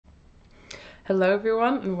Hello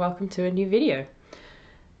everyone and welcome to a new video.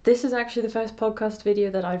 This is actually the first podcast video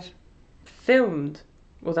that I've filmed,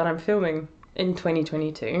 or that I'm filming in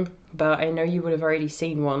 2022, but I know you would have already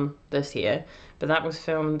seen one this year, but that was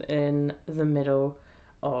filmed in the middle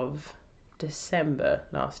of December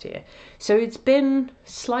last year. So it's been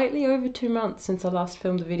slightly over 2 months since I last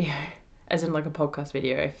filmed a video, as in like a podcast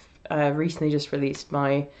video. I've recently just released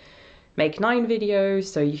my Make 9 video,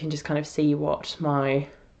 so you can just kind of see what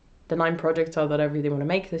the 9 projects are that I really want to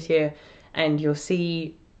make this year, and you'll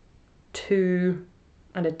see 2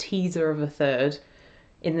 and a teaser of a third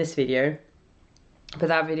in this video. But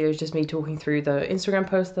that video is just me talking through the Instagram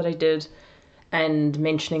post that I did and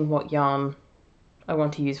mentioning what yarn I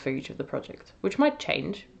want to use for each of the projects, which might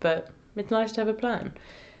change, but it's nice to have a plan.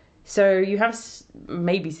 So you have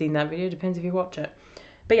maybe seen that video, depends if you watch it.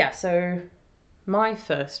 But yeah, so my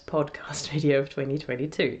first podcast video of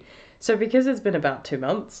 2022. So because it's been about 2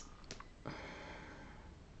 months,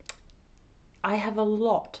 I have a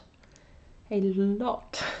lot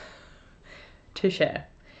to share.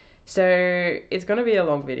 So it's going to be a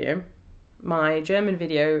long video. My German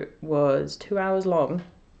video was 2 hours long,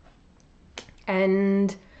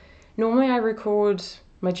 and normally I record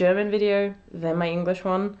my German video, then my English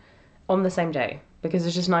one on the same day, because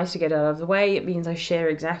it's just nice to get it out of the way. It means I share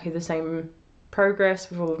exactly the same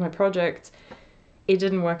progress with all of my projects. It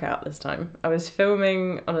didn't work out this time. I was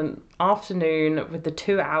filming on an afternoon with the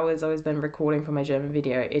 2 hours I was then recording for my German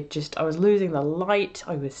video. I was losing the light,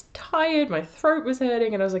 I was tired, my throat was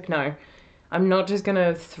hurting, and I was like, no, I'm not just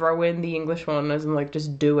gonna throw in the English one as in like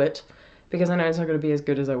just do it, because I know it's not gonna be as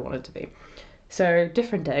good as I want it to be. So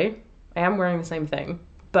different day. I am wearing the same thing,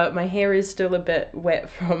 but my hair is still a bit wet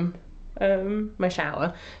from my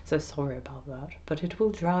shower, so sorry about that, but it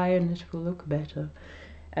will dry and it will look better.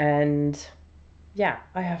 And yeah,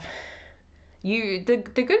 I have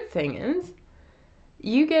the good thing is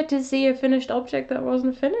you get to see a finished object that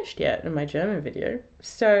wasn't finished yet in my German video,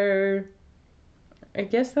 so I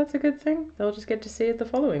guess that's a good thing. They'll just get to see it the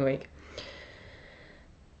following week.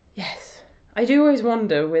 Yes, I do always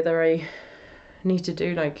wonder whether I need to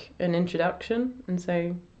do like an introduction and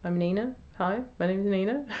say, I'm Nina. Hi, my name is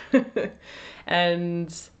Nina.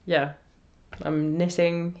 And yeah, I'm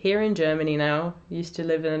knitting here in Germany now. Used to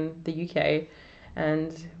live in the UK,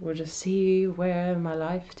 and we'll just see where my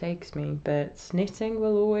life takes me, but knitting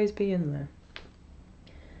will always be in there.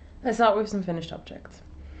 Let's start with some finished objects.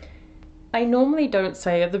 I normally don't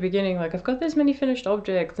say at the beginning, like, I've got this many finished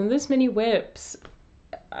objects and this many whips.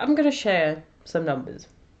 I'm gonna share some numbers.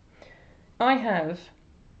 I have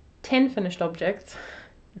 10 finished objects,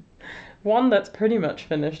 one that's pretty much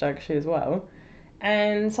finished actually as well,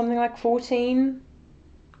 and something like 14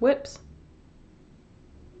 whips.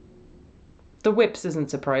 The whips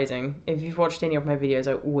isn't surprising. If you've watched any of my videos,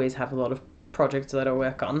 I always have a lot of projects that I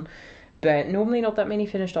work on, but normally not that many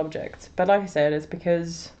finished objects. But like I said, it's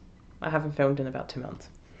because I haven't filmed in about 2 months.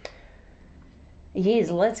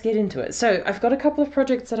 Yes, let's get into it. So I've got a couple of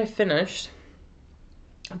projects that I finished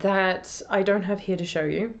that I don't have here to show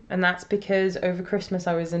you, and that's because over Christmas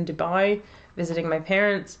I was in Dubai visiting my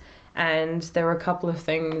parents, and there were a couple of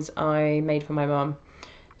things I made for my mum,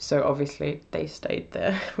 so obviously they stayed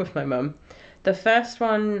there with my mum. The first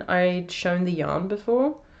one I'd shown the yarn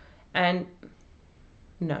before, and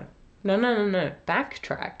no,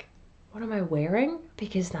 backtrack. What am I wearing?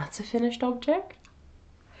 Because that's a finished object.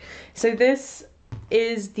 So this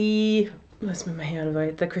is let's move my hair out of the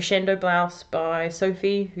way, the crescendo blouse by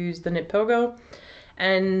Sophie, who's the Knit Pearl girl.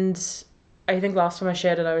 And I think last time I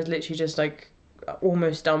shared it, I was literally just like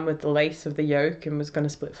almost done with the lace of the yoke and was going to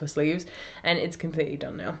split for sleeves, and it's completely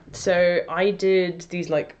done now. So I did these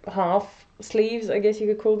like half sleeves, I guess you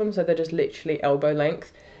could call them, so they're just literally elbow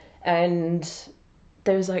length, and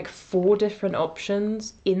there's like 4 different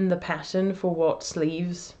options in the pattern for what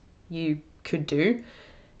sleeves you could do.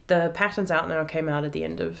 The pattern's out now, came out at the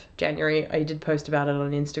end of January. I did post about it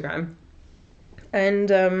on Instagram.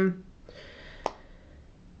 And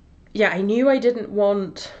yeah, I knew I didn't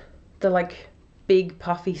want the like big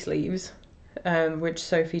puffy sleeves, which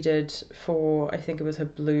Sophie did for, I think it was her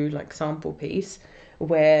blue like sample piece,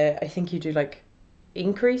 where I think you do like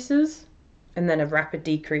increases and then a rapid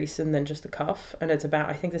decrease and then just the cuff, and it's about,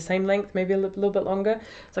 I think, the same length, maybe a little bit longer.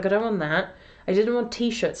 It's like, I don't want that. I didn't want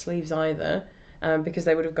t-shirt sleeves either, because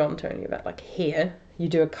they would have gone to only about like here. You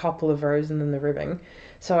do a couple of rows and then the ribbing.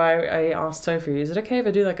 So I asked Sophie, is it okay if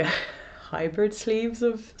I do like a hybrid sleeves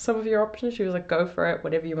of some of your options? She was like, go for it,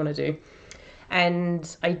 whatever you want to do.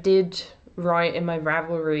 And I did write in my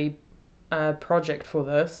Ravelry project for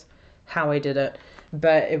this how I did it,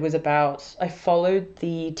 but it was about, I followed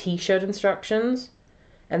the t-shirt instructions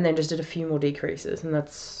and then just did a few more decreases, and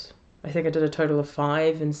that's, I think I did a total of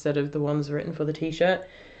 5 instead of the ones written for the t-shirt.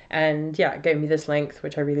 And yeah, it gave me this length,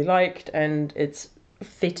 which I really liked, and it's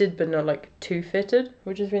fitted but not like too fitted,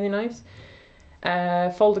 which is really nice.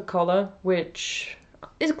 Folded collar, which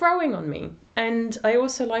is growing on me, and I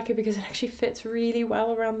also like it because it actually fits really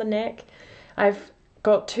well around the neck. I've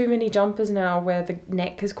got too many jumpers now where the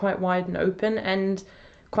neck is quite wide and open, and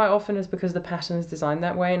quite often it's because the pattern is designed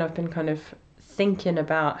that way, and I've been kind of thinking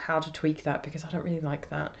about how to tweak that because I don't really like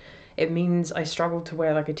that. It means I struggle to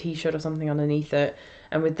wear like a t-shirt or something underneath it,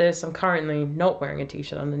 and with this I'm currently not wearing a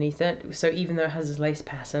t-shirt underneath it, so even though it has this lace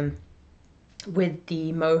pattern, with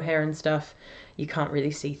the mohair and stuff, you can't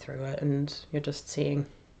really see through it, and you're just seeing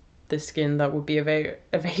the skin that would be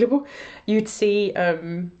available. You'd see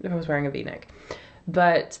if I was wearing a v-neck.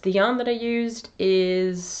 But the yarn that I used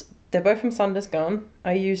is, they're both from Sandnes Garn.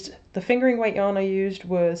 I used, the fingering weight yarn I used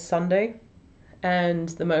was Sunday, and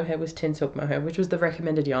the mohair was Tynn silk mohair, which was the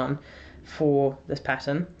recommended yarn for this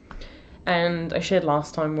pattern. And I shared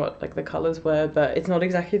last time what like the colours were, but it's not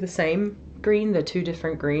exactly the same green, they're 2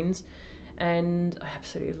 different greens, and I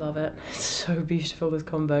absolutely love it. It's so beautiful, this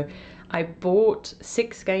combo. I bought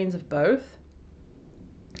 6 skeins of both,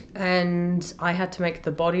 and I had to make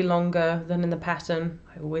the body longer than in the pattern.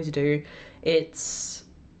 I always do. It's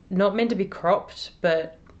not meant to be cropped,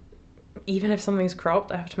 but even if something's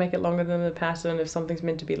cropped, I have to make it longer than the pattern. If something's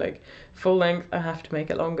meant to be like full length, I have to make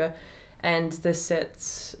it longer. And this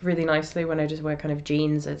sits really nicely when I just wear kind of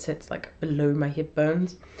jeans. It sits like below my hip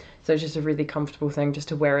bones, so it's just a really comfortable thing just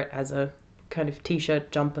to wear it as a kind of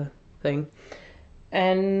t-shirt jumper thing.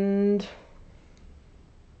 And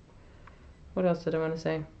what else did I want to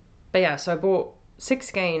say? But yeah, so I bought 6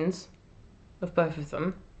 skeins of both of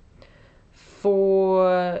them.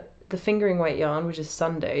 For the fingering weight yarn, which is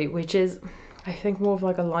Sunday, which is I think more of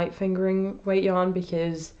like a light fingering weight yarn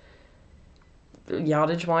because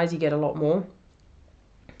yardage wise you get a lot more,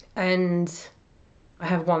 and I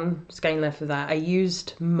have 1 skein left of that. I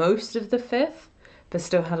used most of the 5th but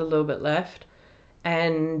still had a little bit left,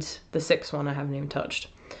 and the 6th one I haven't even touched.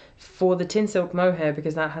 For the Tynn silk mohair,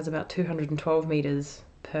 because that has about 212 meters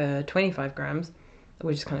per 25 grams,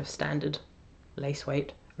 which is kind of standard lace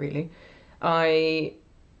weight really, I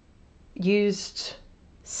used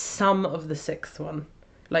some of the 6th one,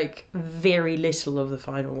 like very little of the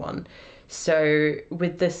final one. So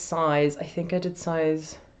with this size, I think I did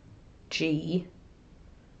size G,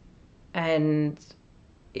 and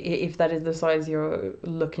if that is the size you're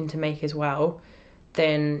looking to make as well,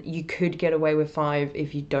 then you could get away with 5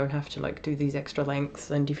 if you don't have to like do these extra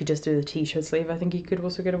lengths, and if you just do the t-shirt sleeve, I think you could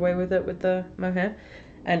also get away with it with the mohair.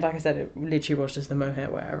 And like I said, it literally was just the mohair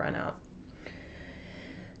where I ran out.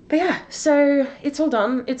 But yeah, so it's all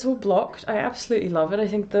done, it's all blocked. I absolutely love it. I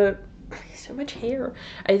think so much hair.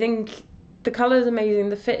 I think the colour is amazing,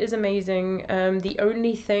 the fit is amazing. The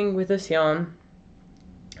only thing with this yarn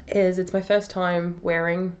is it's my first time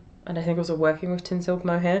wearing, and I think also working with Tynn silk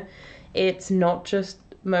mohair. It's not just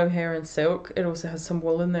mohair and silk, it also has some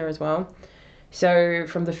wool in there as well. So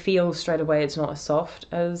from the feel straight away, it's not as soft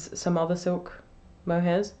as some other silk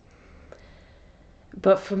mohairs.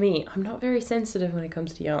 But for me, I'm not very sensitive when it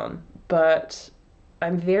comes to yarn, but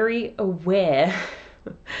I'm very aware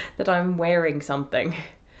that I'm wearing something.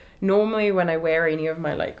 Normally when I wear any of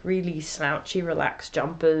my like really slouchy, relaxed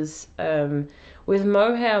jumpers, with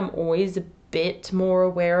mohair I'm always a bit more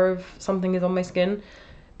aware of something is on my skin,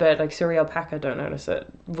 but like Suri alpaca, don't notice it.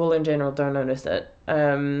 Wool in general, don't notice it.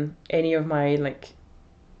 Any of my like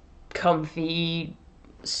comfy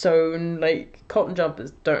sewn like cotton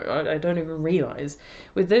jumpers, I don't even realize.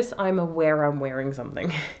 With this, I'm aware I'm wearing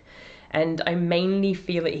something, and I mainly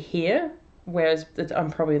feel it here, whereas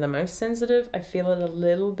I'm probably the most sensitive. I feel it a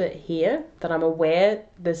little bit here, that I'm aware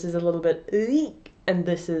this is a little bit eek, and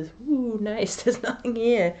this is ooh nice, there's nothing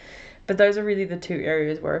here. But those are really the 2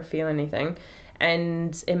 areas where I feel anything,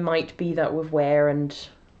 and it might be that with wear and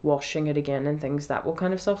washing it again and things, that will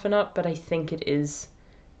kind of soften up, but I think it is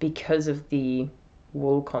because of the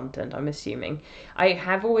wool content, I'm assuming. I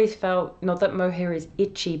have always felt, not that mohair is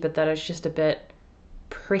itchy, but that it's just a bit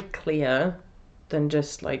pricklier than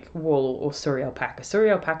just like wool or Suri alpaca. Suri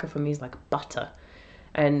alpaca for me is like butter,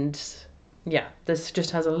 and yeah, this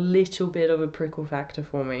just has a little bit of a prickle factor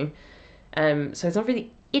for me. So it's not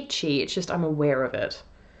really itchy, it's just I'm aware of it.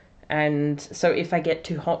 And so if I get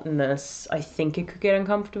too hot in this, I think it could get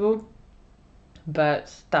uncomfortable.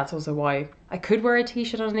 But that's also why I could wear a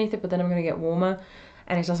t-shirt underneath it, but then I'm going to get warmer,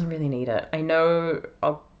 and it doesn't really need it. I know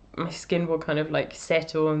my skin will kind of like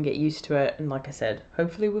settle and get used to it, and like I said,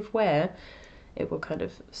 hopefully with wear, it will kind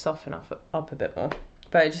of soften up a bit more.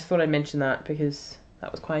 But I just thought I'd mention that because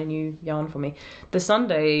that was quite a new yarn for me. The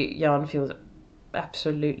Sunday yarn feels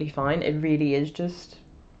absolutely fine. It really is just,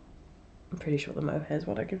 I'm pretty sure the mohair is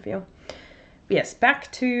what I can feel. But yes,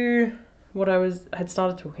 back to what I had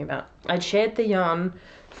started talking about. I'd shared the yarn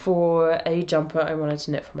for a jumper I wanted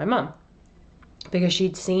to knit for my mum, because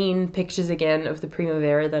she'd seen pictures again of the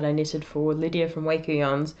Primavera that I knitted for Lydia from Waco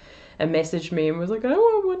Yarns, and messaged me and was like, I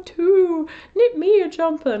want one too, knit me a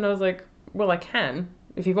jumper. And I was like, well, I can.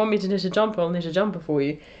 If you want me to knit a jumper, I'll knit a jumper for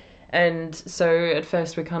you. And so at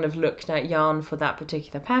first we kind of looked at yarn for that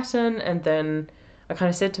particular pattern, and then I kind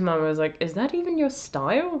of said to Mum, I was like, is that even your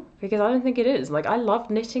style? Because I don't think it is. Like, I love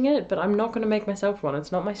knitting it, but I'm not going to make myself one.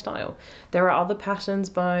 It's not my style. There are other patterns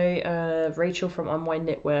by Rachel from Unwind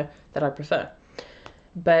Knitwear that I prefer.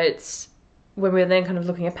 But when we were then kind of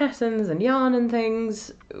looking at patterns and yarn and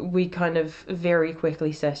things, we kind of very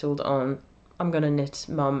quickly settled on, I'm going to knit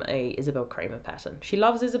Mum a Isabel Kramer pattern. She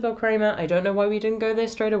loves Isabel Kramer. I don't know why we didn't go there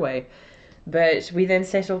straight away. But we then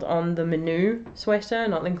settled on the Manu sweater,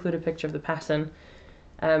 and I'll include a picture of the pattern.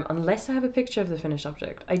 Unless I have a picture of the finished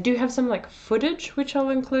object. I do have some like footage which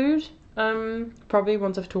I'll include, probably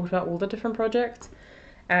once I've talked about all the different projects.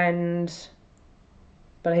 But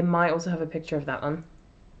I might also have a picture of that one.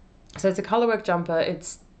 So it's a colorwork jumper.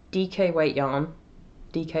 It's DK weight yarn,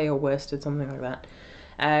 DK or worsted, something like that.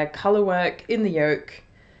 Colorwork in the yoke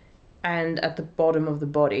and at the bottom of the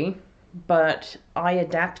body, but I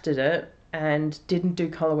adapted it and didn't do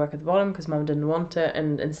colorwork at the bottom because Mum didn't want it,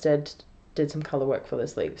 and instead did some colorwork for the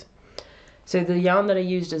sleeves. So the yarn that I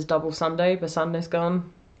used is Double Sunday by Sandnes Garn.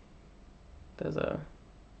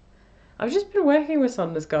 I've just been working with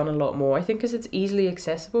Sandnes Garn a lot more, I think because it's easily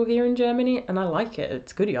accessible here in Germany, and I like it.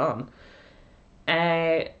 It's good yarn.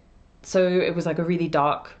 So it was like a really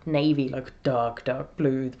dark navy, like dark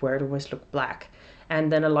blue, where it almost looked black, and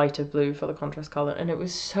then a lighter blue for the contrast color, and it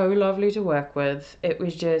was so lovely to work with. It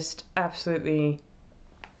was just absolutely,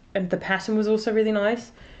 and the pattern was also really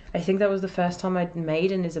nice. I think that was the first time I'd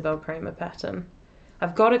made an Isabel Kramer pattern.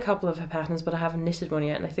 I've got a couple of her patterns, but I haven't knitted one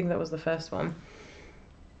yet, and I think that was the first one.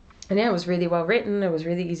 And yeah, it was really well written. It was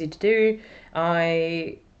really easy to do.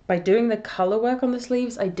 By doing the color work on the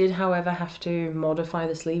sleeves, I did, however, have to modify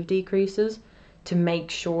the sleeve decreases to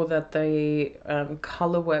make sure that the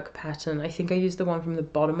color work pattern, I think I used the one from the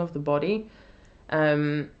bottom of the body.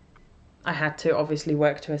 I had to obviously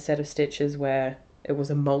work to a set of stitches where it was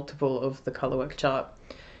a multiple of the color work chart.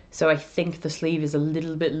 So I think the sleeve is a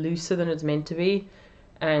little bit looser than it's meant to be,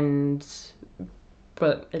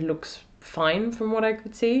 but it looks fine from what I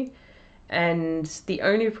could see. And the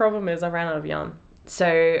only problem is I ran out of yarn.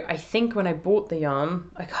 So I think when I bought the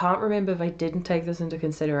yarn, I can't remember if I didn't take this into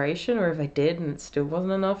consideration or if I did and it still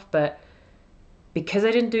wasn't enough, but because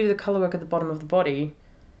I didn't do the color work at the bottom of the body,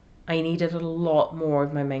 I needed a lot more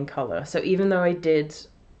of my main color. So even though I did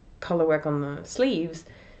color work on the sleeves,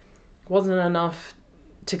 it wasn't enough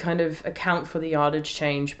to kind of account for the yardage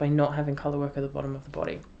change by not having color work at the bottom of the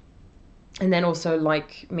body. And then also,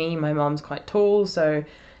 like me, my mom's quite tall, so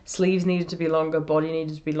sleeves needed to be longer, body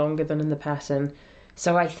needed to be longer than in the pattern.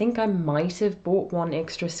 So I think I might have bought one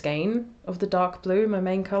extra skein of the dark blue, my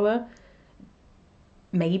main color.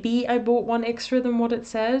 Maybe I bought one extra than what it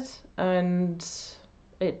said, and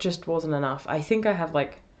it just wasn't enough. I think I have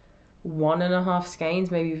like 1.5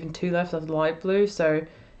 skeins, maybe even 2 left of the light blue, so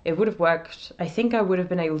it would have worked. I think I would have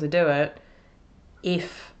been able to do it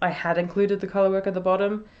if I had included the color work at the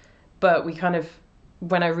bottom. But we kind of,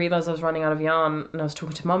 when I realized I was running out of yarn and I was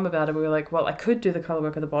talking to Mum about it, we were like, well, I could do the color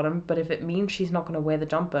work at the bottom, but if it means she's not going to wear the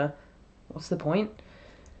jumper, what's the point?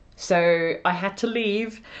 So I had to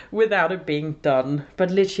leave without it being done. But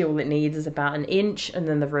literally all it needs is about 1 inch and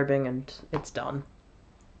then the ribbing and it's done.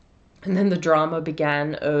 And then the drama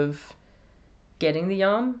began of getting the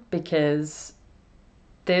yarn, because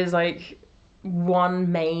there's like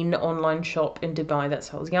one main online shop in Dubai that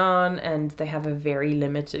sells yarn, and they have a very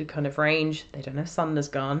limited kind of range. They don't have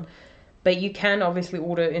Sandnes Garn, but you can obviously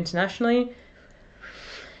order internationally. It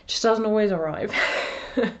just doesn't always arrive.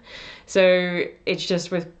 So it's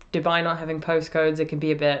just with Dubai not having postcodes, it can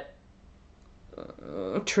be a bit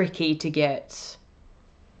tricky to get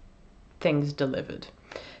things delivered.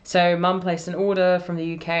 So Mum placed an order from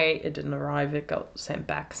the UK, it didn't arrive, it got sent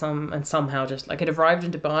back and somehow just, like, it arrived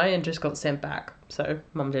in Dubai and just got sent back, so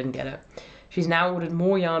Mum didn't get it. She's now ordered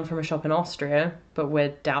more yarn from a shop in Austria, but we're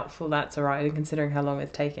doubtful that's arriving considering how long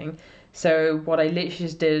it's taking. So what I literally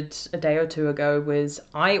just did a day or 2 ago was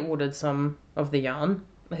I ordered some of the yarn.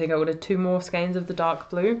 I think I ordered 2 more skeins of the dark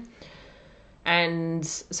blue, and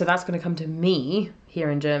so that's going to come to me here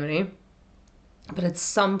in Germany. But at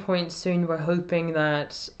some point soon, we're hoping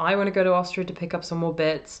that I want to go to Austria to pick up some more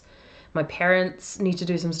bits. My parents need to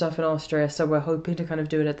do some stuff in Austria, so we're hoping to kind of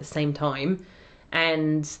do it at the same time.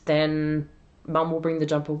 And then Mum will bring the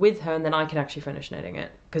jumper with her, and then I can actually finish knitting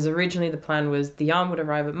it. Because originally the plan was the yarn would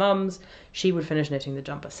arrive at Mum's, she would finish knitting the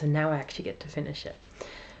jumper. So now I actually get to finish it.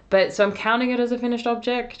 But so I'm counting it as a finished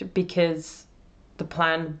object because the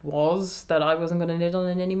plan was that I wasn't going to knit on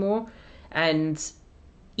it anymore. And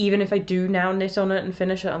even if I do now knit on it and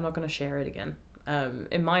finish it, I'm not going to share it again.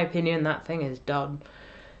 In my opinion, that thing is done.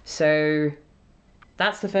 So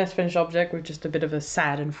that's the first finished object with just a bit of a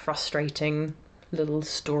sad and frustrating little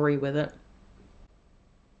story with it.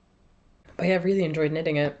 But yeah, I really enjoyed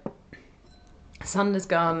knitting it. Sandnes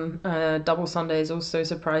Garn double Sunday is also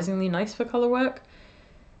surprisingly nice for colour work.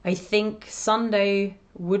 I think Sunday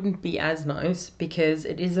wouldn't be as nice because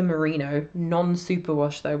it is a merino,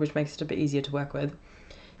 non-superwash though, which makes it a bit easier to work with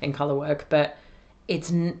in colour work. But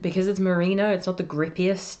because it's merino, it's not the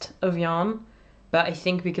grippiest of yarn. But I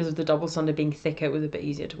think because of the double Sunday being thicker, it was a bit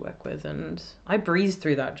easier to work with. And I breezed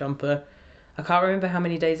through that jumper. I can't remember how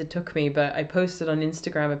many days it took me, but I posted on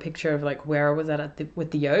Instagram a picture of like where I was at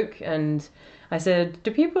with the yoke. And I said,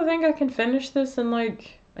 do people think I can finish this in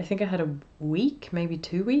like, I think I had a week, maybe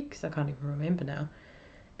 2 weeks. I can't even remember now.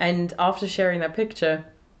 And after sharing that picture,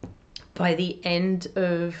 by the end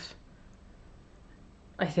of,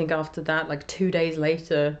 I think after that, like 2 days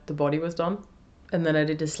later, the body was done. And then I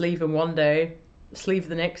did a sleeve in one day, sleeve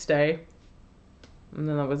the next day, and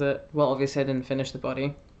then that was it. Well, obviously I didn't finish the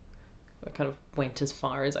body. I kind of went as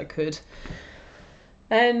far as I could.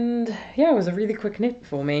 And yeah, it was a really quick knit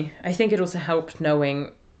for me. I think it also helped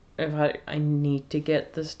knowing if I need to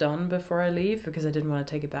get this done before I leave, because I didn't want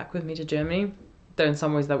to take it back with me to Germany. Though in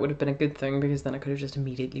some ways that would have been a good thing, because then I could have just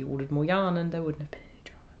immediately ordered more yarn and there wouldn't have been any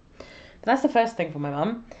drama. But that's the first thing for my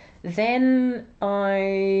mum. Then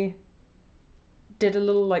I did a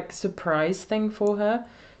little like surprise thing for her.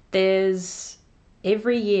 There's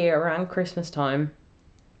every year around Christmas time,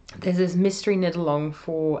 there's this mystery knit along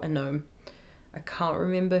for a gnome. I can't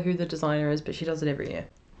remember who the designer is, but she does it every year.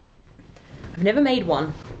 I've never made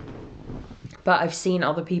one, but I've seen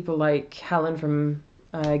other people like Helen from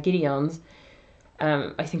Giddy Yarns.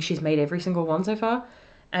 I think she's made every single one so far.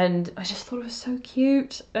 And I just thought it was so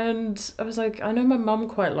cute. And I was like, I know my mum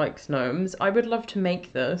quite likes gnomes. I would love to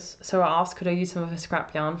make this. So I asked, could I use some of her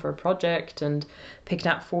scrap yarn for a project, and picked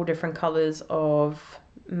out 4 different colours of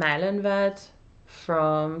Meilenweit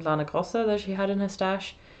from Lana Grossa that she had in her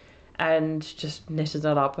stash, and just knitted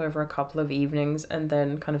it up over a couple of evenings, and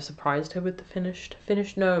then kind of surprised her with the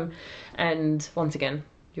finished gnome. And once again,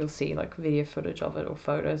 you'll see like video footage of it, or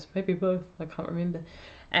photos, maybe both, I can't remember.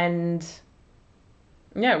 And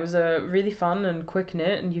yeah, it was a really fun and quick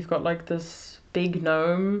knit, and you've got like this big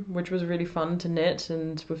gnome, which was really fun to knit,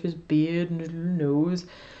 and with his beard and his little nose.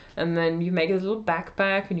 And then you make a little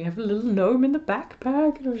backpack, and you have a little gnome in the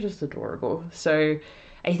backpack, and it was just adorable. So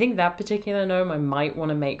I think that particular gnome I might want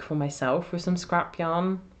to make for myself with some scrap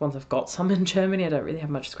yarn, once I've got some in Germany. I don't really have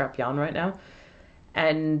much scrap yarn right now.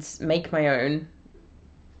 And make my own.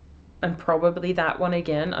 And probably that one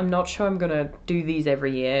again. I'm not sure I'm going to do these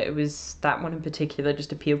every year. It was that one in particular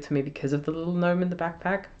just appealed to me because of the little gnome in the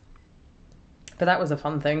backpack. But that was a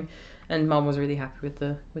fun thing, and Mum was really happy with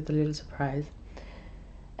the little surprise.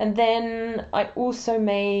 And then I also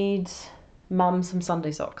made Mum some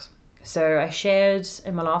Sunday socks. So I shared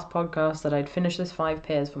in my last podcast that I'd finished this 5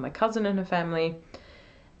 pairs for my cousin and her family.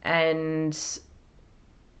 And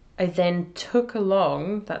I then took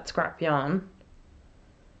along that scrap yarn.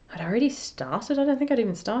 I'd already started. I don't think I'd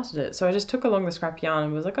even started it. So I just took along the scrap yarn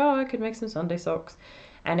and was like, oh, I could make some Sunday socks.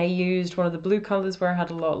 And I used one of the blue colours where I had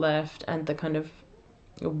a lot left, and the kind of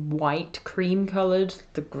white cream coloured,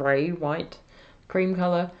 the grey white cream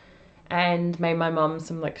colour, and made my mum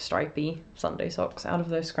some like stripy Sunday socks out of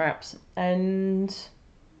those scraps. And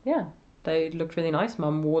yeah, they looked really nice.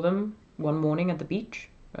 Mum wore them one morning at the beach,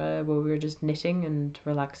 where we were just knitting and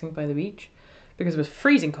relaxing by the beach, because it was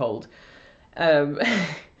freezing cold.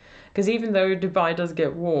 Because even though Dubai does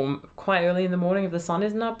get warm, quite early in the morning if the sun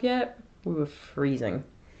isn't up yet, we were freezing.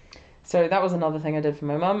 So that was another thing I did for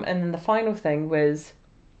my mum. And then the final thing was,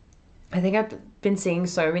 I think I've been seeing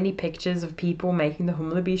so many pictures of people making the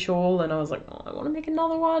Humlebi shawl, and I was like, oh, I want to make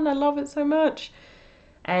another one. I love it so much.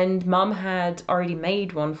 And Mum had already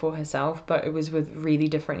made one for herself, but it was with really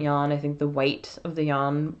different yarn. I think the weight of the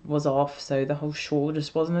yarn was off, so the whole shawl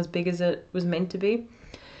just wasn't as big as it was meant to be.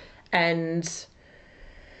 And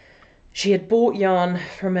she had bought yarn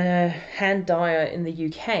from a hand dyer in the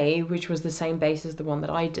UK, which was the same base as the one that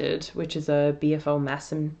I did, which is a BFL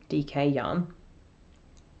Massim DK yarn.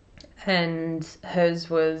 And hers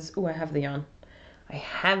was, oh, I have the yarn. I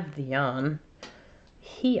have the yarn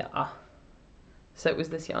here. So it was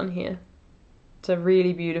this yarn here. So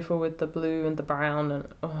really beautiful with the blue and the brown, and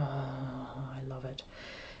oh, I love it.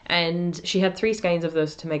 And she had 3 skeins of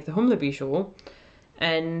this to make the Humlebi shawl,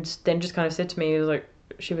 and then just kind of said to me,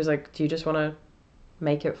 she was like, do you just want to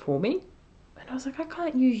make it for me? And I was like, I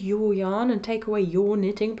can't use your yarn and take away your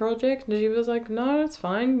knitting project. And she was like, no, it's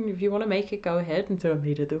fine. If you want to make it, go ahead. And so I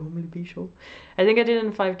made it the Humlebi shawl. I think I did it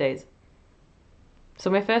in 5 days.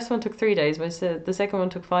 So my first one took 3 days. The second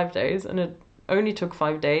one took 5 days, and it only took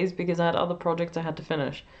 5 days because I had other projects I had to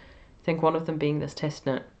finish. I think one of them being this test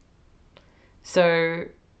knit. So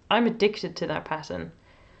I'm addicted to that pattern.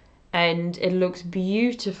 And it looks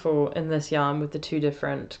beautiful in this yarn with the 2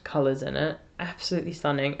 different colours in it. Absolutely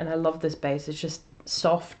stunning. And I love this base. It's just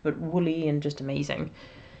soft but woolly and just amazing.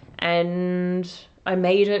 And I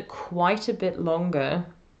made it quite a bit longer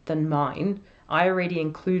than mine. I already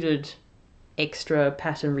included extra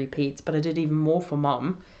pattern repeats, but I did even more for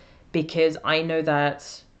Mum, because I know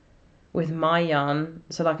that with my yarn,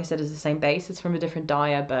 so like I said, it's the same base. It's from a different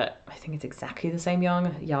dyer, but I think it's exactly the same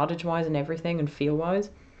yarn, yardage-wise and everything, and feel-wise.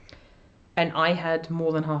 And I had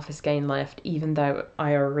more than half a skein left, even though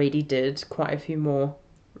I already did quite a few more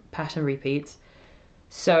pattern repeats.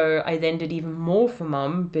 So I then did even more for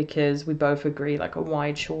Mum, because we both agree like a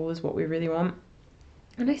wide shawl is what we really want.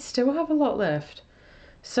 And I still have a lot left.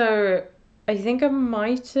 So I think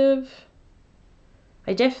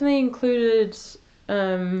I definitely included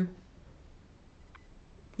the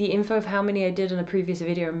info of how many I did in a previous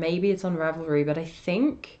video. Maybe it's on Ravelry, but I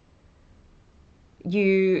think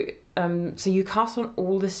you so you cast on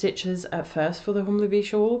all the stitches at first for the Humlebi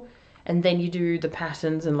shawl, and then you do the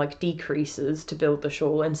patterns and like decreases to build the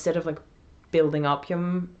shawl. Instead of like building up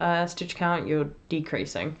your stitch count, you're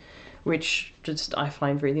decreasing, which just I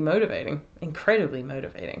find really motivating, incredibly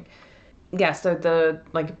motivating. Yeah, so the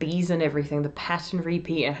like bees and everything, the pattern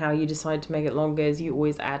repeat and how you decide to make it longer is you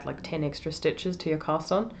always add like 10 extra stitches to your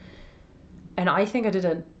cast on. And I think I did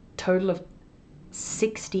a total of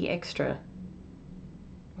 60 extra,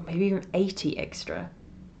 or maybe even 80 extra,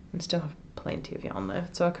 and still have plenty of yarn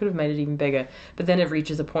left. So I could have made it even bigger, but then it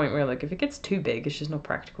reaches a point where like if it gets too big, it's just not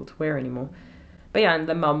practical to wear anymore. But yeah, and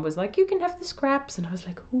the Mum was like, you can have the scraps, and I was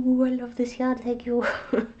like, oh, I love this yarn, thank you.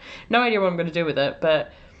 No idea what I'm going to do with it,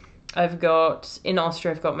 but in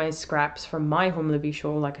Austria, I've got my scraps from my Humlebi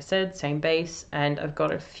shawl, like I said, same base, and I've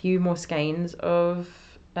got a few more skeins of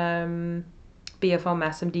BFL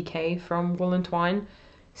Massum DK from Wool and Twine,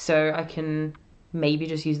 so I can maybe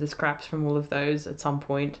just use the scraps from all of those at some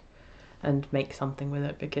point and make something with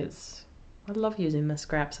it, because I love using my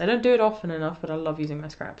scraps. I don't do it often enough, but I love using my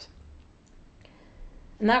scraps.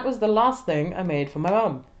 And that was the last thing I made for my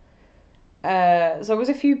mum. So it was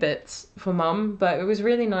a few bits for Mum, but it was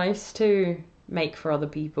really nice to make for other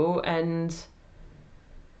people. And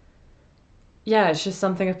yeah, it's just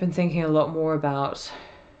something I've been thinking a lot more about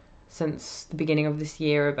since the beginning of this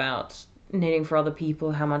year, about knitting for other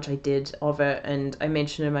people, how much I did of it. And I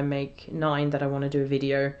mentioned in my Make 9 that I want to do a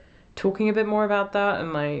video talking a bit more about that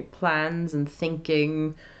and my plans and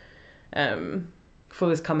thinking for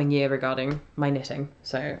this coming year regarding my knitting.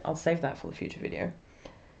 So I'll save that for the future video.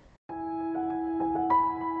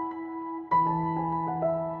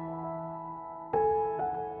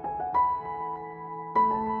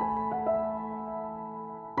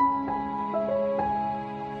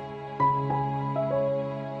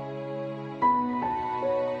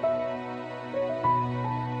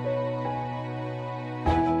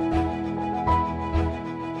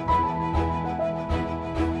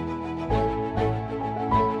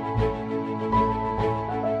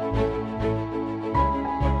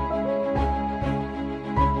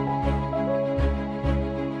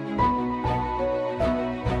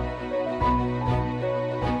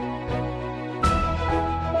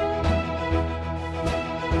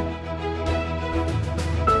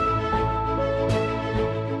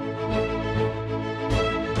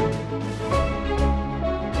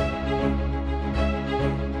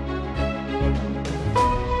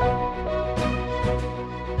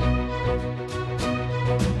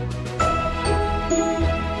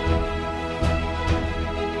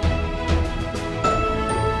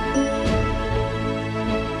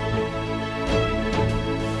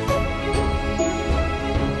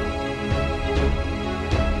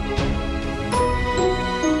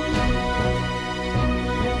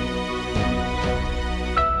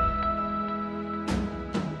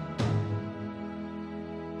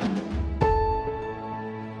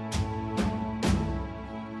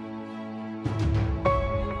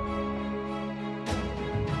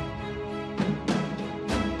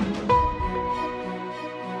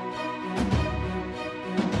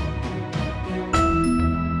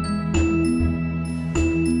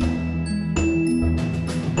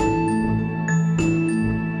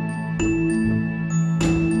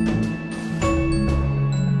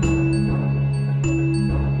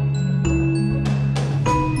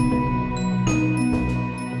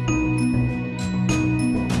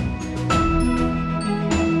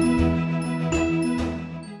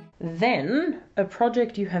 then a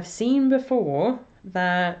project you have seen before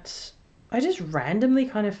that I just randomly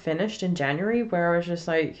kind of finished in January, where I was just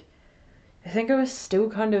like, I think I was still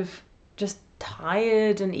kind of just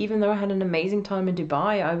tired, and even though I had an amazing time in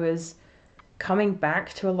Dubai, I was coming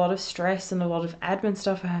back to a lot of stress and a lot of admin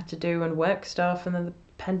stuff I had to do and work stuff, and then the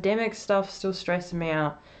pandemic stuff still stressing me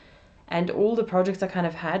out, and all the projects I kind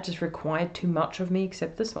of had just required too much of me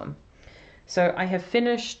except this one. So I have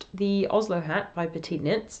finished the Oslo hat by Petite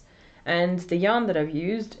Knits, and the yarn that I've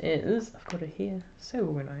used is, I've got it here, so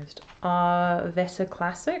organized, Arwetta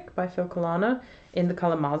Classic by Filcolana in the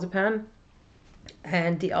color Marzipan,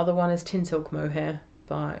 and the other one is Tin Silk Mohair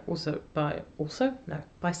by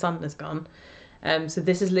Sandnes Garn. So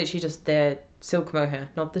this is literally just their silk mohair,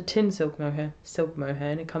 not the tin silk mohair, silk mohair,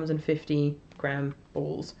 and it comes in 50-gram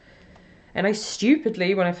balls. And I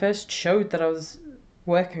stupidly, when I first showed that I was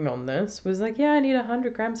working on this, was like, yeah, I need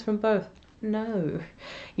 100 grams from both. No,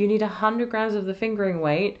 you need 100 grams of the fingering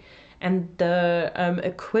weight and the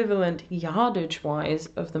equivalent yardage wise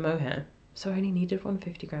of the mohair. So I only needed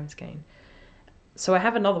 150 gram skein. So I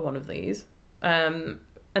have another one of these, and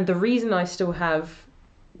the reason I still have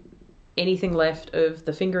anything left of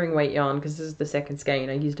the fingering weight yarn, because this is the second skein,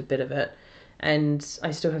 I used a bit of it, and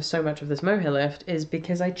I still have so much of this mohair left, is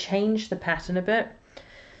because I changed the pattern a bit.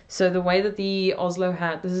 So the way that the Oslo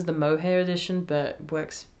hat, this is the mohair edition, but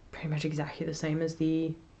works pretty much exactly the same as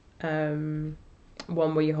the one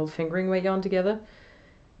where you hold fingering weight yarn together.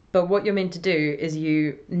 But what you're meant to do is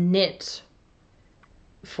you knit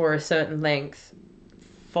for a certain length,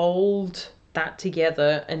 fold that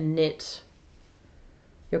together and knit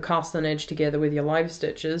your cast on edge together with your live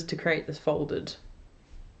stitches to create this folded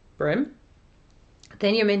brim.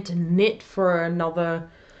 Then you're meant to knit for another,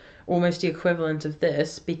 almost the equivalent of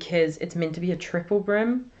this, because it's meant to be a triple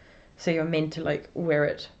brim, so you're meant to like wear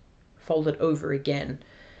it folded over again.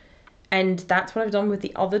 And that's what I've done with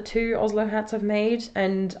the other two Oslo hats I've made,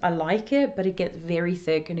 and I like it, but it gets very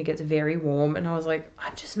thick and it gets very warm, and I was like,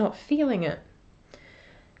 I'm just not feeling it.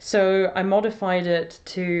 So I modified it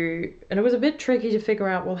to, and it was a bit tricky to figure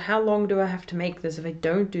out, well, how long do I have to make this if I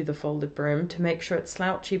don't do the folded brim to make sure it's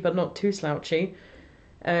slouchy but not too slouchy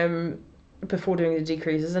before doing the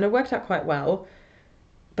decreases, and it worked out quite well.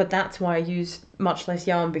 But that's why I used much less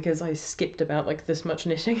yarn, because I skipped about like this much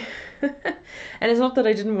knitting. And it's not that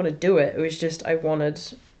I didn't want to do it, it was just I wanted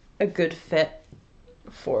a good fit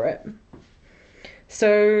for it.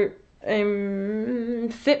 So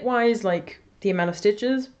fit wise, like the amount of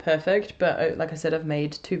stitches, perfect, but like I said, I've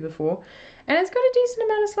made two before, and it's got a decent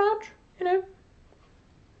amount of slouch, you know.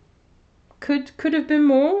 Could have been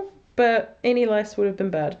more, but any less would have been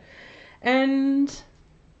bad. And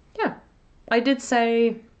yeah, I did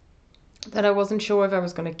say that I wasn't sure if I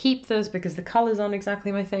was going to keep this because the colours aren't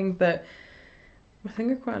exactly my thing, but I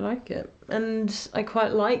think I quite like it. And I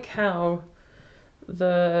quite like how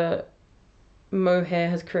the mohair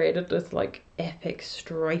has created this like epic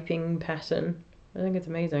striping pattern. I think it's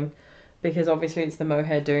amazing, because obviously it's the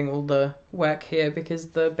mohair doing all the work here, because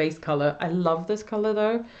the base colour, I love this colour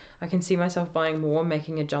though. I can see myself buying more,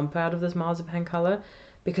 making a jump out of this marzipan colour,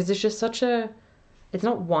 because it's just such a, it's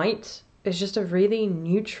not white, it's just a really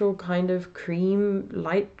neutral kind of cream,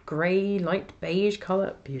 light grey, light beige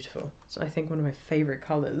colour. Beautiful. It's I think one of my favourite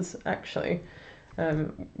colours actually,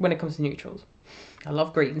 when it comes to neutrals. I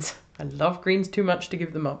love greens. I love greens too much to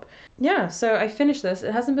give them up. Yeah, so I finished this.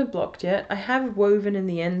 It hasn't been blocked yet. I have woven in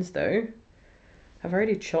the ends though. I've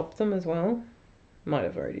already chopped them as well. Might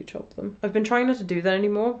have already chopped them. I've been trying not to do that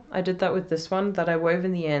anymore. I did that with this one, that I wove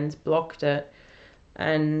in the ends, blocked it,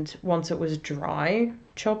 and once it was dry,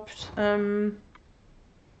 chopped off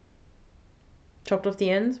the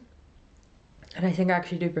ends. And I think I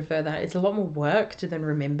actually do prefer that. It's a lot more work to then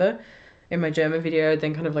remember. In my German video, I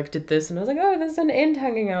then kind of like did this and I was like, oh, there's an end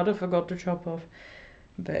hanging out I forgot to chop off.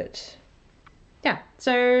 But yeah,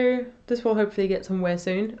 so this will hopefully get some wear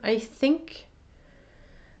soon. I think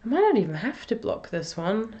I might not even have to block this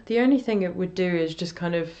one. The only thing it would do is just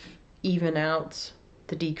kind of even out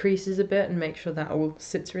the decreases a bit and make sure that all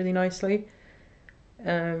sits really nicely.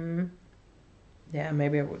 Yeah,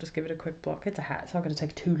 maybe I will just give it a quick block. It's a hat, it's not going to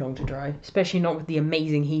take too long to dry, especially not with the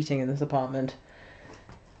amazing heating in this apartment.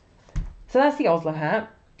 So that's the Oslo hat.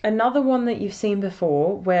 Another one that you've seen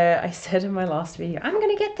before, where I said in my last video, I'm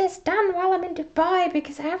going to get this done while I'm in Dubai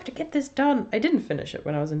because I have to get this done. I didn't finish it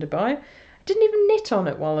when I was in Dubai. I didn't even knit on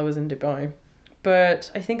it while I was in Dubai. But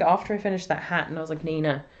I think after I finished that hat, and I was like,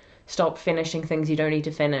 Nina, stop finishing things you don't need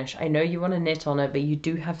to finish. I know you want to knit on it, but you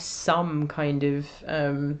do have some kind of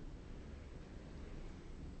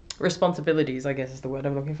responsibilities, I guess is the word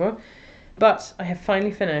I'm looking for. But I have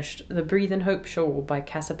finally finished the Breathe in Hope shawl by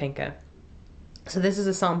Casapinka. So this is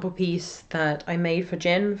a sample piece that I made for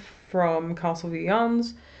Jen from Castleview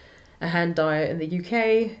Yarns, a hand dyer in the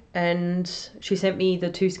UK, and she sent me the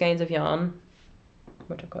 2 skeins of yarn,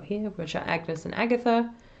 which I've got here, which are Agnes and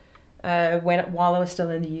Agatha, while I was still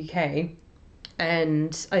in the UK.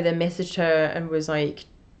 And I then messaged her and was like,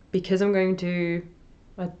 because I'm going to,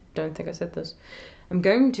 I don't think I said this, I'm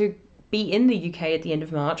going to be in the UK at the end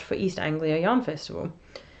of March for East Anglia Yarn Festival.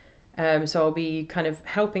 So I'll be kind of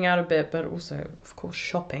helping out a bit, but also, of course,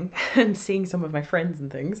 shopping and seeing some of my friends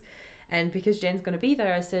and things. And because Jen's going to be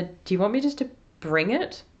there, I said, do you want me just to bring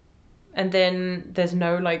it? And then there's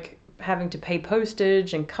no, like, having to pay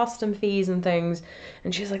postage and custom fees and things.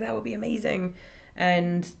 And she's like, that would be amazing.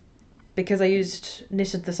 And because I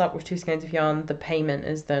knitted this up with 2 skeins of yarn, the payment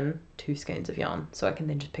is then 2 skeins of yarn. So I can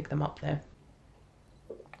then just pick them up there.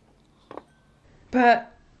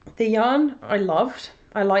 But the yarn I loved.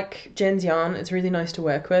 I like Jen's yarn. It's really nice to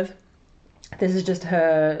work with. This is just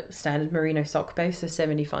her standard merino sock base, so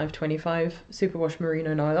 75-25 superwash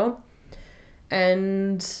merino nylon.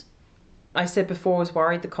 And I said before I was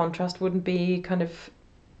worried the contrast wouldn't be kind of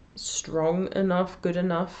strong enough, good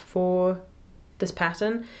enough for this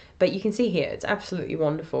pattern. But you can see here, it's absolutely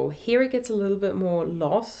wonderful. Here it gets a little bit more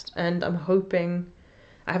lost, and I'm hoping,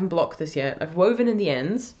 I haven't blocked this yet. I've woven in the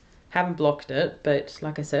ends, haven't blocked it, but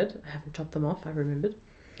like I said, I haven't chopped them off, I remembered.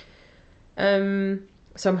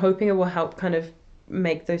 So I'm hoping it will help kind of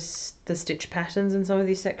make the stitch patterns in some of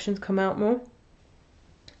these sections come out more.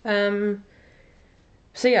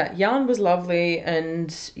 So yeah, yarn was lovely,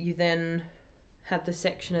 and you then had the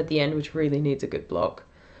section at the end which really needs a good block,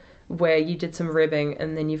 where you did some ribbing,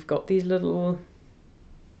 and then you've got these little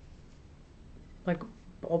like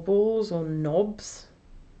bobbles or knobs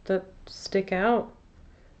that stick out,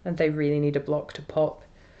 and they really need a block to pop.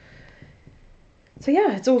 So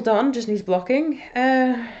yeah, it's all done, just needs blocking.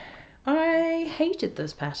 I hated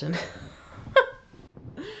this pattern.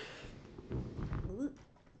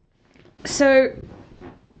 So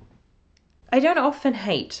I don't often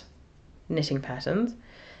hate knitting patterns,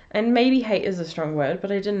 and maybe hate is a strong word,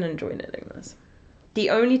 but I didn't enjoy knitting this.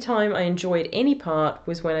 The only time I enjoyed any part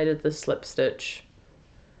was when I did the slip stitch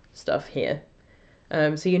stuff here.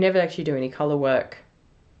 So you never actually do any color work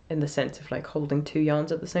in the sense of like holding 2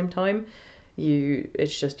 yarns at the same time.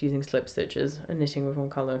 It's just using slip stitches and knitting with one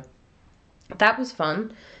color. That was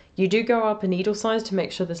fun. You do go up a needle size to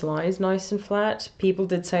make sure this lies nice and flat. People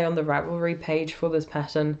did say on the Ravelry page for this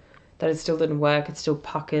pattern that it still didn't work. It still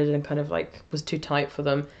puckered and kind of like was too tight for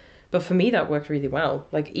them. But for me, that worked really well.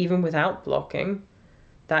 Like even without blocking,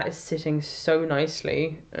 that is sitting so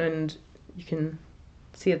nicely, and you can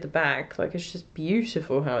see at the back, like it's just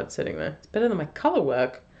beautiful how it's sitting there. It's better than my color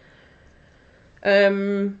work.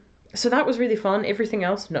 So that was really fun. Everything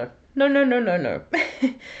else, no.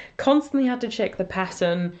 Constantly had to check the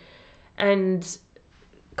pattern, and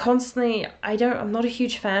constantly, I'm not a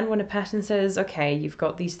huge fan when a pattern says, okay, you've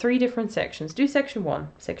got these 3 different sections. Do section 1,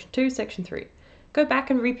 section 2, section 3. Go back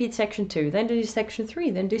and repeat section 2, then do section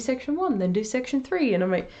 3, then do section 1, then do section 3. And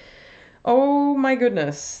I'm like, oh my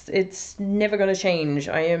goodness, it's never going to change.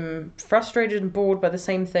 I am frustrated and bored by the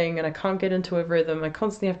same thing, and I can't get into a rhythm. I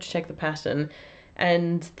constantly have to check the pattern.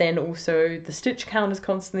 And then also the stitch count is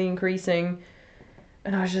constantly increasing.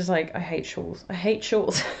 And I was just like, I hate shawls. I hate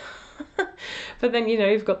shawls. But then, you know,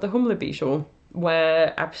 you've got the Humlebi shawl, where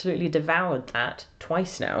I absolutely devoured that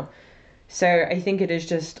twice now. So I think it is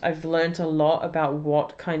just, I've learned a lot about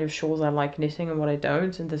what kind of shawls I like knitting and what I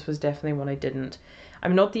don't. And this was definitely one I didn't.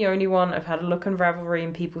 I'm not the only one. I've had a look on Ravelry,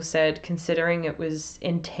 and people said, considering it was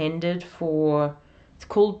intended for, it's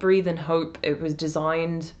called Breathe in Hope. It was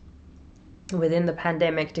designed within the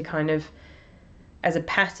pandemic to kind of, as a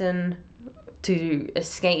pattern, to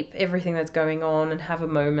escape everything that's going on and have a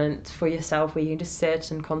moment for yourself where you can just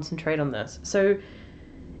sit and concentrate on this. So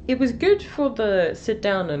it was good for the sit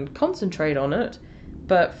down and concentrate on it,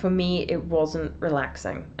 but for me it wasn't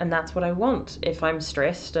relaxing, and that's what I want. If I'm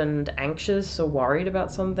stressed and anxious or worried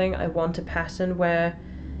about something, I want a pattern where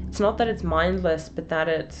it's not that it's mindless, but that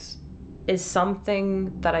it is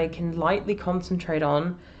something that I can lightly concentrate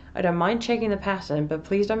on. I don't mind checking the pattern, but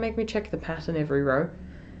please don't make me check the pattern every row.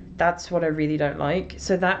 That's what I really don't like.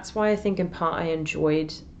 So that's why I think in part I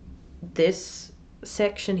enjoyed this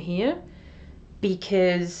section here,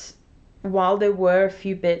 because while there were a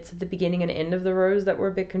few bits at the beginning and end of the rows that were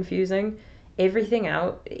a bit confusing, everything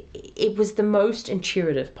out, it was the most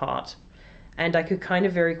intuitive part. And I could kind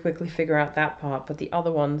of very quickly figure out that part, but the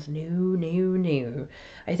other ones, no.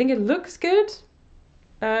 I think it looks good.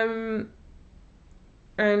 And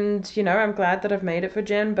And, you know, I'm glad that I've made it for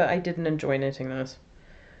Jen, but I didn't enjoy knitting this.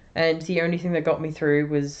 And the only thing that got me through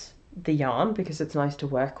was the yarn, because it's nice to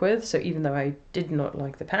work with. So even though I did not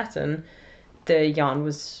like the pattern, the yarn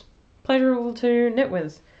was pleasurable to knit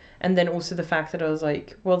with. And then also the fact that I was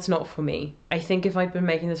like, well, it's not for me. I think if I'd been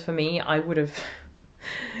making this for me, I would have...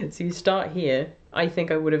 So you start here. I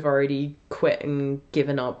think I would have already quit and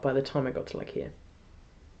given up by the time I got to, like, here.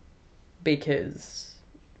 Because,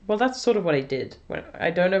 well, that's sort of what I did.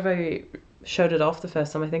 I don't know if I showed it off the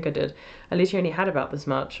first time. I think I did. I literally only had about this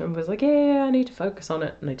much and was like, yeah, I need to focus on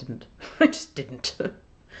it. And I didn't. I just didn't.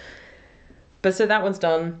 But so that one's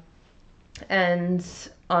done. And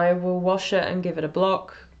I will wash it and give it a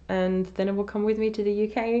block. And then it will come with me to the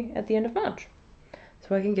UK at the end of March.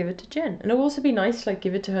 So I can give it to Jen. And it will also be nice to, like,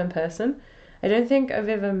 give it to her in person. I don't think I've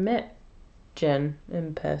ever met Jen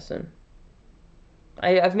in person.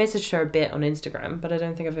 I've messaged her a bit on Instagram, but I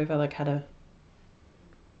don't think I've ever, like, had a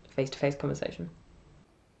face-to-face conversation.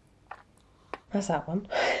 That's that one.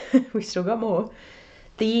 We still got more.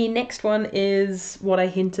 The next one is what I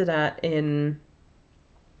hinted at in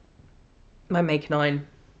my Make 9.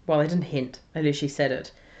 Well, I didn't hint. I literally said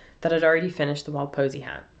it. That I'd already finished the Wild Posy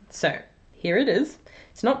hat. So, here it is.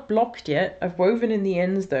 It's not blocked yet. I've woven in the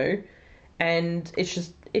ends, though. And it's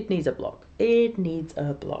just, it needs a block. It needs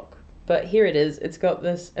a block. But here it is. It's got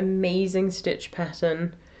this amazing stitch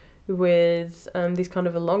pattern with these kind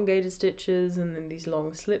of elongated stitches and then these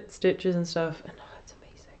long slipped stitches and stuff. And oh, it's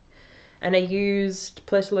amazing. And I used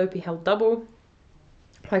Plötulopi held double,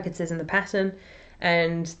 like it says in the pattern.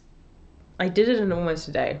 And I did it in almost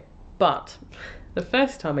a day. But the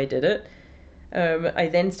first time I did it, I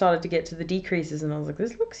then started to get to the decreases and I was like,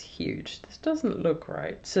 this looks huge. This doesn't look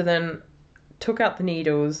right. So then took out the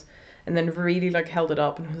needles and then really, like, held it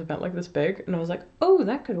up and it was about like this big. And I was like, oh,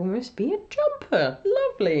 that could almost be a jumper.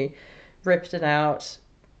 Lovely. Ripped it out,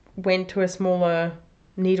 went to a smaller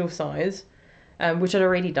needle size, which I'd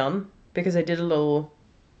already done because I did a little...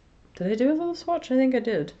 Did I do a little swatch? I think I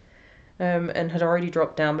did. And had already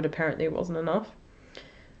dropped down, but apparently it wasn't enough.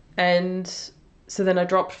 And so then I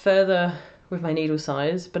dropped further with my needle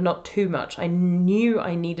size, but not too much. I knew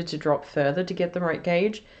I needed to drop further to get the right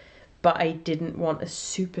gauge, but I didn't want a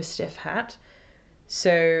super stiff hat.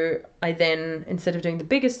 So I then, instead of doing the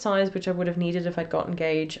biggest size, which I would have needed if I'd gotten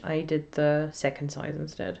gauge, I did the second size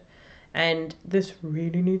instead. And this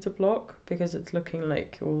really needs a block because it's looking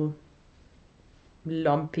like all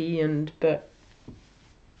lumpy but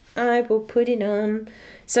I will put it on.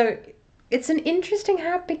 So it's an interesting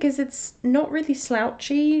hat because it's not really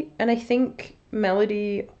slouchy, and I think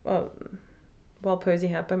Melody, Wild Posy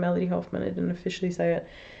hat by Melody Hoffman, I didn't officially say it.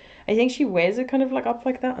 I think she wears it kind of like up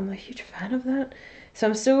like that. I'm a huge fan of that.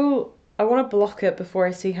 So I want to block it before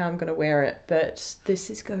I see how I'm going to wear it, but this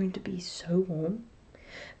is going to be so warm.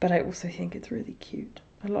 But I also think it's really cute.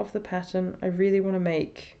 I love the pattern. I really want to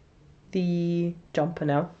make the jumper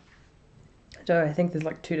now. So I think there's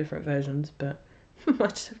like 2 different versions, but I might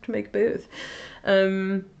just have to make both.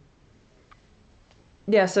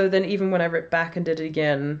 Yeah, so then even when I ripped back and did it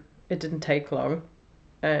again, it didn't take long.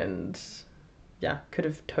 And yeah, could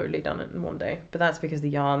have totally done it in one day. But that's because the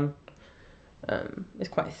yarn is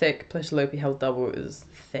quite thick. Plötulopi held double is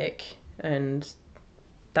thick. And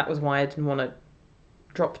that was why I didn't want to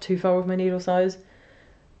drop too far with my needle size.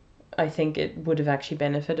 I think it would have actually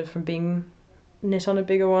benefited from being knit on a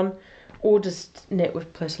bigger one. Or just knit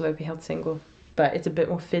with Plötulopi held single. But it's a bit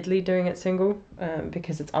more fiddly doing it single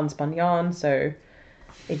because it's unspun yarn. So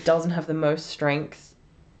it doesn't have the most strength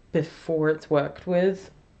before it's worked with.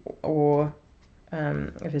 Or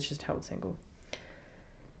if it's just held single.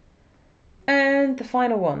 And the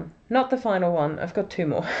final one. Not the final one. I've got 2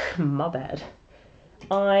 more. My bad.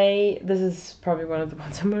 This is probably one of the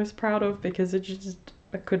ones I'm most proud of because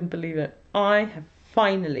I couldn't believe it. I have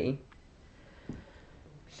finally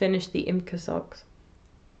finished the Imker socks.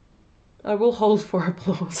 I will hold for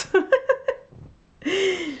applause.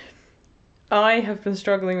 I have been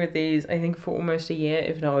struggling with these, I think, for almost a year,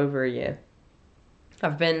 if not over a year.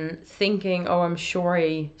 I've been thinking, oh, I'm sure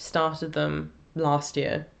I started them last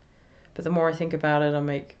year. But the more I think about it, I'm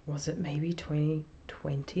like, was it maybe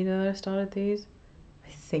 2020 that I started these? I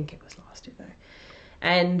think it was last year, though.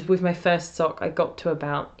 And with my first sock, I got to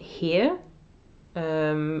about here.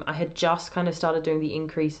 I had just kind of started doing the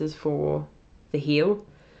increases for the heel.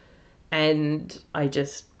 And I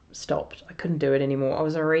just stopped. I couldn't do it anymore. I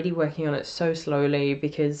was already working on it so slowly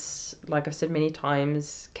because, like I've said many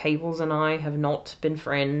times, Cables and I have not been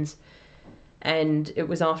friends. And it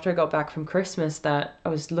was after I got back from Christmas that I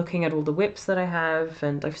was looking at all the whips that I have,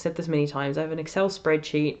 and I've said this many times, I have an Excel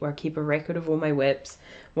spreadsheet where I keep a record of all my whips,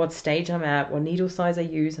 what stage I'm at, what needle size I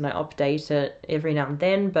use, and I update it every now and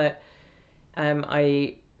then, but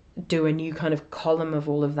I do a new kind of column of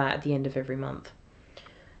all of that at the end of every month.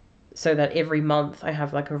 So that every month I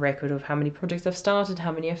have like a record of how many projects I've started,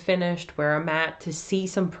 how many I've finished, where I'm at, to see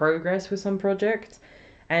some progress with some projects.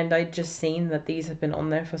 And I'd just seen that these have been on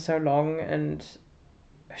there for so long, and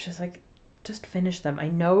I was just like, just finish them. I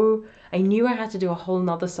knew I had to do a whole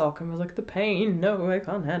nother sock, and I was like, the pain, no, I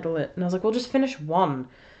can't handle it. And I was like, well, just finish one.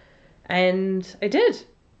 And I did.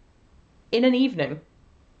 In an evening.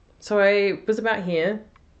 So I was about here,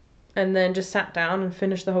 and then just sat down and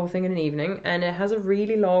finished the whole thing in an evening. And it has a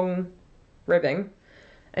really long ribbing,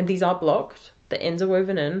 and these are blocked. The ends are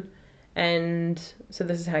woven in, and so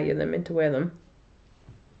this is how you're meant to wear them.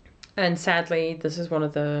 And sadly, this is one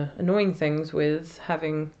of the annoying things with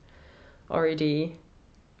having already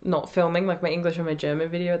not filming like my English and my German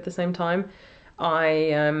video at the same time.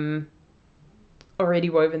 I already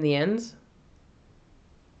woven the ends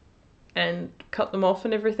and cut them off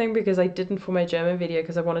and everything, because I didn't for my German video,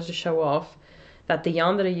 because I wanted to show off that the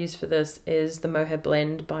yarn that I used for this is the Mohair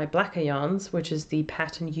blend by Blacker Yarns, which is the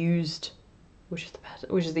pattern used, which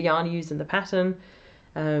is the yarn used in the pattern.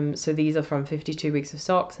 So these are from 52 Weeks of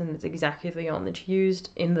Socks, and it's exactly the yarn that you used,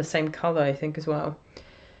 in the same color, I think, as well.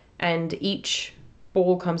 And each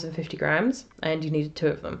ball comes in 50 grams, and you needed 2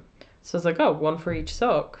 of them. So I was like, oh, 1 for each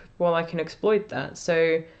sock. Well, I can exploit that.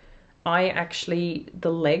 So the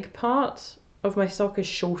leg part of my sock is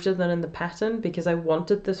shorter than in the pattern, because I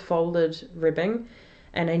wanted this folded ribbing,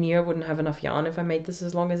 and I knew I wouldn't have enough yarn if I made this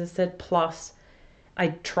as long as it said. Plus, I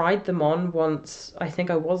tried them on once, I think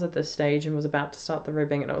I was at this stage and was about to start the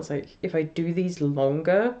ribbing, and I was like, if I do these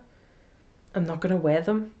longer, I'm not going to wear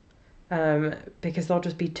them, because they'll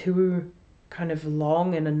just be too kind of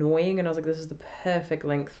long and annoying. And I was like, this is the perfect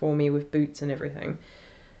length for me with boots and everything.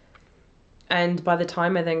 And by the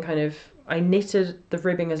time I knitted the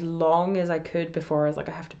ribbing as long as I could before I was like,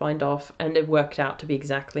 I have to bind off, and it worked out to be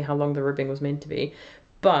exactly how long the ribbing was meant to be.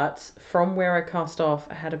 But from where I cast off,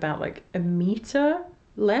 I had about like a meter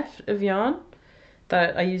left of yarn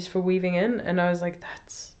that I used for weaving in, and I was like,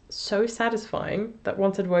 that's so satisfying that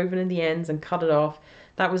once I'd woven in the ends and cut it off,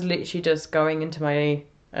 that was literally just going into my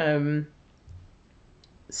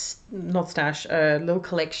not stash, little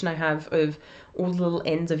collection I have of all the little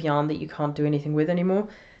ends of yarn that you can't do anything with anymore,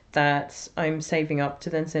 that I'm saving up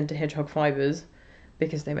to then send to Hedgehog Fibers,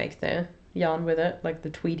 because they make their yarn with it, like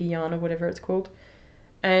the Tweedy yarn or whatever it's called.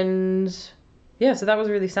 And yeah, so that was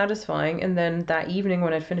really satisfying. And then that evening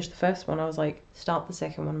when I'd finished the first one, I was like, start the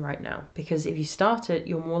second one right now, because if you start it,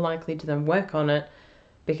 you're more likely to then work on it,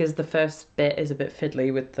 because the first bit is a bit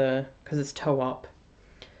fiddly because it's toe up.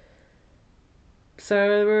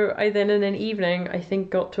 So I then in an evening, I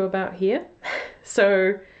think, got to about here.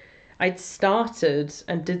 So I'd started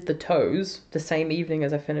and did the toes the same evening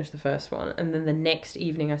as I finished the first one, and then the next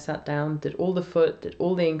evening I sat down, did all the foot, did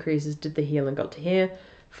all the increases, did the heel, and got to here.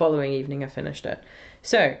 Following evening I finished it.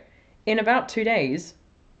 So in about 2 days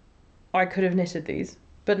I could have knitted these,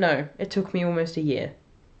 but no, it took me almost a year,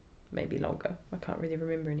 maybe longer. I can't really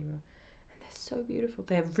remember anymore. And they're so beautiful.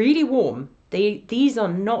 They're really warm. These are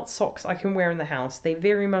not socks I can wear in the house. They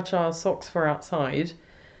very much are socks for outside,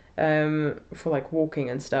 for like walking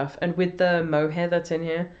and stuff. And with the mohair that's in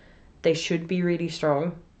here, they should be really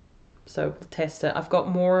strong. So we'll test it. I've got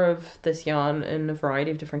more of this yarn in a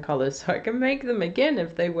variety of different colors, so I can make them again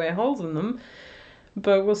if they wear holes in them.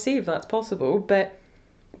 But we'll see if that's possible. But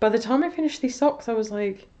by the time I finished these socks, I was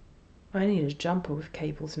like, I need a jumper with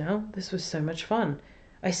cables now. This was so much fun.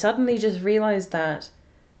 I suddenly just realized that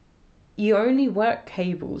you only work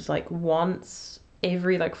cables like once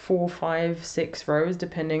every like 4, 5, 6 rows,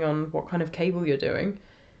 depending on what kind of cable you're doing.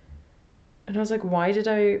 And I was like, why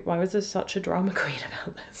was there such a drama queen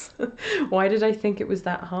about this? Why did I think it was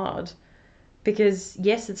that hard? Because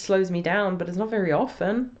yes, it slows me down, but it's not very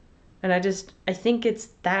often. And I think it's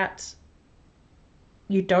that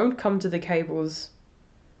you don't come to the cables,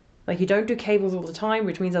 like you don't do cables all the time,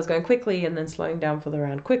 which means I was going quickly and then slowing down for the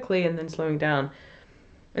round quickly and then slowing down.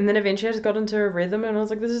 And then eventually I just got into a rhythm and I was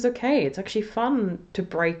like, this is okay. It's actually fun to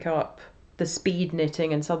break up the speed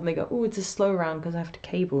knitting and suddenly go, oh, it's a slow round because I have to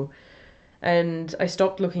cable. And I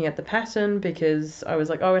stopped looking at the pattern because I was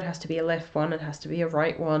like, oh, it has to be a left one, it has to be a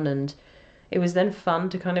right one. And it was then fun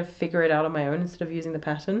to kind of figure it out on my own instead of using the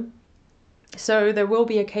pattern. So there will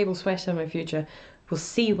be a cable sweater in my future. We'll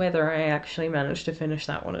see whether I actually manage to finish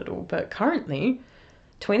that one at all. But currently,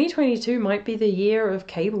 2022 might be the year of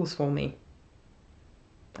cables for me.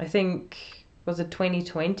 I think Was it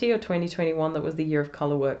 2020 or 2021 that was the year of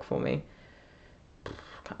colour work for me?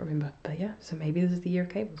 Can't remember, but yeah, so maybe this is the year of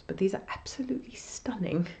cables. But these are absolutely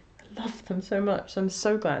stunning. I love them so much, so I'm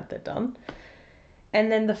so glad they're done. And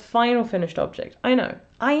then the final finished object. I know,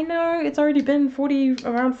 it's already been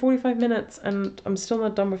around 45 minutes and I'm still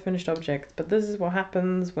not done with finished objects, but this is what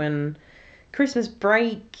happens when Christmas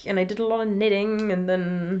break and I did a lot of knitting and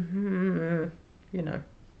then, you know.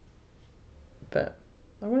 But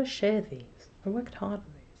I want to share these. I worked hard on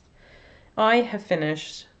these. I have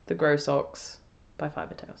finished the Grow socks by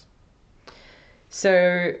Fibre Tales.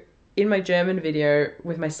 So in my German video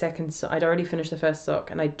with my second sock, I'd already finished the first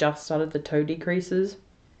sock and I just started the toe decreases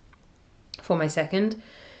for my second.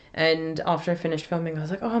 And after I finished filming, I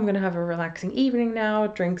was like, oh, I'm going to have a relaxing evening now,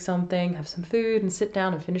 drink something, have some food and sit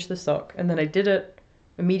down and finish the sock. And then I did it,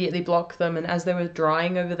 immediately blocked them. And as they were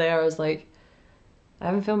drying over there, I was like, I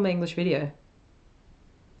haven't filmed my English video.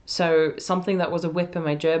 So something that was a whip in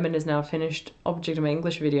my German is now a finished object in my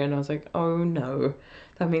English video. And I was like, oh no,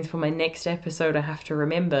 that means for my next episode, I have to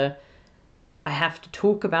remember I have to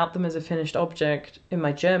talk about them as a finished object in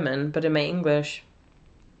my German, but in my English,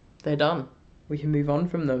 they're done. We can move on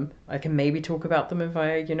from them. I can maybe talk about them if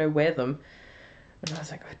I, wear them. And I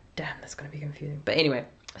was like, oh damn, that's going to be confusing. But anyway,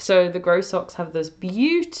 so the Grow socks have this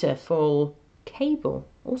beautiful cable,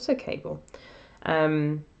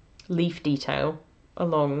 leaf detail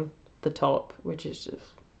along the top, which is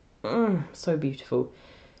just so beautiful.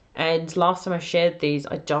 And last time I shared these,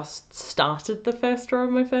 I just started the first row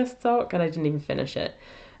of my first sock and I didn't even finish it.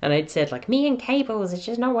 And I'd said like, me and cables, it's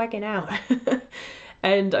just not working out.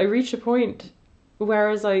 And I reached a point where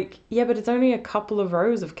I was like, yeah, but it's only a couple of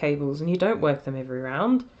rows of cables and you don't work them every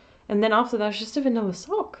round. And then after that, it's just a vanilla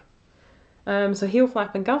sock. So heel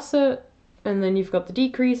flap and gusset, and then you've got the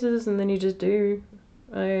decreases, and then you just do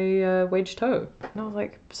a wedge toe. And I was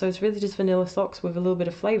like, so it's really just vanilla socks with a little bit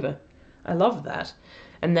of flavour. I love that.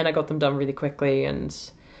 And then I got them done really quickly, and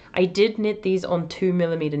I did knit these on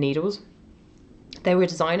 2mm needles. They were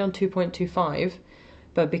designed on 2.25,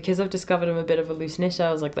 but because I've discovered I'm a bit of a loose knitter,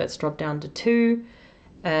 I was like, let's drop down to 2.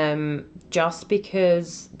 Just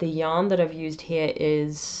because the yarn that I've used here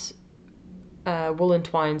is Wool &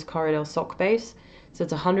 Twine's Corriedale sock base. So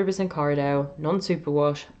it's 100% Corriedale,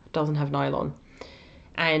 non-superwash, doesn't have nylon.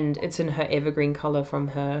 And it's in her evergreen colour from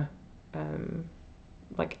her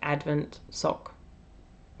like Advent sock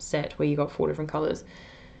set where you got 4 different colours.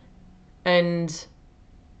 And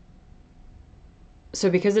so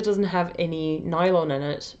because it doesn't have any nylon in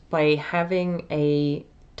it, by having a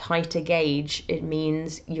tighter gauge, it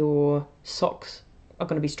means your socks are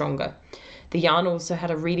going to be stronger. The yarn also had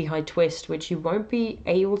a really high twist, which you won't be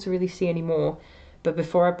able to really see anymore. But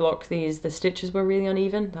before I blocked these, the stitches were really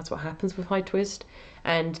uneven. That's what happens with high twist.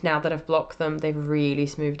 And now that I've blocked them, they've really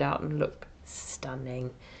smoothed out and look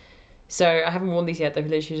stunning. So I haven't worn these yet. They've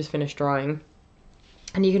literally just finished drying.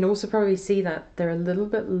 And you can also probably see that they're a little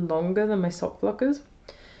bit longer than my sock blockers.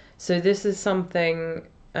 So this is something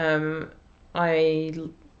I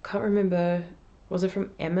can't remember, was it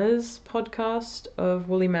from Emma's podcast of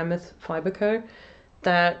Woolly Mammoth Fibre Co,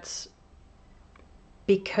 that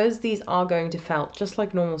because these are going to felt, just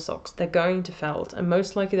like normal socks, they're going to felt, and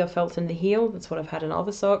most likely they'll felt in the heel. That's what I've had in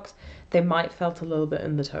other socks. They might felt a little bit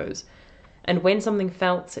in the toes. And when something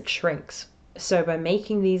felts, it shrinks. So by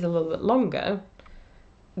making these a little bit longer,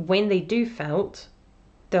 when they do felt,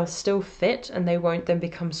 they'll still fit and they won't then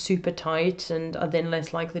become super tight and are then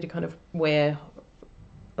less likely to kind of wear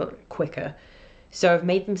quicker. So I've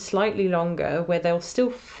made them slightly longer where they'll still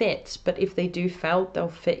fit, but if they do felt, they'll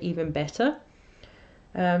fit even better.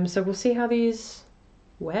 So we'll see how these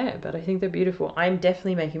wear, but I think they're beautiful. I'm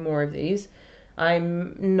definitely making more of these.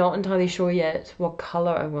 I'm not entirely sure yet what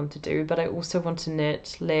colour I want to do, but I also want to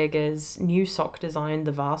knit Leger's new sock design,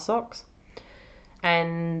 the VAR socks.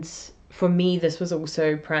 And for me, this was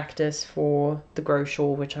also practice for the Grow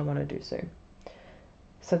shawl, which I want to do soon.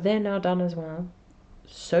 So they're now done as well.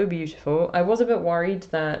 So beautiful. I was a bit worried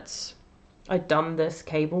that I'd done this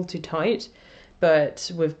cable too tight,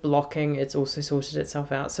 but with blocking, it's also sorted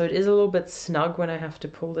itself out. So it is a little bit snug when I have to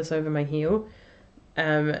pull this over my heel.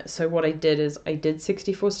 So what I did is I did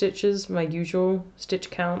 64 stitches, my usual stitch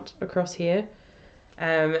count across here.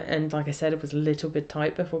 And like I said, it was a little bit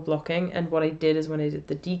tight before blocking. And what I did is when I did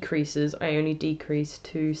the decreases, I only decreased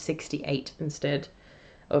to 68 instead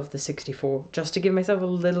of the 64, just to give myself a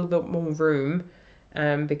little bit more room,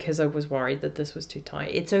 because I was worried that this was too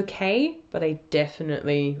tight. It's okay, but I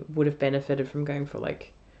definitely would have benefited from going for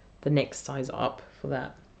like the next size up for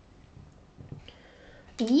that.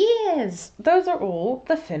 Yes, those are all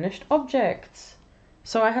the finished objects.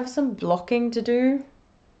 So I have some blocking to do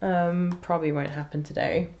Probably won't happen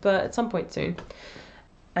today, but at some point soon.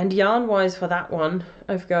 And yarn wise for that one,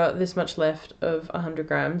 I've got this much left of 100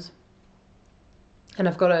 grams. And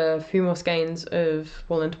I've got a few more skeins of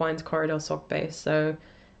Wool and Twine's Corridor sock base, so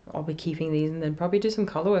I'll be keeping these and then probably do some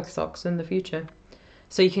colorwork socks in the future.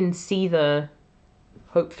 So you can see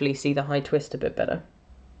hopefully see the high twist a bit better.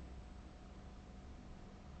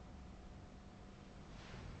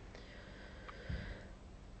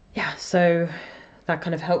 Yeah, so that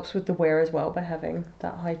kind of helps with the wear as well by having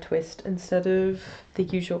that high twist instead of the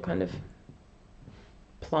usual kind of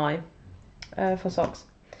ply for socks.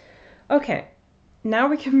 Okay, now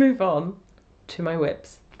we can move on to my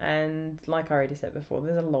whips. And like I already said before,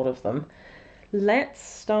 there's a lot of them. Let's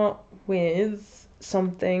start with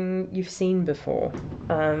something you've seen before.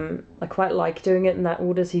 I quite like doing it in that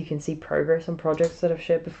order so you can see progress on projects that I've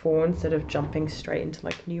shared before instead of jumping straight into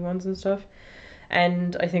like new ones and stuff.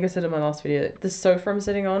 And I think I said in my last video, the sofa I'm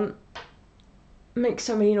sitting on makes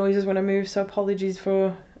so many noises when I move, so apologies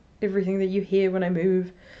for everything that you hear when I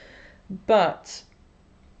move. But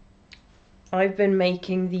I've been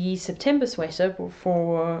making the September sweater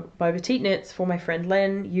by Petite Knits for my friend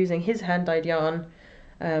Len using his hand-dyed yarn,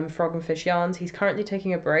 Frog and Fish Yarns. He's currently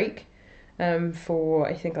taking a break for,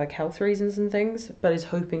 I think, like health reasons and things, but is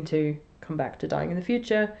hoping to come back to dyeing in the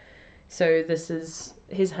future. So this is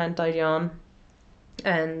his hand-dyed yarn,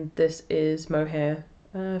 and this is Mohair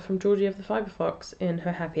from Georgie of the Fibre Fox in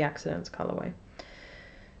her Happy Accidents colourway.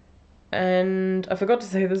 And I forgot to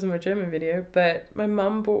say this in my German video, but my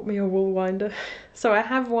mum bought me a wool winder. So I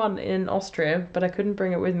have one in Austria, but I couldn't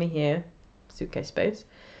bring it with me here, suitcase space.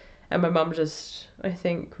 And my mum just, I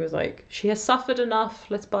think, was like, she has suffered enough,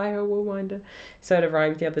 let's buy her a wool winder. So it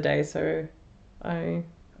arrived the other day, so I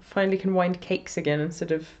finally can wind cakes again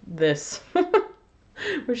instead of this,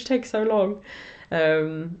 which takes so long.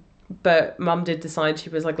 But mum did decide, she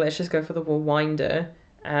was like, let's just go for the wool winder.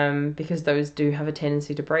 Because those do have a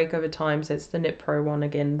tendency to break over time. So it's the Knit Pro one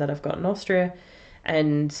again that I've got in Austria,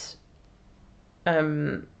 and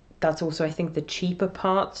that's also, I think, the cheaper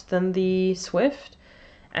part than the Swift.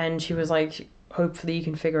 And she was like, hopefully you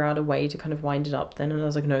can figure out a way to kind of wind it up then. And I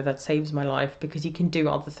was like, no, that saves my life, because you can do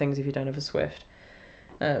other things if you don't have a Swift.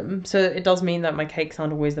 So it does mean that my cakes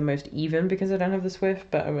aren't always the most even because I don't have the Swift,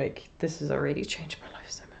 but I'm like, this has already changed my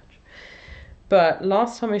life so much. But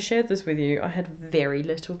last time I shared this with you, I had very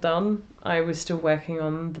little done. I was still working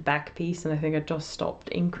on the back piece, and I think I just stopped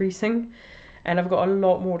increasing. And I've got a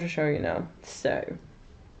lot more to show you now. So,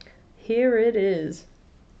 here it is.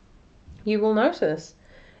 You will notice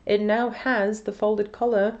it now has the folded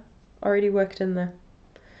collar already worked in there.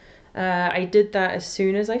 I did that as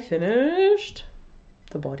soon as I finished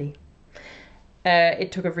the body.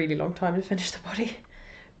 It took a really long time to finish the body,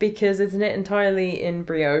 because it's knit entirely in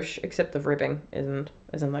brioche, except the ribbing isn't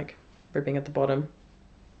like ribbing at the bottom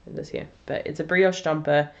in this here. But it's a brioche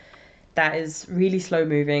jumper that is really slow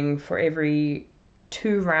moving. For every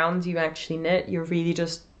 2 rounds you actually knit, you're really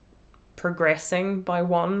just progressing by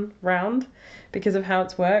 1 round because of how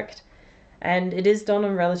it's worked. And it is done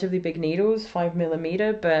on relatively big needles,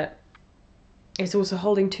 5mm, but it's also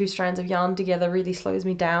holding 2 strands of yarn together really slows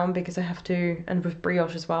me down, because I have to, and with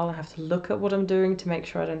brioche as well, I have to look at what I'm doing to make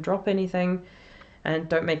sure I don't drop anything and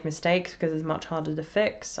don't make mistakes, because it's much harder to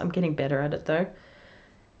fix. I'm getting better at it though.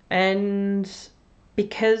 And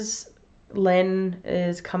because Len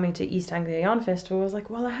is coming to East Anglia Yarn Festival, I was like,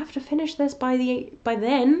 well, I have to finish this by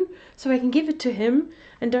then, so I can give it to him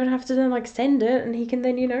and don't have to then like send it, and he can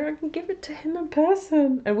then, you know, I can give it to him in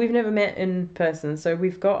person. And we've never met in person, so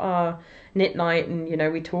we've got our knit night and, you know,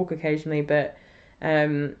 we talk occasionally, but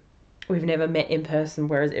we've never met in person,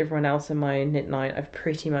 whereas everyone else in my knit night I've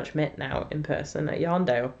pretty much met now in person at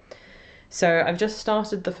Yarndale. So I've just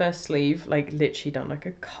started the first sleeve, like literally done like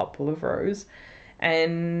a couple of rows,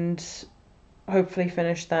 and hopefully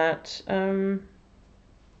finish that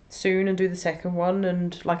soon and do the second one.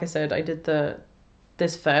 And like I said, I did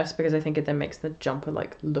this first because I think it then makes the jumper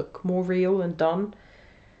like look more real and done.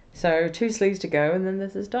 So 2 sleeves to go, and then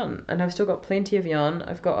this is done. And I've still got plenty of yarn.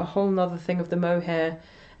 I've got a whole nother thing of the mohair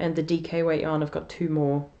and the DK weight yarn. I've got 2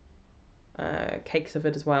 more cakes of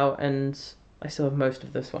it as well, and I still have most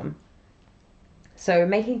of this one. So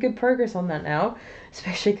making good progress on that now,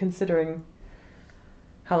 especially considering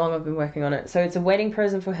how long I've been working on it. So it's a wedding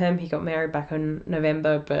present for him. He got married back in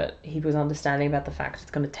November, but he was understanding about the fact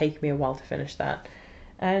it's going to take me a while to finish that.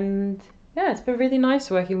 And yeah, it's been really nice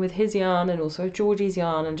working with his yarn and also Georgie's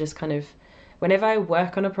yarn, and just kind of, whenever I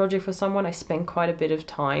work on a project for someone, I spend quite a bit of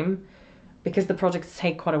time, because the projects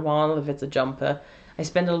take quite a while if it's a jumper. I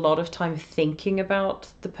spend a lot of time thinking about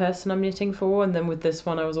the person I'm knitting for, and then with this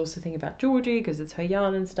one I was also thinking about Georgie because it's her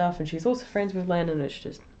yarn and stuff, and she's also friends with Lana, and it's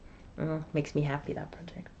just makes me happy, that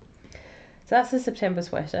project. So that's the September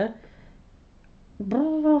sweater.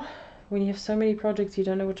 When you have so many projects, you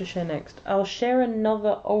don't know what to share next. I'll share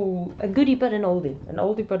another a goodie but an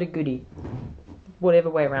oldie but a goodie, whatever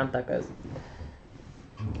way around that goes.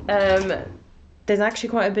 There's actually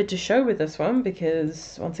quite a bit to show with this one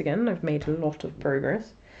because, once again, I've made a lot of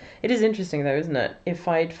progress. It is interesting though, isn't it? If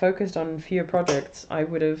I'd focused on fewer projects, I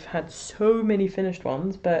would have had so many finished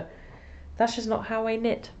ones, but that's just not how I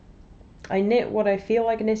knit. I knit what I feel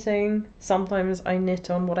like knitting. Sometimes I knit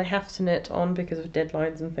on what I have to knit on because of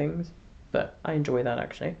deadlines and things, but I enjoy that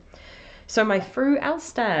actually. So my Fru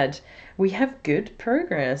Alstad, we have good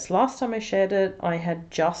progress. Last time I shared it, I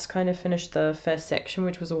had just kind of finished the first section,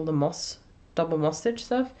 which was all the double moss stitch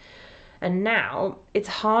stuff. And now it's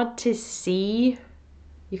hard to see.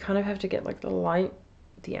 You kind of have to get like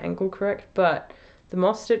the angle correct, but the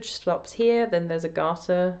moss stitch stops here, then there's a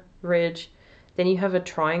garter ridge, then you have a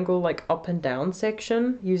triangle like up and down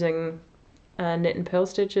section using knit and purl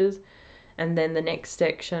stitches, and then the next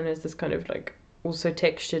section is this kind of like also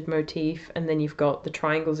textured motif, and then you've got the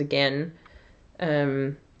triangles again,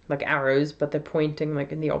 like arrows, but they're pointing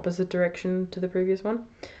like in the opposite direction to the previous one.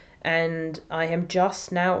 And I am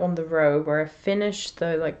just now on the row where I finished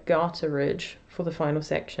the like garter ridge for the final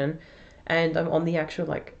section, and I'm on the actual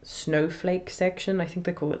like snowflake section. I think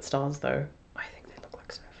they call it stars though. I think they look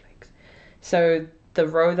like snowflakes. So the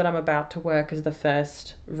row that I'm about to work is the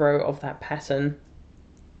first row of that pattern,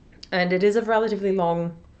 and it is a relatively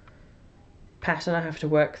long pattern I have to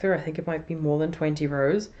work through. I think it might be more than 20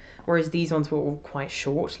 rows, whereas these ones were all quite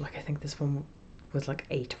short. Like I think this one was like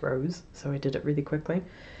 8 rows, so I did it really quickly.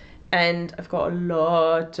 And I've got a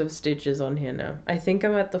lot of stitches on here now. I think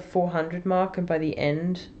I'm at the 400 mark, and by the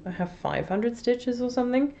end I have 500 stitches or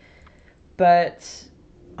something. But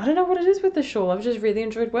I don't know what it is with the shawl. I've just really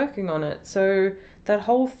enjoyed working on it. So that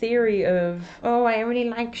whole theory of, oh, I only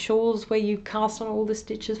like shawls where you cast on all the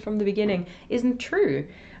stitches from the beginning isn't true.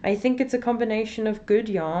 I think it's a combination of good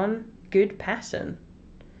yarn, good pattern.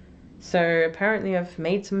 So apparently I've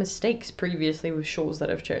made some mistakes previously with shawls that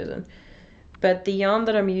I've chosen. But the yarn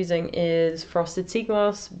that I'm using is Frosted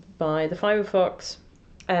Seaglass by the Fibre Fox,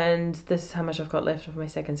 and this is how much I've got left of my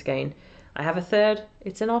second skein. I have a third,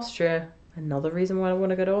 it's in Austria. Another reason why I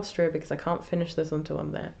want to go to Austria, because I can't finish this until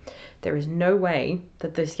I'm there. There is no way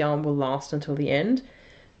that this yarn will last until the end,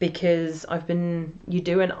 because you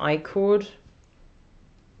do an I-cord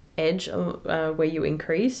edge where you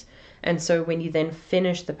increase, and so when you then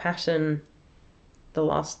finish the pattern, the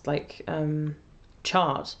last like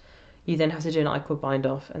chart, you then have to do an I-cord bind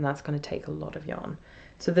off, and that's going to take a lot of yarn.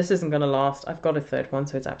 So this isn't going to last. I've got a third one,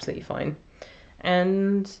 so it's absolutely fine.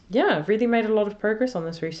 And yeah, I've really made a lot of progress on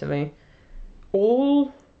this recently.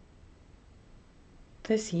 All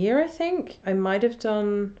this year, I think. I might have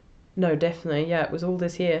done... No, definitely. Yeah, it was all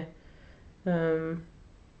this year. I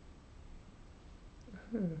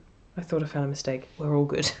thought I found a mistake. We're all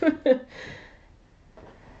good.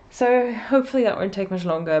 So hopefully that won't take much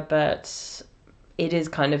longer, but it is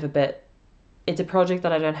kind of it's a project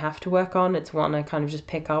that I don't have to work on. It's one I kind of just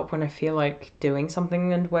pick up when I feel like doing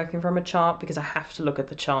something and working from a chart, because I have to look at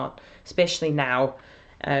the chart, especially now.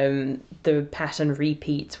 The pattern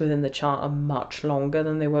repeats within the chart are much longer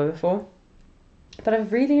than they were before. But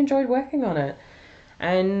I've really enjoyed working on it.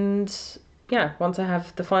 And yeah, once I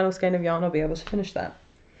have the final skein of yarn, I'll be able to finish that.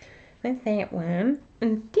 That's that one.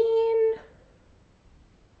 And then...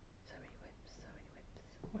 So many whips.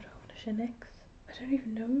 What do I want to share next? I don't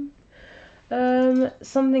even know.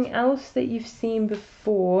 Something else that you've seen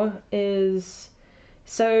before is...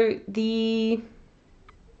 So the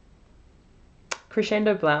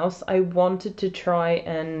crescendo blouse, I wanted to try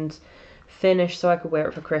and finish so I could wear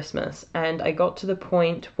it for Christmas, and I got to the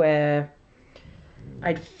point where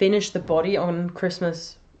I'd finished the body on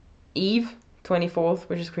Christmas Eve, 24th,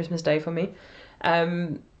 which is Christmas Day for me,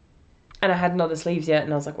 and I hadn't done the sleeves yet,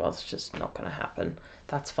 and I was like, well, it's just not gonna happen,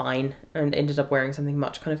 that's fine, and ended up wearing something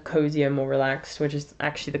much kind of cozier, more relaxed, which is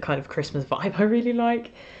actually the kind of Christmas vibe I really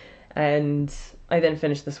like. And I then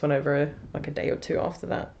finished this one over like a day or two after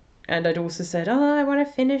that. And I'd also said, oh, I want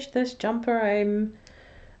to finish this jumper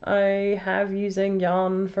I have using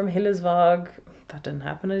yarn from Hillesvåg. That didn't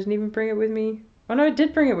happen. I didn't even bring it with me. Oh no, I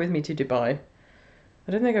did bring it with me to Dubai.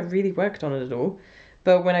 I don't think I've really worked on it at all.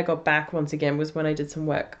 But when I got back once again was when I did some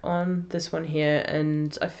work on this one here,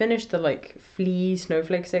 and I finished the like flea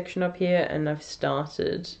snowflake section up here, and I've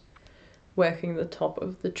started working the top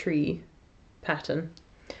of the tree pattern.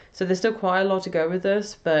 So there's still quite a lot to go with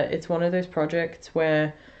this, but it's one of those projects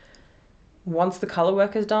where once the color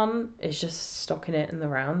work is done, it's just stocking it in the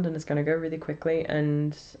round and it's going to go really quickly,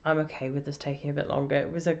 and I'm okay with this taking a bit longer.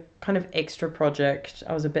 It was a kind of extra project.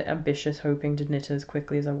 I was a bit ambitious, hoping to knit as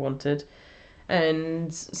quickly as I wanted.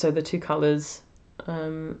 And so the two colors,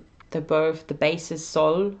 they're both, the base is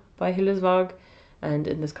Shawl by Hillesvåg, and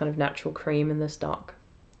in this kind of natural cream in this dark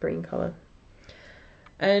green color.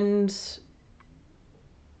 And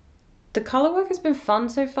the color work has been fun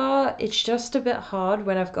so far. It's just a bit hard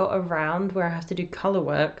when I've got a round where I have to do color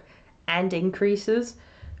work and increases,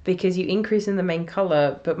 because you increase in the main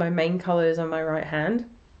color, but my main color is on my right hand.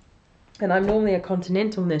 And I'm normally a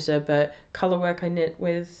continental knitter, but color work I knit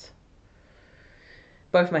with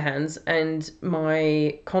both my hands, and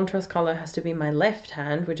my contrast color has to be my left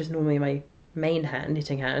hand, which is normally my main hand,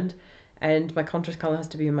 knitting hand, and my contrast color has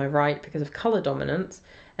to be in my right because of color dominance,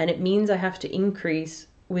 and it means I have to increase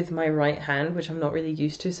with my right hand, which I'm not really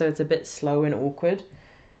used to, so it's a bit slow and awkward,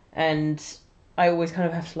 and I always kind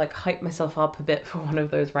of have to like hype myself up a bit for one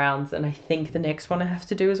of those rounds, and I think the next one I have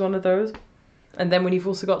to do is one of those. And then when you've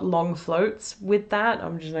also got long floats with that,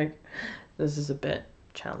 I'm just like, this is a bit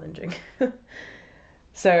challenging.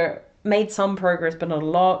 So made some progress, but not a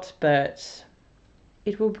lot, but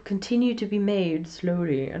it will continue to be made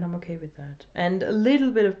slowly, and I'm okay with that. And a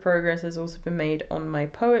little bit of progress has also been made on my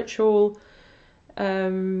poet shawl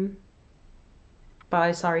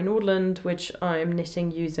by Sari Nordland, which I'm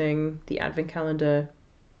knitting using the Adventcalendar,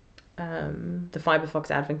 the Fibre Fox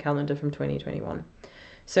Adventcalendar from 2021.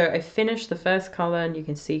 So I finished the first colour, and you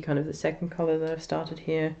can see kind of the second colour that I've started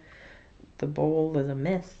here. The ball is a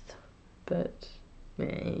mess, but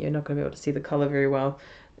you're not going to be able to see the colour very well.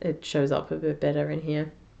 It shows up a bit better in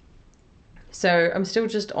here. So I'm still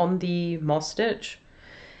just on the moss stitch,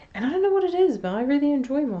 and I don't know what it is, but I really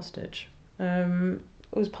enjoy moss stitch.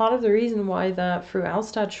 It was part of the reason why that Fru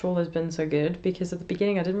Alstad shawl has been so good, because at the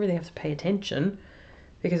beginning I didn't really have to pay attention,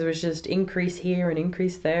 because it was just increase here and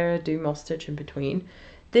increase there, do moss stitch in between.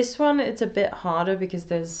 This one, it's a bit harder because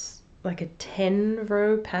there's like a 10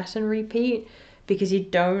 row pattern repeat, because you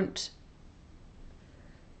don't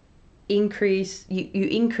increase, you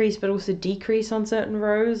increase but also decrease on certain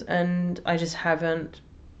rows, and I just haven't,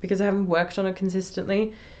 because I haven't worked on it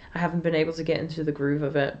consistently, I haven't been able to get into the groove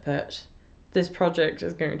of it. But this project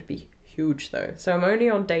is going to be huge though, so I'm only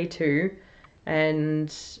on day 2,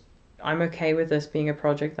 and I'm okay with this being a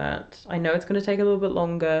project that I know it's going to take a little bit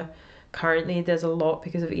longer. Currently there's a lot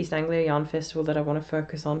because of East Anglia Yarn Festival that I want to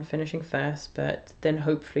focus on finishing first, but then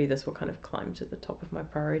hopefully this will kind of climb to the top of my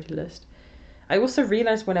priority list. I also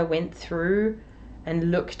realized when I went through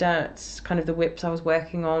and looked at kind of the whips I was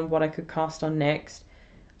working on, what I could cast on next,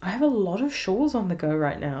 I have a lot of shawls on the go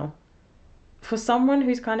right now. For someone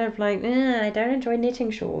who's kind of like, I don't enjoy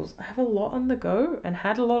knitting shawls, I have a lot on the go, and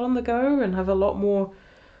had a lot on the go, and have a lot more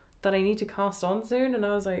that I need to cast on soon, and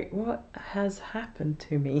I was like, what has happened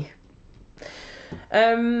to me?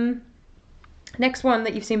 Next one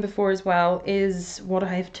that you've seen before as well is what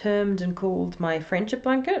I have termed and called my friendship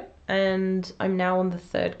blanket, and I'm now on the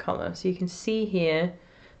 3rd colour. So you can see here,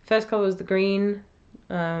 first colour was the green,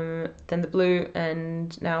 then the blue,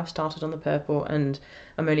 and now I've started on the purple, and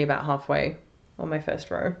I'm only about halfway on my first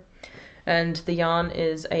row. And the yarn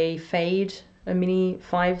is a fade, a mini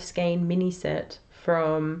 5 skein mini set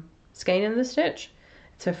from Skein in the Stitch.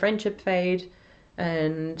 It's a friendship fade,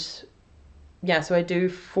 and yeah, so I do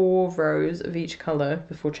 4 rows of each colour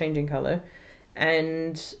before changing colour,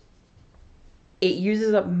 and it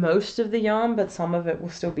uses up most of the yarn, but some of it will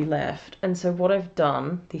still be left. And so what I've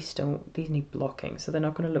done, these need blocking, so they're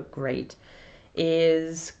not going to look great,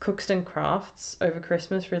 is Cookston Crafts over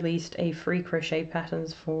Christmas released a free crochet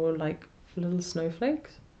patterns for like little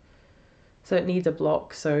snowflakes. So it needs a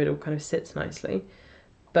block, so it all kind of sits nicely.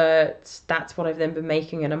 But that's what I've then been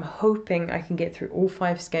making, and I'm hoping I can get through all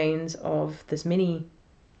 5 skeins of this mini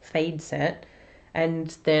fade set,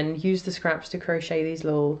 and then use the scraps to crochet these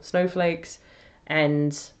little snowflakes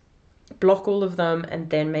and block all of them, and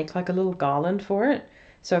then make like a little garland for it.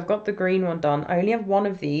 So I've got the green one done. I only have one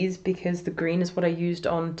of these because the green is what I used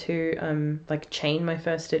on to like chain my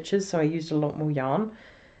first stitches, so I used a lot more yarn.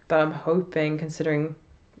 But I'm hoping, considering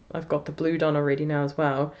I've got the blue done already now as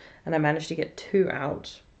well, and I managed to get 2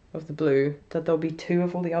 out of the blue, that there'll be 2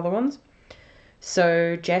 of all the other ones.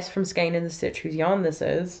 So Jess from Skein in the Stitch, whose yarn this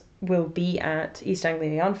is, will be at East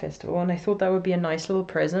Anglia Yarn Festival, and I thought that would be a nice little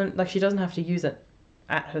present. Like, she doesn't have to use it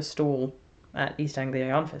at her stall at East Anglia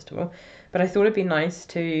Yarn Festival, but I thought it'd be nice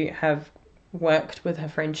to have worked with her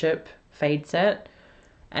friendship fade set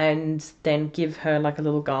and then give her like a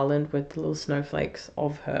little garland with the little snowflakes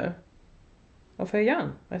of of her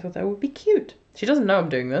yarn. I thought that would be cute. She doesn't know I'm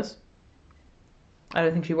doing this. I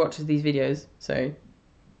don't think she watches these videos, so...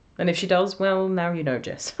 And if she does, well, now you know,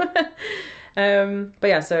 Jess. But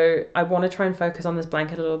yeah, so I want to try and focus on this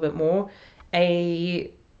blanket a little bit more.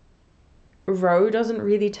 A row doesn't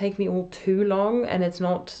really take me all too long, and it's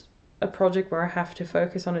not a project where I have to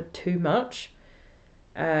focus on it too much.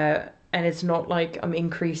 And it's not like I'm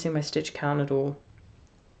increasing my stitch count at all.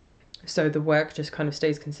 So the work just kind of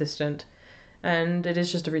stays consistent. And it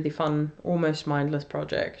is just a really fun, almost mindless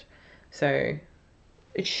project. So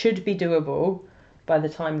it should be doable by the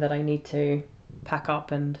time that I need to pack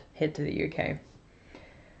up and head to the UK.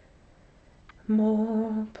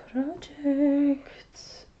 More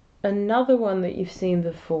projects. Another one that you've seen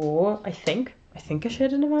before, I think I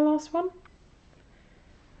shared it in my last one.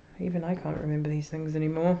 Even I can't remember these things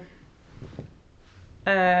anymore.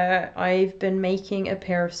 I've been making a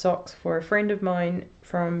pair of socks for a friend of mine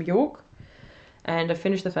from York, and I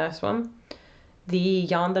finished the first one. The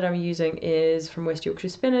yarn that I'm using is from West Yorkshire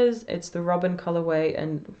Spinners. It's the Robin colorway,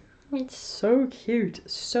 and it's so cute,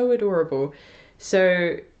 so adorable.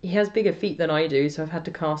 So he has bigger feet than I do, so I've had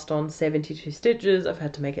to cast on 72 stitches. I've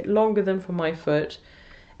had to make it longer than for my foot,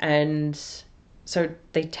 and so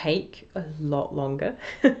they take a lot longer.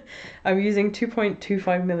 I'm using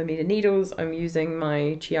 2.25mm needles. I'm using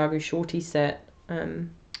my Chiago Shorty set,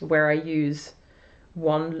 where I use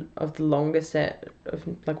one of the longer set of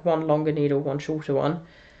like one longer needle, one shorter one,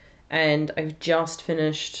 and I've just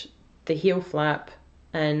finished the heel flap,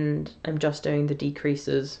 and I'm just doing the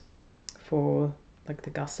decreases for like the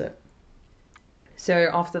gusset. So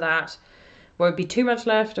after that won't be too much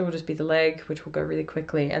left. It will just be the leg, which will go really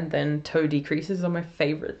quickly, and then toe decreases are my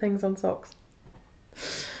favorite things on socks.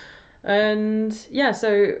 And yeah,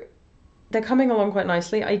 so they're coming along quite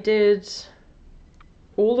nicely. I did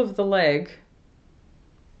all of the leg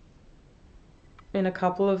in a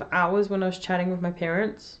couple of hours when I was chatting with my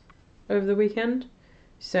parents over the weekend.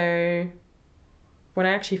 So when I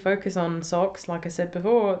actually focus on socks, like I said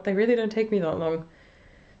before, they really don't take me that long.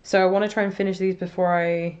 So I want to try and finish these before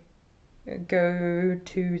I go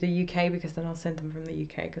to the UK, because then I'll send them from the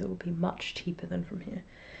UK, because it will be much cheaper than from here.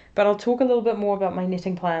 But I'll talk a little bit more about my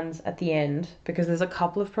knitting plans at the end, because there's a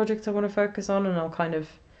couple of projects I want to focus on, and I'll kind of,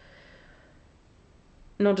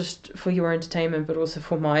 not just for your entertainment, but also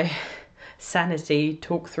for my sanity,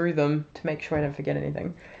 talk through them to make sure I don't forget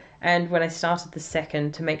anything. And when I started the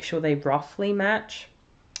second, to make sure they roughly match,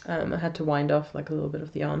 I had to wind off like a little bit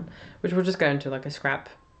of the yarn, which will just go into like a scrap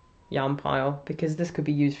yarn pile, because this could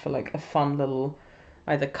be used for like a fun little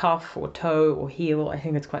either cuff or toe or heel. I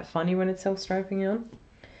think it's quite funny when it's self-striping yarn.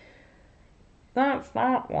 That's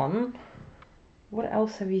that one. What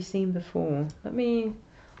else have you seen before? Let me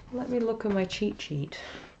look at my cheat sheet.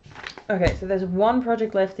 Okay, so there's one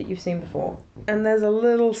project left that you've seen before, and there's a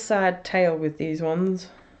little sad tale with these ones.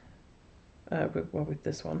 With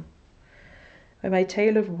this one. My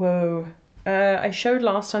tale of woe. I showed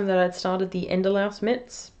last time that I'd started the Enderlaus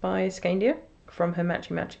mitts by Skandia from her Matchy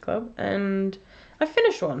Matchy Club, and I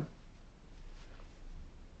finished one.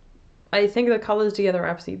 I think the colours together are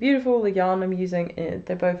absolutely beautiful. The yarn I'm using,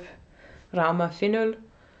 they're both Rama Finul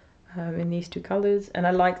in these two colours, and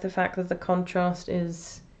I like the fact that the contrast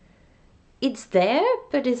is... It's there,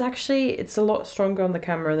 but it's a lot stronger on the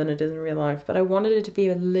camera than it is in real life. But I wanted it to be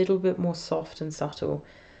a little bit more soft and subtle,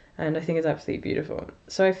 and I think it's absolutely beautiful.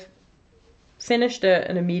 So I finished it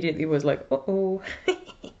and immediately was like, uh-oh.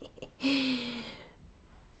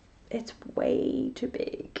 It's way too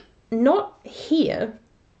big. Not here,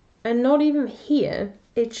 and not even here.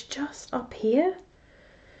 It's just up here.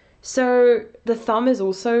 So the thumb is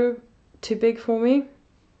also too big for me.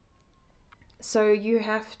 So you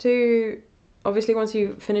have to... Obviously, once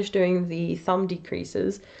you finish doing the thumb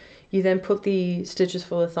decreases, you then put the stitches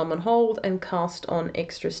for the thumb on hold and cast on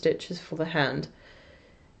extra stitches for the hand,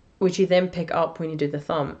 which you then pick up when you do the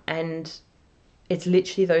thumb. And it's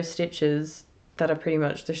literally those stitches that are pretty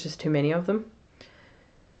much, there's just too many of them.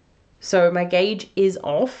 So my gauge is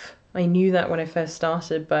off. I knew that when I first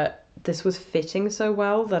started, but this was fitting so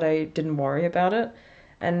well that I didn't worry about it.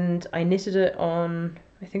 And I knitted it on...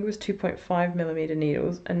 I think it was 2.5mm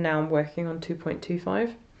needles, and now I'm working on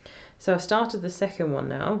 2.25. So I've started the second one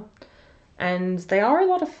now, and they are a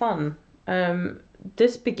lot of fun.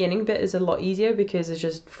 This beginning bit is a lot easier because it's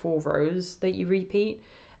just 4 rows that you repeat,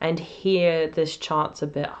 and here this chart's a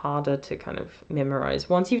bit harder to kind of memorize.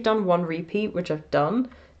 Once you've done one repeat, which I've done,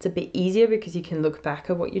 it's a bit easier because you can look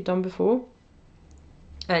back at what you've done before,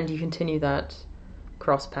 and you continue that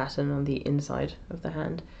cross pattern on the inside of the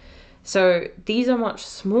hand. So these are much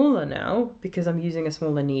smaller now because I'm using a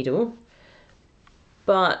smaller needle,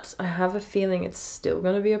 but I have a feeling it's still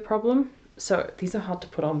going to be a problem. So these are hard to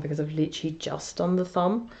put on because I've literally just done the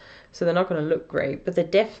thumb, so they're not going to look great, but they're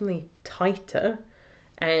definitely tighter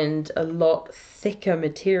and a lot thicker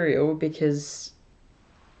material because,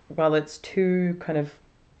 well, it's two kind of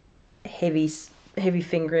heavy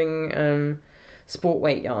fingering sport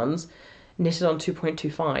weight yarns knitted on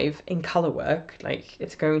 2.25 in color work. Like,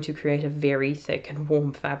 it's going to create a very thick and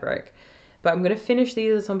warm fabric. But I'm going to finish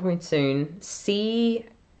these at some point soon, see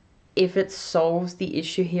if it solves the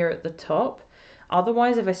issue here at the top.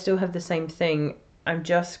 Otherwise, if I still have the same thing, I'm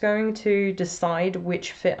just going to decide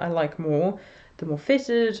which fit I like more, the more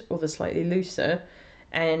fitted or the slightly looser,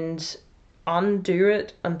 and undo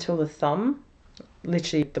it until the thumb,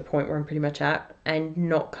 literally the point where I'm pretty much at, and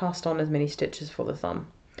not cast on as many stitches for the thumb.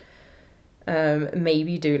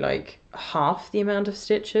 Maybe do like half the amount of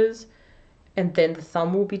stitches, and then the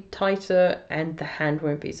thumb will be tighter and the hand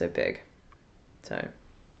won't be so big. So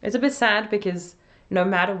it's a bit sad because no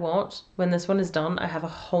matter what, when this one is done, I have a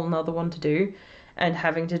whole nother one to do, and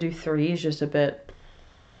having to do 3 is just a bit.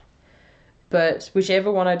 But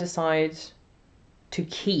whichever one I decide to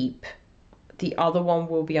keep, the other one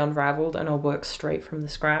will be unraveled and I'll work straight from the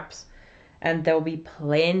scraps. And there'll be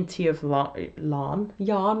plenty of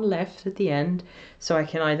yarn left at the end, so I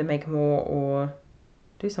can either make more or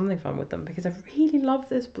do something fun with them, because I really love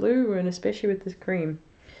this blue, and especially with this cream.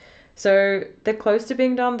 So they're close to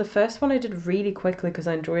being done. The first one I did really quickly because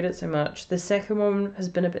I enjoyed it so much. The second one has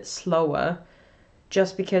been a bit slower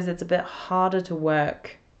just because it's a bit harder to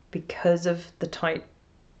work because of the tight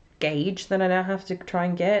gauge that I now have to try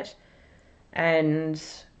and get, and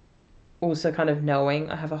also kind of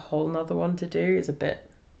knowing I have a whole nother one to do is a bit,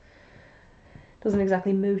 doesn't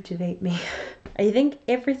exactly motivate me. I think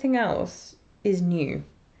everything else is new.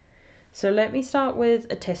 So let me start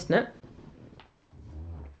with a test knit.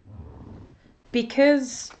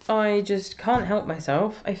 Because I just can't help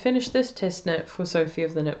myself, I finished this test knit for Sophie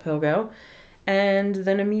of the Knit Pearl Girl, and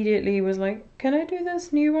then immediately was like, can I do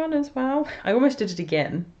this new one as well? I almost did it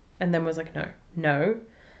again, and then was like, no,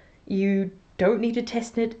 you don't need to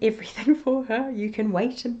test knit everything for her. You can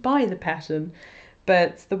wait and buy the pattern.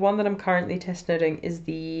 But the one that I'm currently test knitting is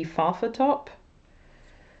the Farfa top.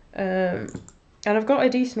 And I've got a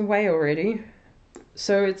decent way already.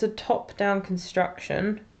 So it's a top-down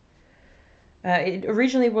construction. It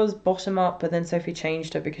originally was bottom up, but then Sophie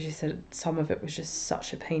changed it because she said some of it was just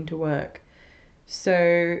such a pain to work.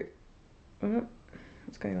 So,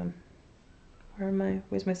 what's going on? Where am I?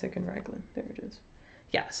 Where's my second raglan? There it is.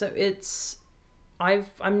 Yeah, so it's,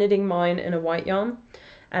 I'm knitting mine in a white yarn,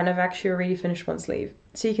 and I've actually already finished one sleeve.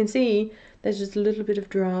 So you can see there's just a little bit of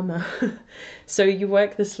drama. So you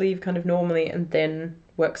work the sleeve kind of normally and then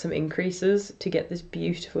work some increases to get this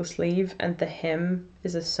beautiful sleeve, and the hem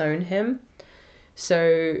is a sewn hem.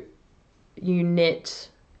 So you knit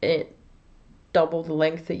it double the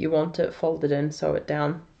length that you want it, fold it in, sew it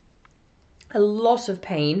down. A lot of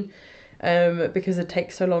pain because it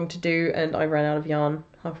takes so long to do, and I ran out of yarn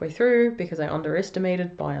halfway through because I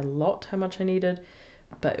underestimated by a lot how much I needed,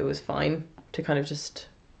 but it was fine to kind of just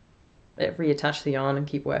reattach the yarn and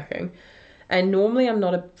keep working. And normally I'm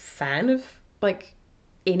not a fan of like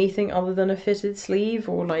anything other than a fitted sleeve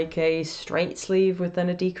or like a straight sleeve with then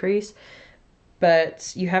a decrease,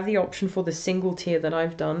 but you have the option for the single tier that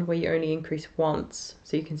I've done where you only increase once,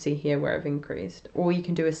 so you can see here where I've increased, or you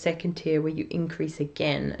can do a second tier where you increase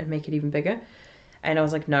again and make it even bigger. And I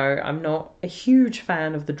was like, no, I'm not a huge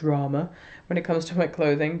fan of the drama when it comes to my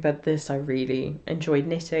clothing, but this I really enjoyed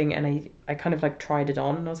knitting, and I kind of like tried it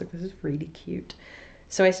on and I was like, this is really cute.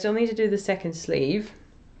 So I still need to do the second sleeve,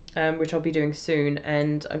 which I'll be doing soon,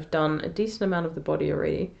 and I've done a decent amount of the body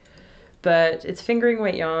already, but it's fingering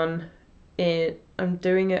weight yarn. I'm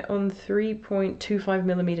doing it on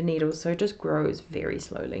 3.25mm needles, so it just grows very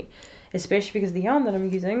slowly, especially because the yarn that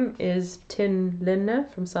I'm using is Tynn Lana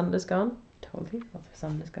from Sandnes Garn. Totally love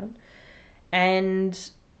Sandnes Garn. And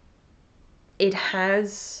it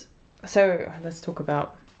has, so let's talk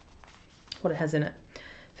about what it has in it.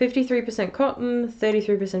 53% cotton,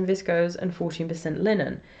 33% viscose, and 14%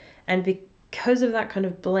 linen. And because of that kind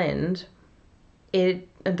of blend,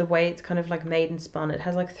 and the way it's kind of like made and spun, it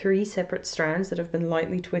has like 3 separate strands that have been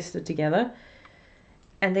lightly twisted together,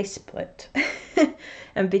 and they split.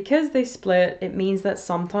 And because they split, it means that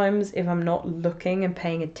sometimes if I'm not looking and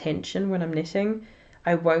paying attention when I'm knitting,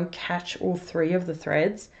 I won't catch all 3 of the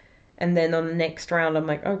threads, and then on the next round I'm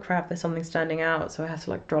like, oh crap, there's something standing out, so I have to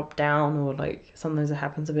like drop down, or like sometimes it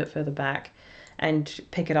happens a bit further back, and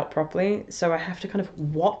pick it up properly. So I have to kind of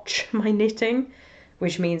watch my knitting,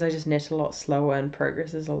 which means I just knit a lot slower and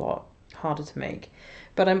progress is a lot harder to make.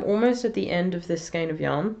 But I'm almost at the end of this skein of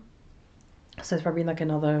yarn, so it's probably like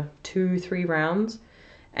another 2-3 rounds,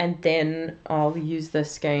 and then I'll use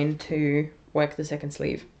this skein to work the second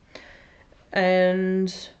sleeve.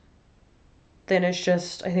 And then it's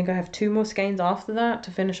just, I think I have 2 more skeins after that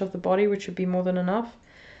to finish off the body, which would be more than enough.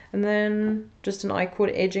 And then just an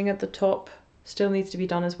I-cord edging at the top still needs to be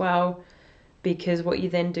done as well, because what you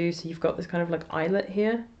then do, so you've got this kind of like eyelet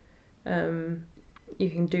here, you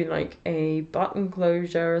can do like a button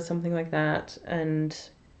closure or something like that, and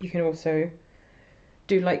you can also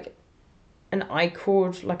do like an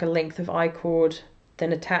I-cord, like a length of I-cord,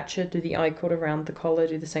 then attach it, do the I-cord around the collar,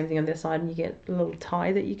 do the same thing on the other side, and you get a little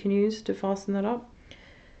tie that you can use to fasten that up.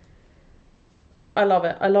 I love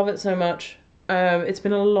it so much. It's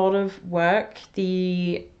been a lot of work.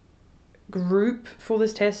 The group for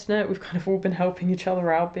this test knit, we've kind of all been helping each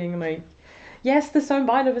other out, being like, yes, the sewn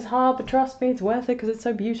binder is hard, but trust me, it's worth it because it's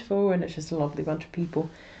so beautiful, and it's just a lovely bunch of people.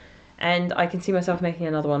 And I can see myself making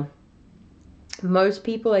another one. Most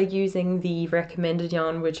people are using the recommended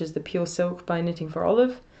yarn, which is the Pure Silk by Knitting for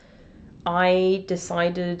Olive. I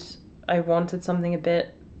decided I wanted something a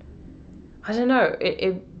bit, I don't know,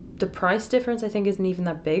 the price difference I think isn't even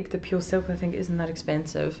that big. The Pure Silk I think isn't that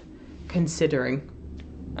expensive, considering.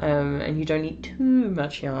 And you don't need too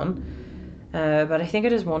much yarn. But I think I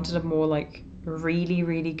just wanted a more like really,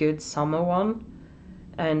 really good summer one.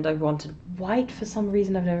 And I wanted white for some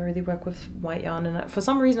reason. I've never really worked with white yarn, and for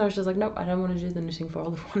some reason I was just like, nope, I don't want to do the Knitting for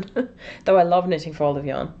Olive one. Though I love Knitting for Olive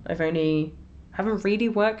yarn. Haven't really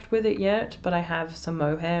worked with it yet, but I have some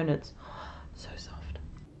mohair and it's so soft.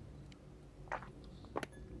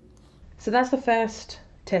 So that's the first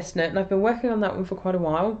test knit, and I've been working on that one for quite a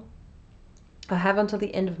while. I have until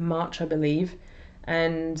the end of March, I believe,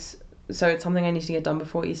 and so it's something I need to get done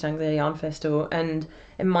before East Anglia Yarn Festival, and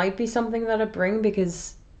it might be something that I bring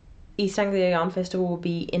because East Anglia Yarn Festival will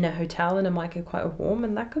be in a hotel and it might get quite warm,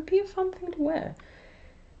 and that could be a fun thing to wear.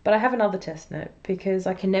 But I have another test knit because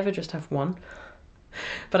I can never just have one.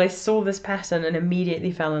 But I saw this pattern and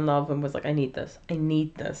immediately fell in love and was like, I need this.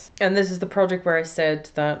 And this is the project where I said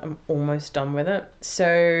that I'm almost done with it.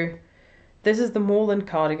 So this is the Moreland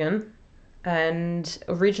cardigan, and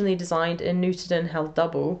originally designed in Newton held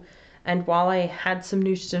double. And while I had some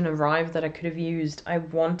Newton arrive that I could have used, I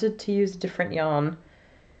wanted to use a different yarn.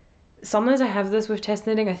 Sometimes I have this with test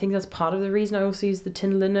knitting. I think that's part of the reason I also use the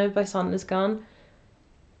Tynn linen by Sandnes Garn.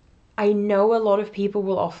 I know a lot of people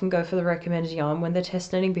will often go for the recommended yarn when they're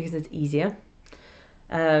test knitting because it's easier.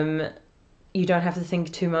 You don't have to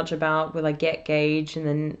think too much about, will I get gauge and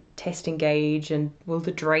then testing gauge, and will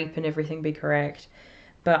the drape and everything be correct?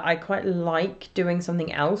 But I quite like doing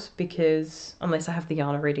something else because, unless I have the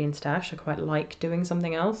yarn already in stash, I quite like doing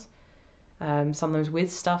something else. Sometimes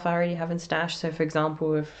with stuff I already have in stash. So for example,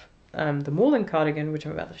 with the Moreland cardigan, which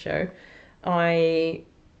I'm about to show, I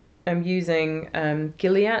am using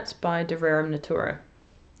Gilead by De Rerum Natura,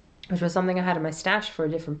 which was something I had in my stash for a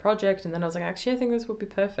different project, and then I was like, actually I think this would be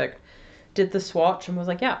perfect. Did the swatch and was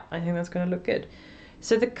like, yeah, I think that's going to look good.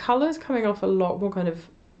 So the colour's coming off a lot more kind of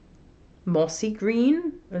mossy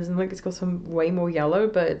green, as in like it's got some way more yellow,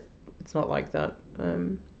 but it's not like that.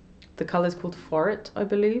 The colour's called Floret, I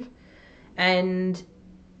believe, and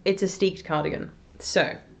it's a steeked cardigan.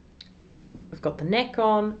 So I've got the neck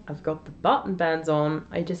on, I've got the button bands on,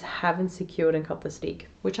 I just haven't secured and cut the steek,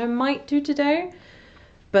 which I might do today.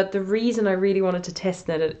 But the reason I really wanted to test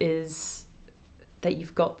knit it is that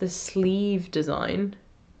you've got this leaf design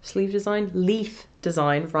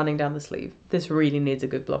running down the sleeve. This really needs a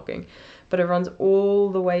good blocking, but it runs all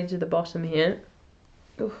the way to the bottom here.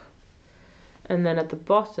 Ooh. And then at the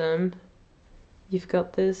bottom you've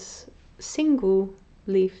got this single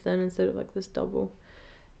leaf then instead of like this double.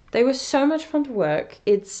 They were so much fun to work.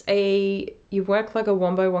 You work like a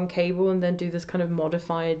 1x1 cable and then do this kind of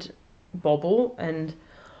modified bobble, and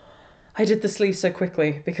I did the sleeve so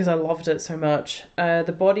quickly because I loved it so much.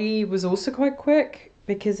 The body was also quite quick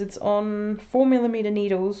because it's on 4mm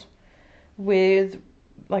needles with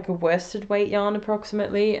like a worsted weight yarn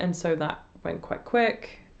approximately, and so that went quite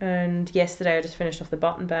quick. And yesterday I just finished off the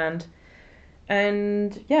button band,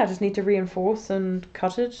 and yeah, I just need to reinforce and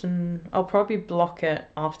cut it, and I'll probably block it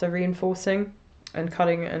after reinforcing and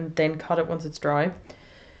cutting, and then cut it once it's dry.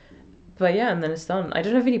 But yeah, and then it's done. I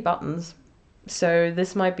don't have any buttons, so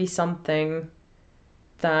this might be something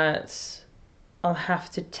that I'll have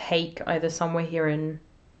to take either somewhere here in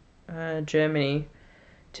Germany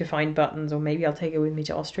to find buttons, or maybe I'll take it with me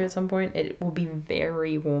to Austria at some point. It will be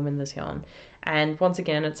very warm in this yarn, and once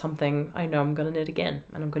again it's something I know I'm going to knit again,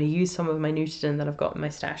 and I'm going to use some of my Newton that I've got in my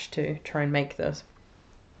stash to try and make this.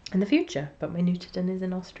 in the future. But my new Tynn is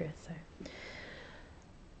in Austria, so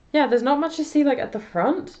yeah, there's not much to see like at the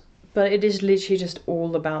front, but it is literally just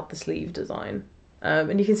all about the sleeve design.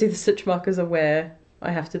 And you can see the stitch markers are where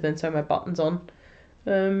I have to then sew my buttons on.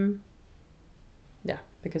 Yeah,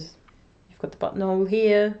 because you've got the buttonhole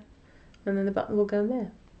here, and then the button will go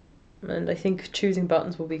there. And I think choosing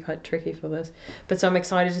buttons will be quite tricky for this. But so I'm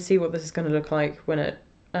excited to see what this is going to look like when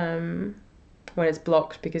it's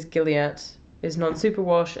blocked, because Gilead is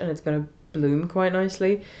non-superwash and it's going to bloom quite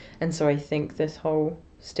nicely. And so I think this whole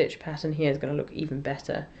stitch pattern here is going to look even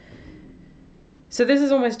better. So this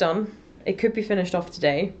is almost done. It could be finished off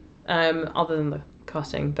today, other than the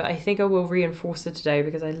cutting, but I think I will reinforce it today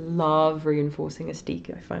because I love reinforcing a stick.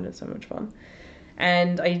 I find it so much fun.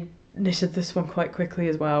 And I knitted this one quite quickly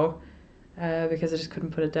as well, because I just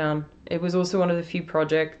couldn't put it down. It was also one of the few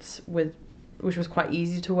projects which was quite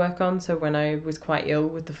easy to work on. So when I was quite ill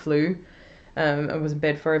with the flu, and was in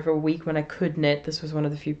bed for over a week, when I could knit, this was one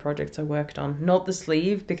of the few projects I worked on. Not the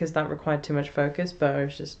sleeve, because that required too much focus, but I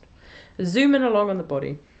was just zooming along on the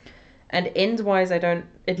body. And ends-wise,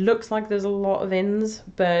 it looks like there's a lot of ends,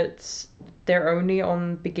 but they're only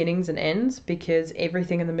on beginnings and ends, because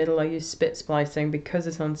everything in the middle I use spit splicing, because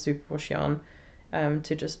it's on superwash yarn,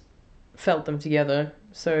 to just felt them together,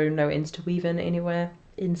 so no ends to weave in anywhere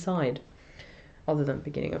inside, other than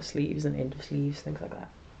beginning of sleeves and end of sleeves, things like that.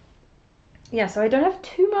 Yeah, so I don't have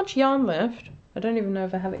too much yarn left. I don't even know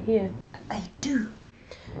if I have it here. I do.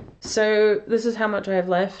 So this is how much I have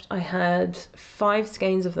left. I had 5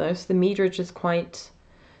 skeins of this. The meterage is quite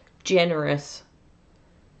generous.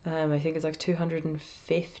 I think it's like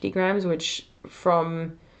 250 grams, which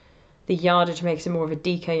from the yardage makes it more of a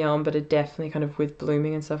DK yarn, but it definitely kind of, with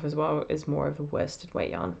blooming and stuff as well, is more of a worsted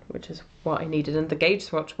weight yarn, which is what I needed. And the gauge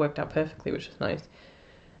swatch worked out perfectly, which is nice.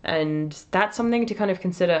 And that's something to kind of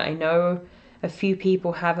consider. I know a few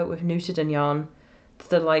people have it with Newton yarn.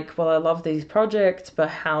 They're like, well, I love these projects, but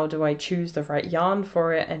how do I choose the right yarn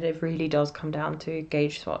for it? And it really does come down to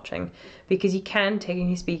gauge swatching, because you can,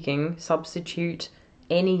 technically speaking, substitute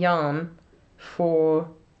any yarn for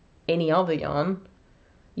any other yarn.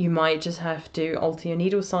 You might just have to alter your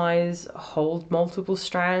needle size, hold multiple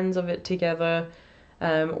strands of it together,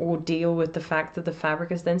 or deal with the fact that the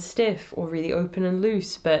fabric is then stiff or really open and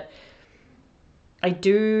loose. But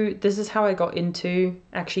this is how I got into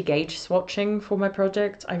actually gauge swatching for my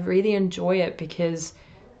project. I really enjoy it, because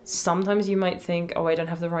sometimes you might think, oh, I don't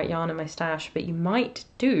have the right yarn in my stash, but you might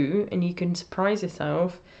do, and you can surprise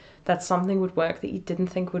yourself that something would work that you didn't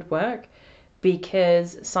think would work.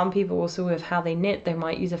 Because some people also, with how they knit, they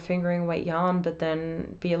might use a fingering weight yarn, but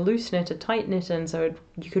then be a loose knit, a tight knit, and so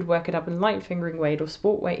you could work it up in light fingering weight or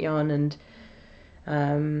sport weight yarn. And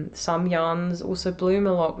some yarns also bloom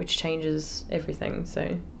a lot, which changes everything.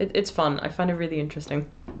 So it's fun. I find it really interesting.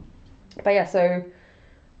 But yeah, so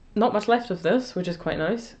not much left of this, which is quite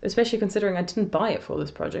nice, especially considering I didn't buy it for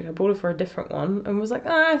this project. I bought it for a different one and was like,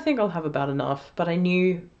 I think I'll have about enough. But I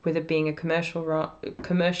knew, with it being a commercial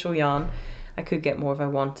yarn, I could get more if I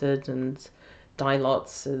wanted, and dye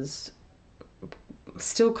lots is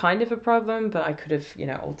still kind of a problem, but I could have,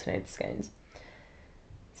 alternated skeins.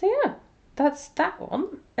 So yeah, that's that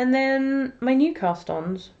one. And then my new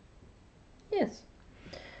cast-ons. Yes.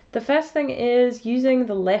 The first thing is using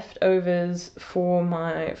the leftovers from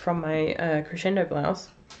my crescendo blouse.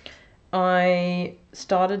 I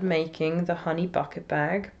started making the honey bucket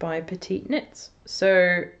bag by Petite knits.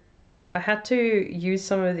 So I had to use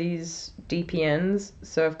some of these DPNs,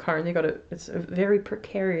 so I've currently got it's a very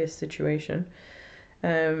precarious situation,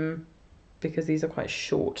 because these are quite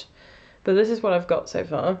short. But this is what I've got so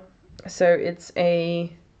far. So it's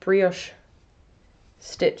a brioche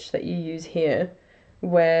stitch that you use here,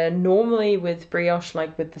 where normally with brioche,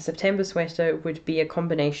 like with the September sweater, it would be a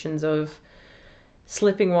combinations of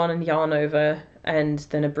slipping one and yarn over, and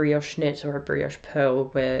then a brioche knit or a brioche purl,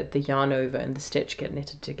 where the yarn over and the stitch get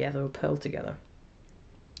knitted together or purled together.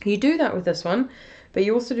 You do that with this one, but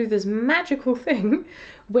you also do this magical thing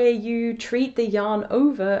where you treat the yarn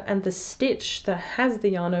over and the stitch that has the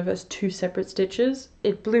yarn over as 2 separate stitches.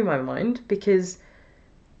 It blew my mind, because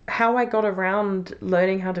how I got around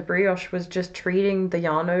learning how to brioche was just treating the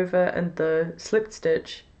yarn over and the slipped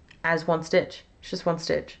stitch as one stitch. It's just one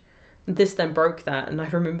stitch. This then broke that, and I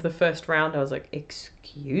remember the first round I was like,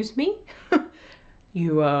 excuse me?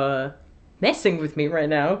 You are messing with me right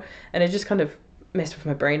now. And it just kind of messed with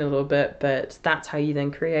my brain a little bit, but that's how you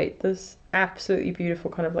then create this absolutely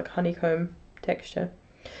beautiful kind of like honeycomb texture.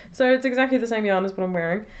 So it's exactly the same yarn as what I'm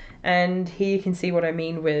wearing, and here you can see what I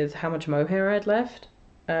mean with how much mohair I had left,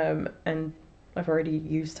 and I've already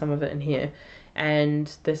used some of it in here.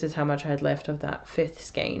 and this is how much I had left of that 5th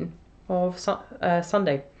skein of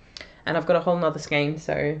Sunday. And I've got a whole nother skein,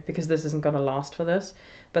 so because this isn't going to last for this,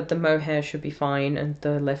 but the mohair should be fine, and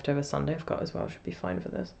the leftover Sunday I've got as well should be fine for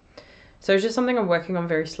this. So it's just something I'm working on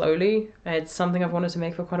very slowly. It's something I've wanted to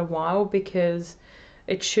make for quite a while because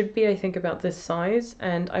it should be, I think, about this size,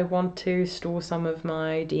 and I want to store some of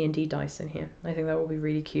my D&D dice in here. I think that will be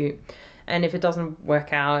really cute. And if it doesn't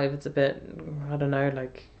work out, if it's a bit, I don't know,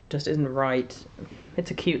 like just isn't right, it's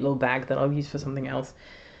a cute little bag that I'll use for something else.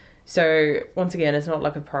 So once again, it's not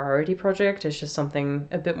like a priority project, it's just something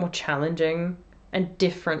a bit more challenging and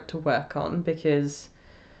different to work on because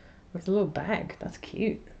with a little bag, that's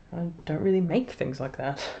cute. I don't really make things like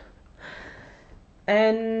that.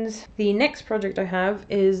 And the next project I have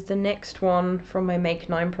is the next one from my Make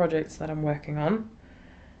 9 projects that I'm working on,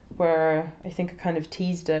 where I think I kind of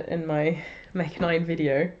teased it in my Make 9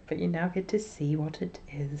 video, but you now get to see what it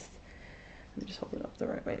is. Let me just hold it up the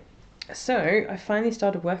right way. So I finally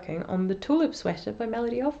started working on the Tulip Sweater by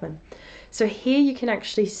Melody Hoffman. So here you can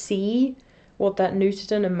actually see what that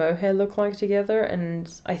Nutiden and Mohair look like together,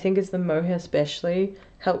 and I think it's the Mohair especially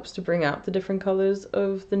helps to bring out the different colours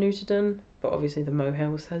of the Nutiden, but obviously the Mohair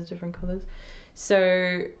also has different colours.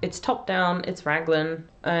 So it's top down, it's raglan,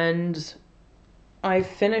 and I've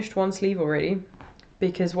finished one sleeve already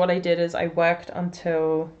because what I did is I worked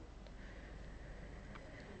until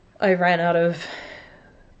I ran out of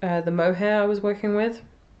the mohair I was working with,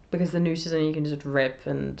 because the Nutiden you can just rip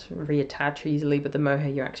and reattach easily, but the mohair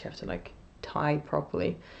you actually have to like tie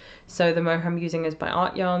properly. So the mohair I'm using is by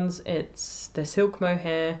Art Yarns. It's the silk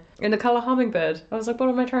mohair in the color Hummingbird. I was like, what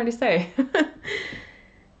am I trying to say?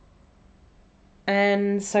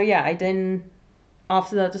 And so yeah, I then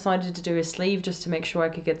after that decided to do a sleeve just to make sure I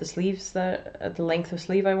could get the sleeves that at the length of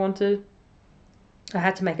sleeve I wanted. I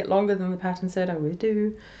had to make it longer than the pattern said I would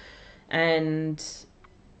do, and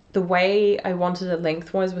the way I wanted it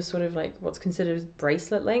lengthwise was sort of like what's considered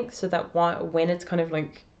bracelet length, so that when it's kind of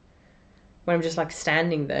like, when I'm just like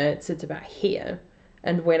standing there, it sits about here,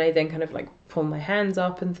 and when I then kind of like pull my hands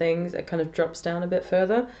up and things, it kind of drops down a bit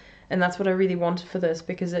further, and that's what I really wanted for this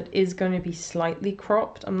because it is going to be slightly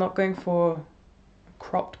cropped. I'm not going for a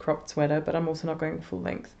cropped sweater, but I'm also not going full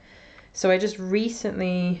length. So I just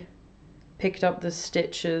recently picked up the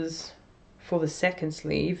stitches for the second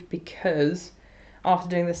sleeve because after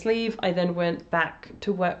doing the sleeve, I then went back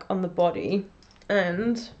to work on the body,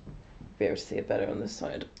 and I'll be able to see it better on this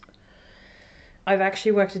side. I've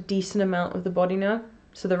actually worked a decent amount of the body now,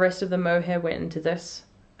 so the rest of the mohair went into this,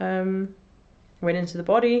 went into the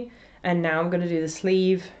body, and now I'm going to do the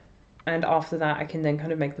sleeve, and after that I can then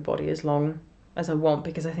kind of make the body as long as I want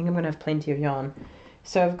because I think I'm going to have plenty of yarn.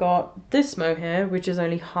 So I've got this mohair, which is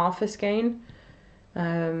only half a skein,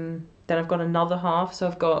 then I've got another half, so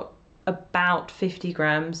I've got about 50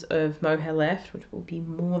 grams of mohair left, which will be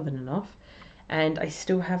more than enough, and I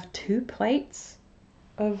still have 2 plates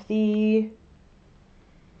of the,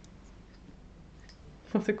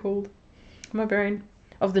 what's it called, my brain,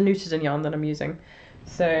 of the Nutiden yarn that I'm using.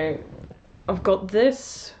 So I've got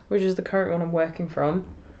this, which is the current one I'm working from,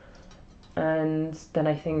 and then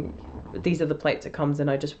I think these are the plates it comes in.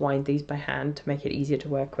 I just wind these by hand to make it easier to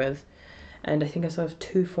work with. And I think I still have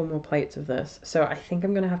 4 more plates of this. So I think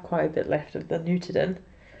I'm going to have quite a bit left of the Nutiden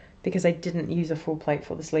because I didn't use a full plate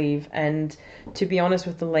for the sleeve. And to be honest,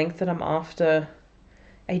 with the length that I'm after,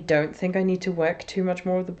 I don't think I need to work too much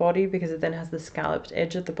more of the body because it then has the scalloped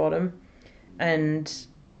edge at the bottom. And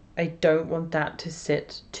I don't want that to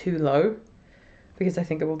sit too low because I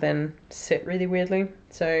think it will then sit really weirdly.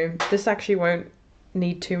 So this actually won't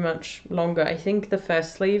need too much longer. I think the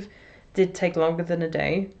first sleeve did take longer than a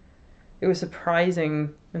day. It was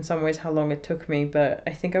surprising in some ways how long it took me, but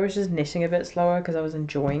I think I was just knitting a bit slower because I was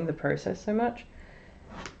enjoying the process so much.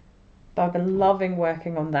 But I've been loving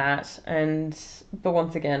working on that, but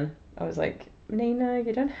once again, I was like, Nina,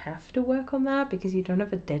 you don't have to work on that because you don't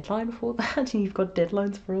have a deadline for that and you've got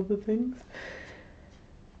deadlines for other things.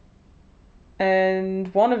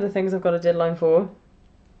 And one of the things I've got a deadline for,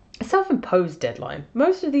 a self-imposed deadline.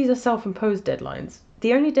 Most of these are self-imposed deadlines.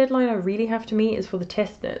 The only deadline I really have to meet is for the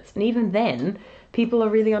test knits, and even then, people are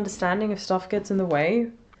really understanding if stuff gets in the way.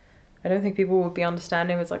 I don't think people would be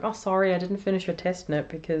understanding if it's like, oh sorry, I didn't finish your test knit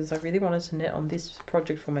because I really wanted to knit on this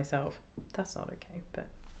project for myself. That's not okay, but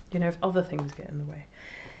you know, if other things get in the way.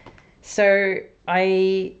 So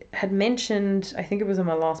I had mentioned, I think it was in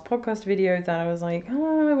my last podcast video, that I was like,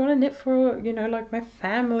 oh, I want to knit for, you know, like my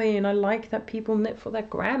family, and I like that people knit for their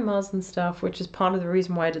grandmas and stuff, which is part of the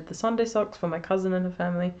reason why I did the Sunday socks for my cousin and her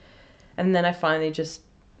family. And then I finally just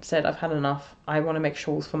said I've had enough. I want to make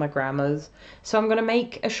shawls for my grandmas. So I'm going to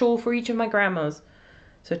make a shawl for each of my grandmas.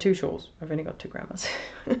 So 2 shawls. I've only got 2 grandmas.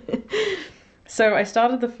 So I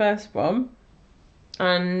started the first one,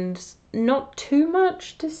 and not too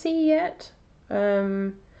much to see yet,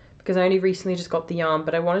 because I only recently just got the yarn,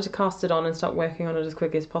 but I wanted to cast it on and start working on it as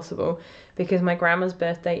quickly as possible because my grandma's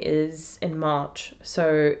birthday is in March.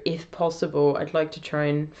 So if possible, I'd like to try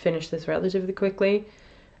and finish this relatively quickly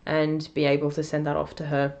and be able to send that off to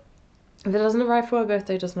her. If it doesn't arrive for her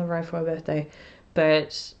birthday, it doesn't arrive for her birthday.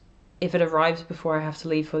 But if it arrives before I have to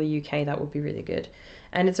leave for the UK, that would be really good.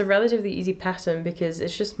 And it's a relatively easy pattern because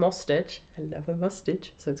it's just moss stitch. I love a moss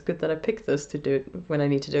stitch, so it's good that I picked this to do it when I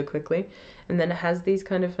need to do it quickly. And then it has these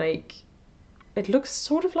kind of like, it looks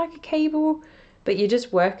sort of like a cable, but you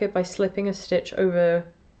just work it by slipping a stitch over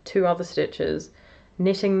 2 other stitches,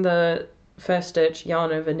 knitting the first stitch,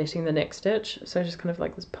 yarn over, knitting the next stitch. So just kind of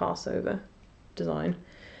like this Passover design.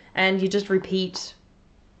 And you just repeat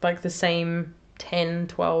like the same 10,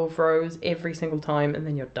 12 rows every single time, and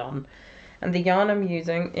then you're done. And the yarn I'm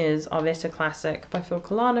using is Arwetta Classic by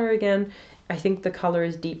Filcolana again. I think the colour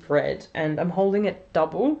is deep red, and I'm holding it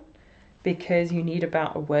double because you need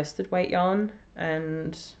about a worsted weight yarn,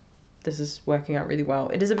 and this is working out really well.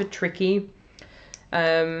 It is a bit tricky.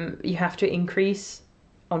 You have to increase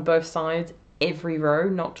on both sides every row,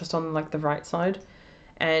 not just on like the right side,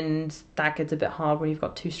 and that gets a bit hard when you've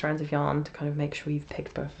got 2 strands of yarn to kind of make sure you've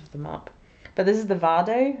picked both of them up. But this is the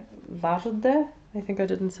Varde, I think I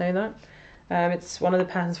didn't say that. It's one of the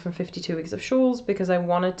patterns from 52 Weeks of Shawls because I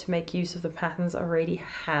wanted to make use of the patterns I already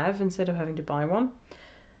have instead of having to buy one.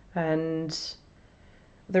 And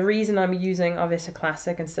the reason I'm using Arwetta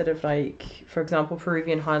Classic instead of, like, for example,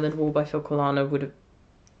 Peruvian Highland Wool by Filcolana would have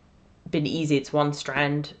been easy. It's 1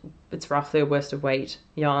 strand, it's roughly a worsted weight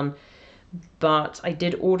yarn, but I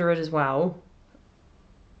did order it as well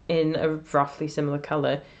in a roughly similar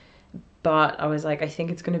colour, but I was like, I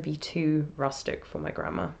think it's going to be too rustic for my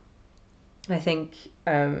grandma. I think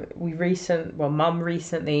Mum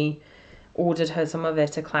recently ordered her some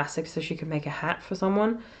Arwetta Classic so she could make a hat for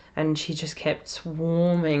someone, and she just kept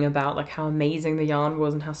swarming about like how amazing the yarn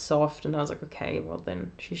was and how soft, and I was like, okay, well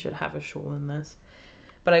then she should have a shawl in this.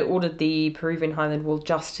 But I ordered the Peruvian Highland Wool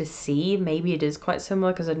just to see, maybe it is quite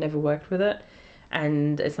similar because I'd never worked with it,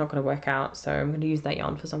 and it's not going to work out, so I'm going to use that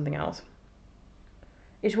yarn for something else.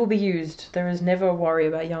 It will be used. There is never a worry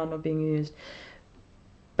about yarn not being used.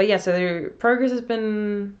 But yeah, so the progress has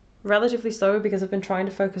been relatively slow because I've been trying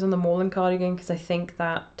to focus on the Moreland cardigan because I think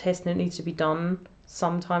that test knit needs to be done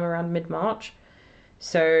sometime around mid-March.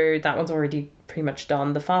 So that one's already pretty much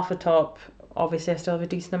done. The Farfa top, obviously I still have a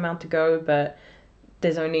decent amount to go, but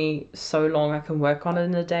there's only so long I can work on it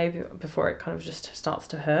in a day before it kind of just starts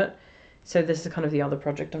to hurt. So this is kind of the other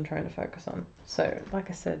project I'm trying to focus on. So like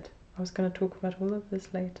I said, I was going to talk about all of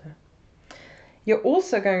this later. You're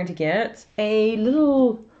also going to get a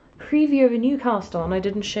little preview of a new cast on I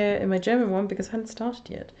didn't share in my German one because I hadn't started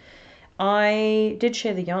yet. I did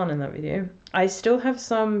share the yarn in that video. I still have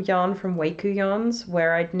some yarn from Waku Yarns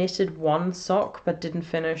where I'd knitted 1 sock but didn't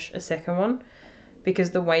finish a second one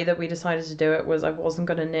because the way that we decided to do it was I wasn't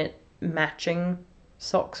going to knit matching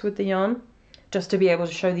socks with the yarn just to be able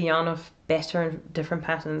to show the yarn off better in different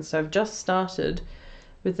patterns. So I've just started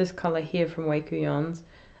with this colour here from Waku Yarns.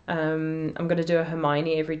 I'm going to do a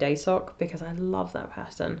Hermione everyday sock because I love that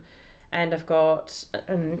pattern, and I've got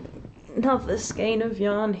another skein of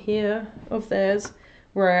yarn here of theirs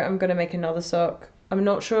where I'm going to make another sock. I'm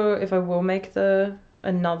not sure if I will make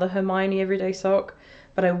another Hermione everyday sock,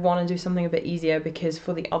 but I want to do something a bit easier because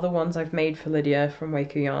for the other ones I've made for Lydia from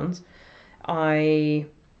Waku Yarns, I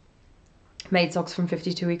made socks from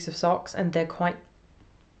 52 Weeks of Socks, and they're quite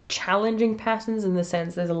challenging patterns in the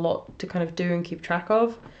sense there's a lot to kind of do and keep track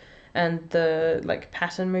of, and the like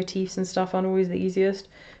pattern motifs and stuff aren't always the easiest,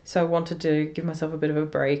 so I wanted to give myself a bit of a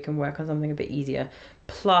break and work on something a bit easier.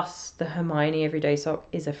 Plus the Hermione everyday sock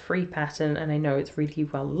is a free pattern and I know it's really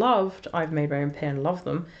well loved. I've made my own pair and love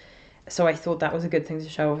them, so I thought that was a good thing to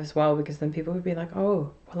show off as well, because then people would be like,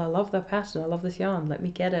 oh well, I love that pattern, I love this yarn, let me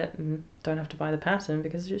get it, and don't have to buy the pattern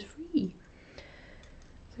because it's just free.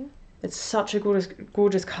 It's such a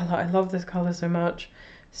gorgeous colour. I love this colour so much.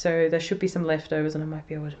 So there should be some leftovers and I might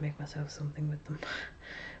be able to make myself something with them.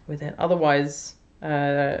 with it. Otherwise,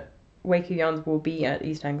 Waku Yarns will be at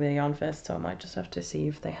East Anglia Yarn Fest, so I might just have to see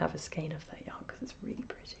if they have a skein of that yarn because it's really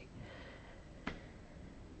pretty.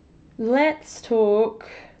 Let's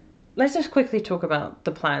just quickly talk about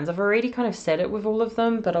the plans. I've already kind of said it with all of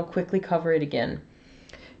them, but I'll quickly cover it again.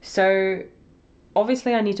 So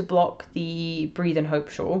obviously I need to block the Breathe and Hope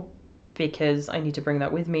shawl. because I need to bring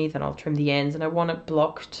that with me. Then I'll trim the ends, and I want it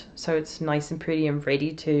blocked so it's nice and pretty and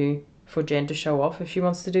ready for Jen to show off if she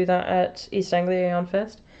wants to do that at East Anglia Yarn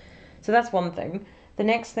Fest. So that's one thing. The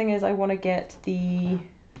next thing is I want to get the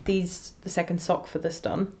second sock for this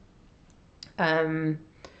done,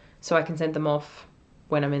 so I can send them off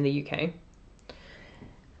when I'm in the UK.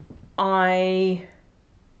 I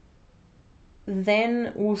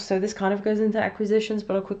then also, this kind of goes into acquisitions,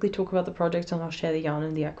 but I'll quickly talk about the project and I'll share the yarn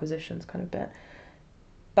and the acquisitions kind of bit.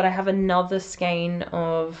 But I have another skein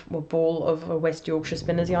of, well, ball of a West Yorkshire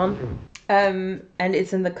Spinners yarn, and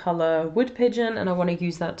it's in the colour Wood Pigeon, and I want to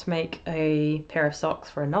use that to make a pair of socks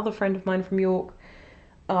for another friend of mine from York.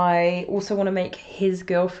 I also want to make his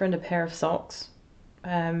girlfriend a pair of socks.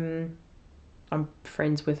 I'm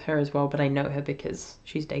friends with her as well, but I know her because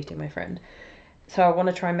she's dating my friend. So I want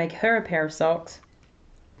to try and make her a pair of socks.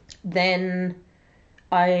 Then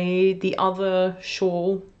the other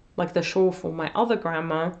shawl, like the shawl for my other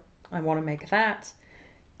grandma, I want to make that.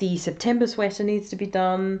 The September sweater needs to be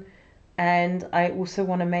done. And I also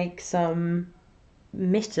want to make some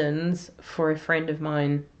mittens for a friend of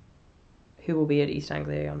mine who will be at East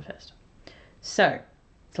Anglia Yarn Fest. So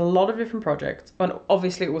it's a lot of different projects, and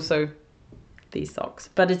obviously also these socks,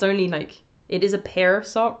 but it's only like, it is a pair of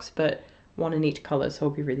socks, but one in each colour, so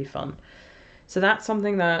it'll be really fun. So that's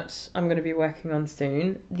something that I'm going to be working on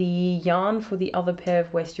soon. The yarn for the other pair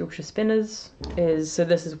of West Yorkshire Spinners is, so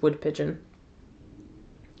this is Wood Pigeon,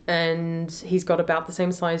 and he's got about the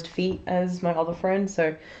same sized feet as my other friend,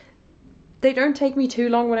 so they don't take me too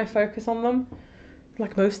long when I focus on them,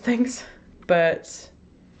 like most things, but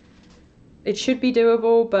it should be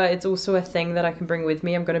doable. But it's also a thing that I can bring with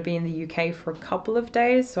me. I'm going to be in the UK for a couple of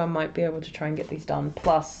days, so I might be able to try and get these done,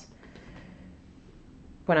 plus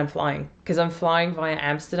when I'm flying, because I'm flying via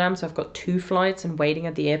Amsterdam, so I've got 2 flights and waiting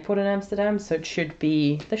at the airport in Amsterdam, so there should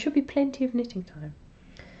be plenty of knitting time.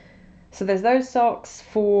 So there's those socks.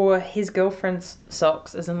 For his girlfriend's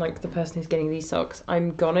socks, as in like the person who's getting these socks,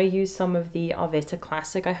 I'm gonna use some of the Arwetta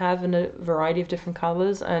Classic I have in a variety of different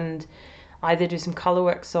colours, and either do some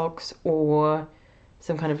colourwork socks or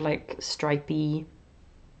some kind of like stripy,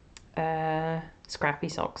 scrappy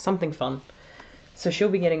socks, something fun. So she'll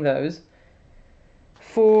be getting those.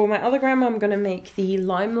 For my other grandma, I'm going to make the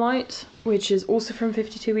Limelight, which is also from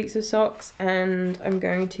 52 Weeks of Socks, and I'm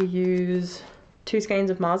going to use 2 skeins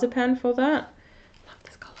of Marzipan for that. Love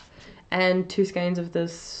this colour. And 2 skeins of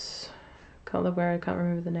this colour where I can't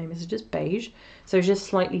remember the name. Is it just beige? So it's just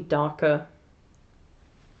slightly darker.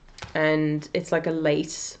 And it's like a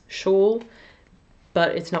lace shawl,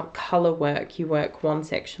 but it's not colour work. You work one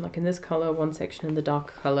section like in this colour, one section in the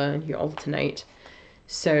darker colour, and you alternate.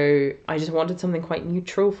 So I just wanted something quite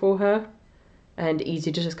neutral for her and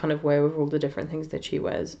easy to just kind of wear with all the different things that she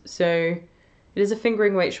wears. So it is a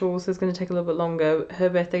fingering weight shawl, so it's going to take a little bit longer. Her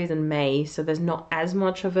birthday is in May, so there's not as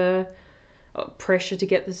much of a pressure to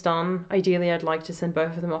get this done. Ideally, I'd like to send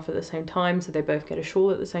both of them off at the same time so they both get a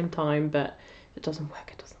shawl at the same time, but if it doesn't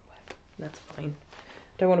work, it doesn't work. That's fine.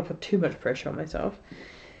 I don't want to put too much pressure on myself.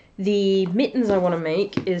 The mittens I want to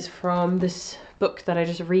make is from this book that I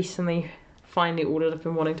just recently finally ordered. I've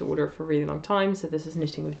been wanting to order it for a really long time. So this is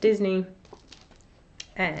Knitting with Disney,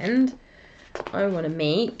 and I want to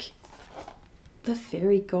make the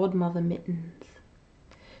Fairy Godmother mittens.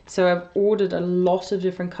 So I've ordered a lot of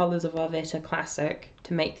different colours of Arwetta Classic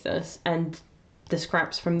to make this, and the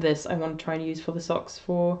scraps from this I want to try and use for the socks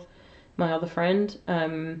for my other friend,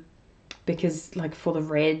 because like for the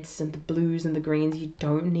reds and the blues and the greens, you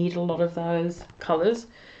don't need a lot of those colours.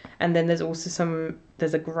 And then there's also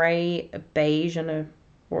there's a grey, a beige, and a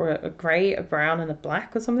grey, a brown, and a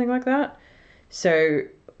black or something like that. So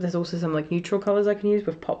there's also some like neutral colours I can use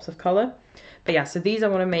with pops of colour. But yeah, so these I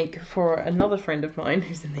want to make for another friend of mine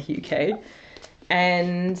who's in the UK.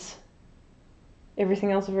 And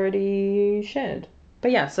everything else I've already shared.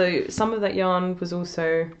 But yeah, so some of that yarn was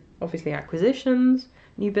also obviously acquisitions,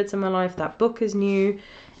 new bits in my life. That book is new,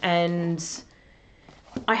 and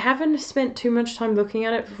I haven't spent too much time looking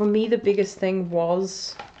at it. For me, the biggest thing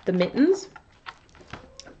was the mittens.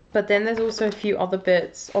 But then there's also a few other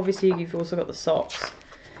bits. Obviously, you've also got the socks.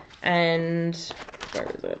 And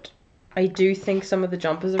where is it? I do think some of the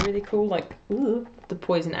jumpers are really cool. Like, ooh, the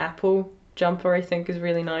Poison Apple jumper I think is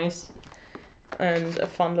really nice. And a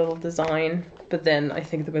fun little design. But then I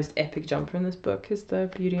think the most epic jumper in this book is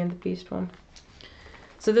the Beauty and the Beast one.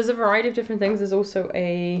 So there's a variety of different things. There's also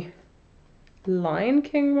a Lion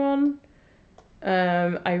King one.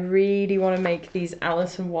 I really want to make these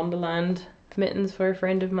Alice in Wonderland mittens for a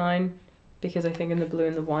friend of mine, because I think in the blue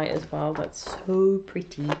and the white as well, that's so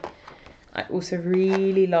pretty. I also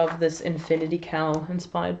really love this infinity cowl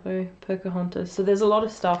inspired by Pocahontas. So there's a lot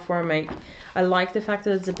of stuff where I like the fact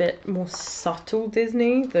that it's a bit more subtle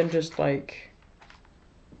Disney than just like,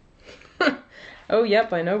 oh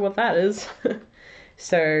yep, I know what that is.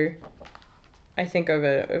 So I think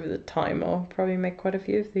over the time I'll probably make quite a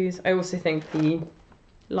few of these. I also think the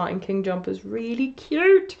Lion King jumper is really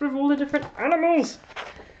cute with all the different animals.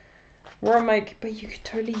 Where I'm like, but you could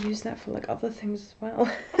totally use that for like other things as well.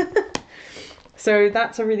 So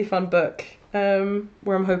that's a really fun book,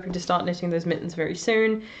 where I'm hoping to start knitting those mittens very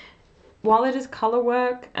soon. While it is colour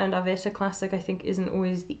work, and Arwetta Classic I think isn't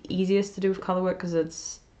always the easiest to do with colour work because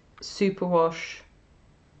it's superwash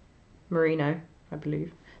merino, I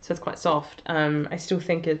believe. So it's quite soft. I still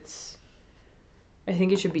think it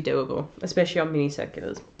should be doable, especially on mini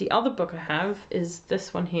circulars. The other book I have is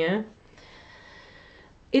this one here.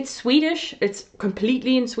 It's Swedish, it's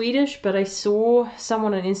completely in Swedish, but I saw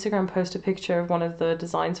someone on Instagram post a picture of one of the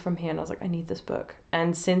designs from here and I was like, I need this book.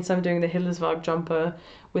 And since I'm doing the Hillesvåg jumper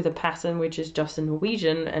with a pattern which is just in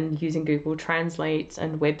Norwegian and using Google Translate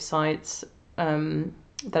and websites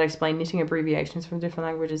that explain knitting abbreviations from different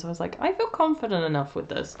languages, I was like, I feel confident enough with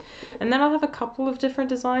this. And then I'll have a couple of different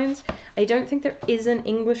designs. I don't think there is an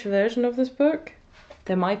English version of this book.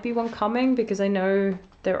 There might be one coming because I know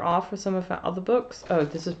there are for some of her other books. Oh,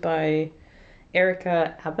 this is by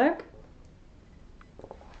Erika Aberg.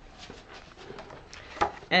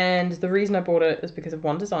 And the reason I bought it is because of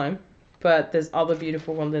one design, but there's other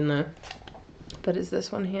beautiful ones in there. But it's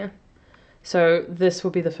this one here. So this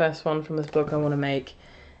will be the first one from this book I want to make.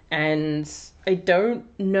 And I don't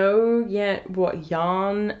know yet what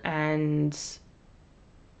yarn and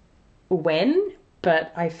when,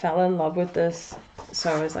 but I fell in love with this,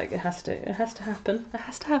 so I was like, it has to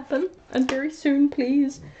happen, and very soon,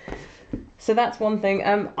 please. So that's one thing.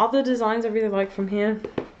 Other designs I really like from here.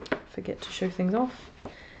 Forget to show things off.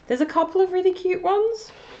 There's a couple of really cute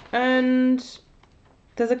ones, and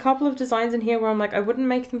there's a couple of designs in here where I'm like, I wouldn't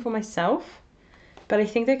make them for myself, but I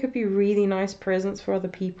think they could be really nice presents for other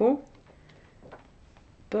people.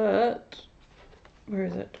 But where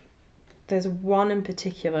is it? There's one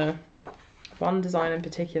design in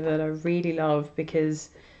particular that I really love because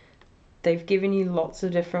they've given you lots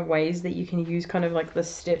of different ways that you can use kind of like the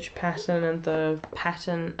stitch pattern and the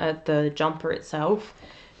pattern at the jumper itself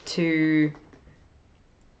to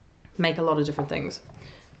make a lot of different things.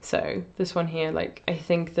 So this one here, like, I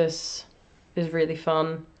think this is really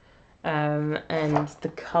fun, and the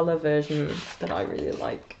color version that I really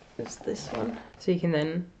like is this one. So you can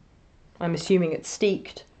then, I'm assuming it's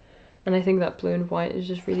steeked, and I think that blue and white is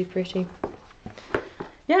just really pretty.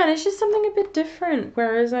 Yeah, and it's just something a bit different,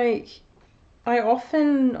 whereas like I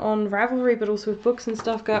often on Ravelry but also with books and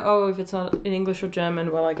stuff go, oh, if it's not in English or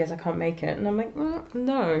German, well, I guess I can't make it. And I'm like,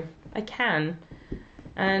 no, I can.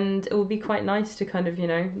 And it will be quite nice to kind of, you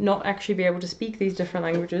know, not actually be able to speak these different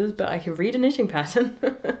languages, but I can read a knitting pattern.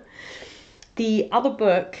 The other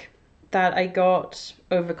book that I got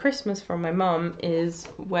over Christmas from my mum is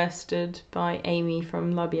Worsted by Amy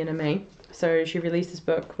from La Bien-Aimée. So she released this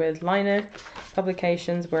book with Lana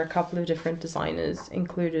Publications where a couple of different designers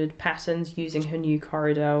included patterns using her new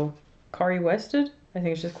Corridel Corrie Worsted. I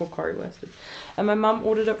think it's just called Corrie Worsted. And my mum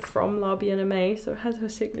ordered it from La Bien-Aimée, so it has her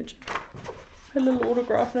signature, her little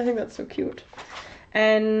autograph, and I think that's so cute.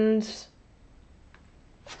 And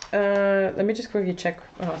let me just quickly check.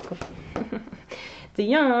 Oh, God. The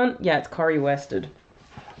yarn, yeah, it's Corrie Worsted.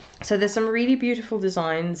 So there's some really beautiful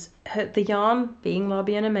designs. The yarn, being La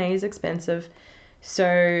Bien-Aimée, is expensive,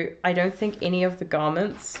 so I don't think any of the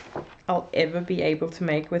garments I'll ever be able to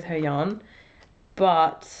make with her yarn.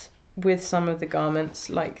 But with some of the garments,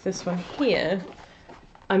 like this one here,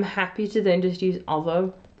 I'm happy to then just use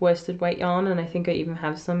other worsted weight yarn, and I think I even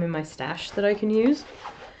have some in my stash that I can use.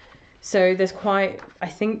 So there's quite, I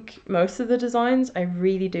think most of the designs I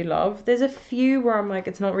really do love. There's a few where I'm like,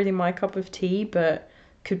 it's not really my cup of tea, but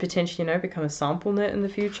could potentially, you know, become a sample knit in the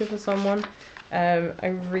future for someone. I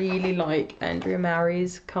really like Andrea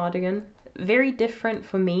Mowry's cardigan. Very different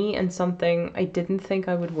for me and something I didn't think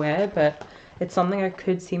I would wear, but it's something I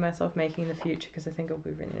could see myself making in the future because I think it'll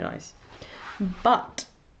be really nice. But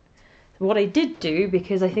what I did do,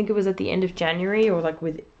 because I think it was at the end of January or like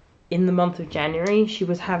in the month of January, she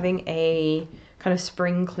was having a kind of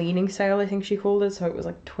spring cleaning sale, I think she called it. So it was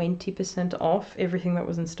like 20% off everything that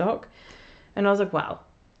was in stock. And I was like, wow,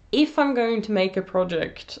 if I'm going to make a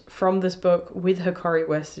project from this book with her Corrie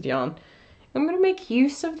Worsted yarn, I'm going to make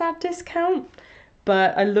use of that discount.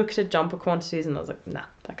 But I looked at jumper quantities and I was like, nah,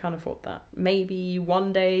 I can't afford that. Maybe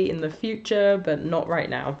one day in the future, but not right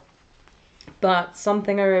now. But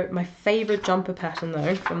something my favorite jumper pattern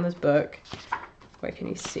though from this book, where can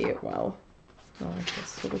you see it well? Oh, I guess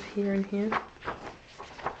sort of here and here,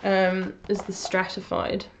 is the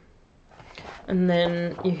stratified. And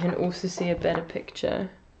then you can also see a better picture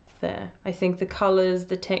there. I think the colors,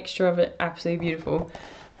 the texture of it, absolutely beautiful.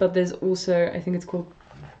 But there's also, I think it's called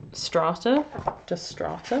strata, just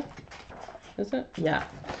strata, is it? Yeah.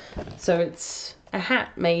 So it's a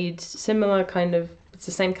hat made similar kind of, it's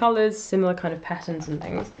the same colors, similar kind of patterns and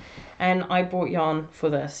things. And I bought yarn for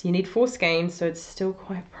this. You need 4 skeins, so it's still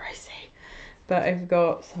quite pricey. But I've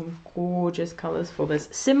got some gorgeous colors for this.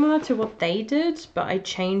 Similar to what they did, but I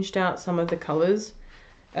changed out some of the colors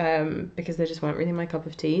because they just weren't really my cup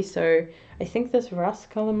of tea. So I think this rust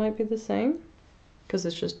color might be the same because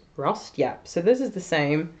it's just rust. Yeah, so this is the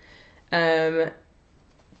same.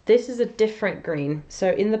 This is a different green.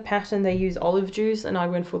 So in the pattern they use olive juice and I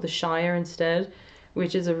went for the Shire instead,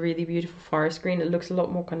 which is a really beautiful forest green. It looks a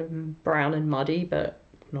lot more kind of brown and muddy, but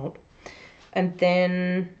not. And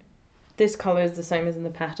then this color is the same as in the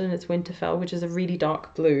pattern. It's Winterfell, which is a really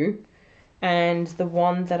dark blue. And the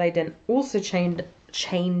one that I then also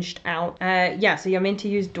changed out, yeah, so you're meant to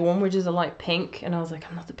use Dawn, which is a light pink. And I was like,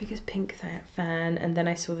 I'm not the biggest pink fan. And then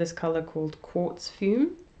I saw this color called Quartz Fume.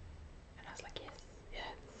 And I was like, yes,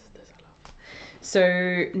 this I love.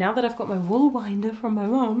 So now that I've got my wool binder from my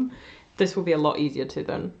mom, this will be a lot easier to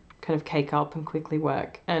then kind of cake up and quickly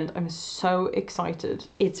work. And I'm so excited.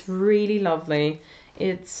 It's really lovely.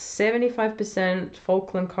 It's 75%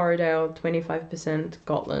 Falkland Corriedale, 25%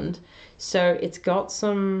 Gotland. So it's got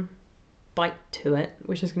some bite to it,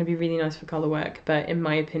 which is going to be really nice for color work. But in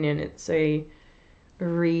my opinion, it's a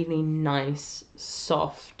really nice,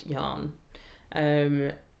 soft yarn.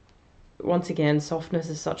 Once again, softness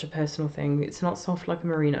is such a personal thing. It's not soft like a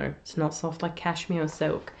merino. It's not soft like cashmere or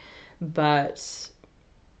silk, but,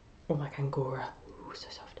 or like Angora. Ooh, so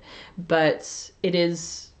soft. But it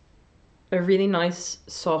is a really nice,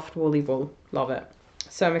 soft, woolly wool. Love it.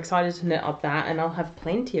 So I'm excited to knit up that, and I'll have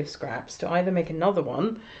plenty of scraps to either make another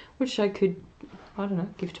one, which I could, I don't know,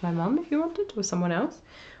 give to my mum if you wanted, or someone else,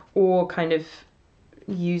 or kind of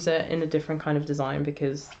use it in a different kind of design,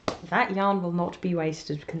 because that yarn will not be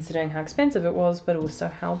wasted considering how expensive it was, but also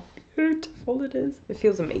how beautiful it is. It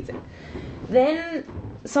feels amazing. Then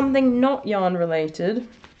something not yarn related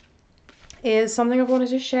is something I've wanted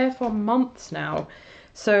to share for months now.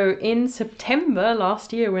 So in September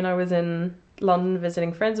last year, when I was in London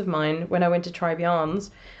visiting friends of mine, when I went to Tribe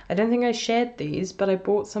Yarns, I don't think I shared these, but I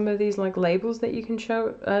bought some of these like labels that you can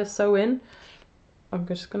sew in. I'm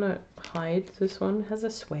just gonna hide this one. It has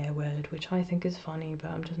a swear word, which I think is funny,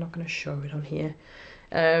 but I'm just not gonna show it on here.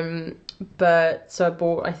 But so I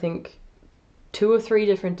bought, I think, 2 or 3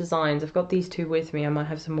 different designs. I've got these 2 with me. I might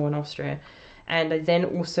have some more in Austria. And I then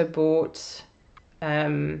also bought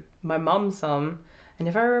my mum some. And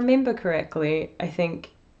if I remember correctly, I think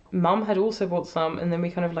Mum had also bought some, and then we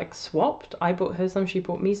kind of like swapped. I bought her some, she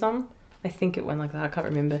bought me some. I think it went like that, I can't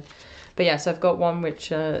remember. But yeah, so I've got one which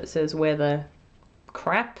says wear the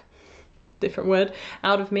crap, different word,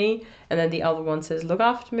 out of me. And then the other one says look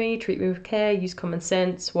after me, treat me with care, use common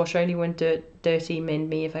sense, wash only when dirty, mend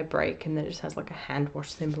me if I break. And then it just has like a hand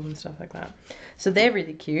wash symbol and stuff like that. So they're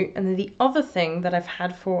really cute. And then the other thing that I've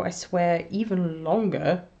had for, I swear, even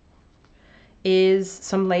longer, is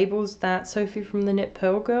some labels that Sophie from the Knit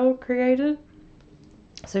Pearl Girl created.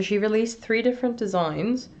 So she released 3 different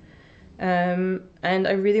designs, and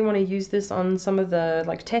I really want to use this on some of the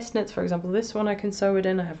like test knits. For example, this one I can sew it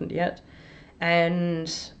in, I haven't yet,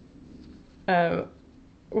 and also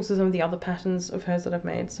some of the other patterns of hers that I've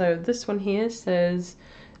made. So this one here says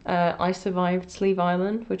I survived Sleeve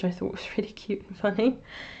Island, which I thought was really cute and funny.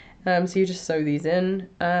 So you just sew these in.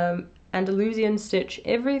 Andalusian stitch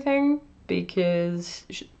everything, because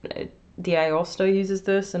the Aosta uses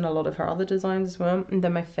this and a lot of her other designs as well. And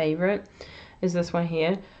then my favorite is this one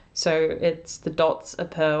here. So it's the dots a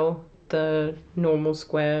pearl, the normal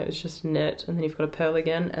square is just knit, and then you've got a pearl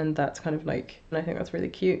again, and that's kind of like, and I think that's really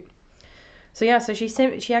cute. So yeah, so she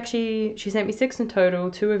sent me 6 in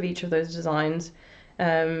total, 2 of each of those designs,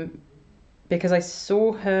 because I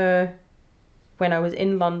saw her when I was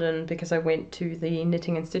in London, because I went to the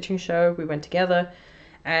knitting and stitching show. We went together,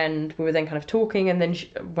 and we were then kind of talking, and then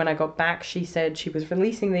when I got back, she said she was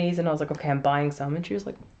releasing these, and I was like, okay, I'm buying some, and she was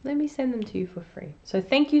like, let me send them to you for free. So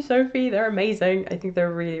thank you, Sophie, they're amazing. I think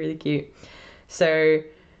they're really, really cute. So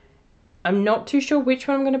I'm not too sure which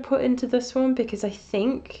one I'm going to put into this one, because I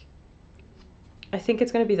think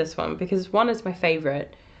it's going to be this one, because one is my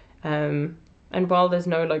favorite, and while there's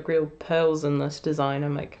no like real pearls in this design,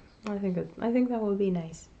 I'm like, I think that will be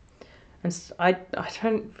nice. And I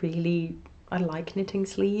don't really I like knitting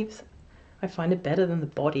sleeves. I find it better than the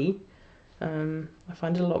body. I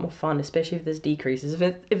find it a lot more fun, especially if there's decreases.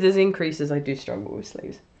 If there's increases, I do struggle with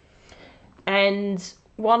sleeves. And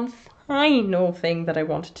one final thing that I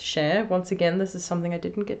wanted to share, once again, this is something I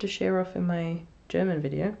didn't get to share off in my German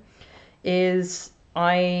video, is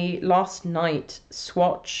I last night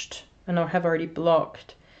swatched, and I have already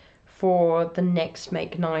blocked, for the next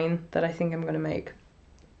Make 9 that I think I'm going to make,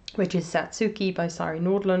 which is Satsuki by Sari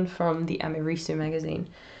Nordlund from the Amirisu magazine.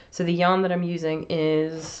 So the yarn that I'm using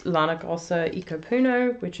is Lana Grossa Eco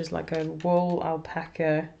Puno, which is like a wool,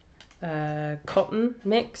 alpaca, cotton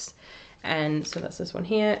mix. And so that's this one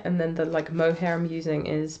here. And then the like mohair I'm using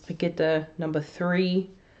is Petite number 3,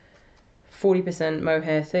 40%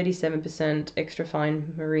 mohair, 37% extra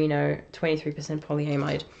fine merino, 23%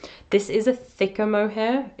 polyamide. This is a thicker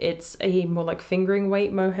mohair. It's a more like fingering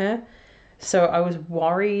weight mohair. So I was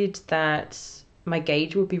worried that my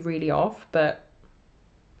gauge would be really off, but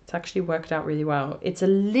it's actually worked out really well. It's a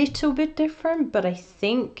little bit different, but I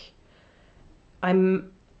think I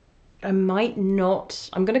might not.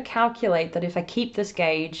 I'm going to calculate that if I keep this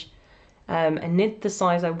gauge and knit the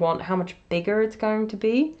size I want, how much bigger it's going to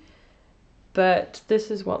be. But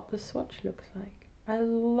this is what the swatch looks like. I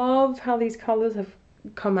love how these colors have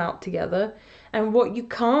come out together, and what you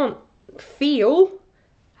can't feel,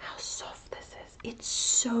 how soft this is. It's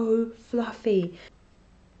so fluffy.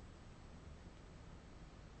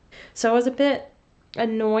 So I was a bit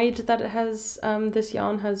annoyed that it has, this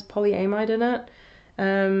yarn has polyamide in it.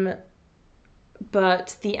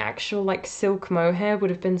 But the actual like silk mohair would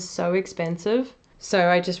have been so expensive. So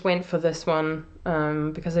I just went for this one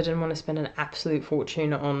because I didn't want to spend an absolute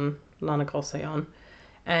fortune on Lana Grossa yarn.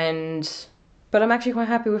 But I'm actually quite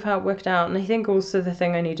happy with how it worked out. And I think also the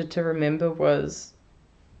thing I needed to remember was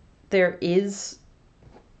there is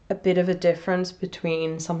a bit of a difference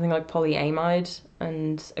between something like polyamide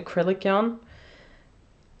and acrylic yarn.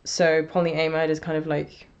 So polyamide is kind of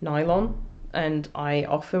like nylon, and I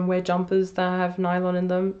often wear jumpers that have nylon in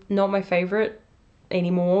them. Not my favorite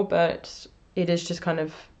anymore, but it is just kind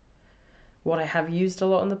of what I have used a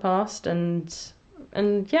lot in the past, and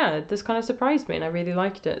yeah, this kind of surprised me and I really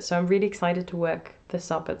liked it. So I'm really excited to work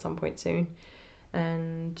this up at some point soon,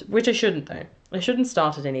 and which I shouldn't though. I shouldn't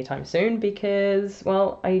start it anytime soon because,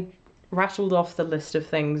 well, I rattled off the list of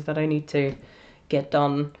things that I need to get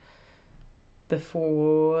done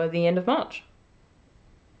before the end of March.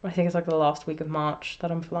 I think it's like the last week of March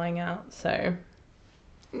that I'm flying out, so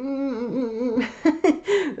there's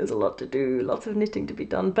a lot to do, lots of knitting to be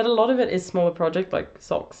done, but a lot of it is smaller project like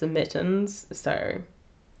socks and mittens, so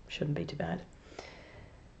shouldn't be too bad.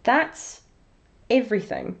 That's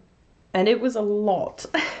everything, and it was a lot.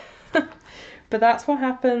 But that's what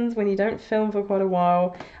happens when you don't film for quite a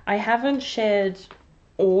while. I haven't shared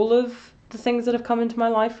all of the things that have come into my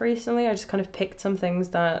life recently. I just kind of picked some things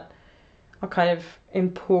that are kind of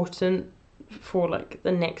important for like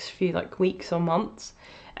the next few like weeks or months,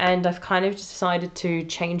 and I've kind of decided to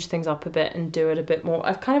change things up a bit and do it a bit more.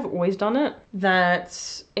 I've kind of always done it,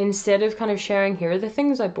 that instead of kind of sharing here are the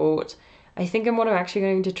things I bought, I think what I'm actually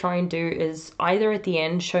going to try and do is either at the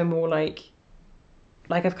end show more like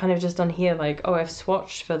I've kind of just done here, like, oh, I've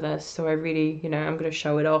swatched for this, so I really, you know, I'm going to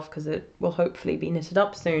show it off because it will hopefully be knitted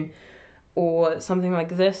up soon. Or something like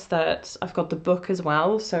this, that I've got the book as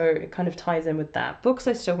well, so it kind of ties in with that. Books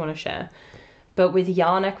I still want to share. But with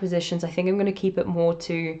yarn acquisitions, I think I'm going to keep it more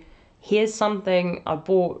to, here's something I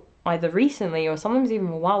bought either recently or sometimes even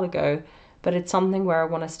a while ago, but it's something where I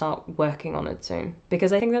want to start working on it soon.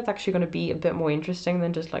 Because I think that's actually going to be a bit more interesting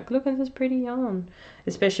than just like, look at this pretty yarn.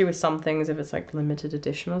 Especially with some things, if it's like limited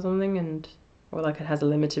edition or something, or like it has a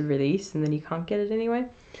limited release and then you can't get it anyway.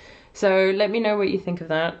 So let me know what you think of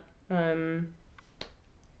that. And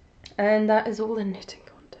that is all the knitting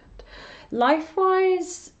content.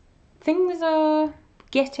 Life-wise, things are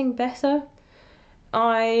getting better.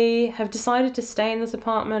 I have decided to stay in this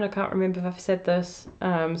apartment. I can't remember if I've said this.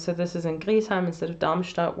 So this is in Griesheim instead of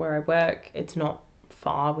Darmstadt where I work. It's not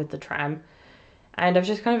far with the tram. And I've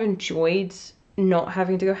just kind of enjoyed not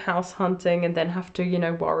having to go house hunting and then have to, you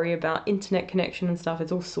know, worry about internet connection and stuff.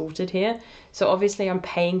 It's all sorted here. So obviously I'm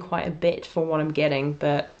paying quite a bit for what I'm getting,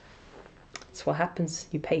 but it's what happens.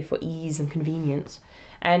 You pay for ease and convenience.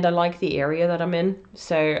 And I like the area that I'm in.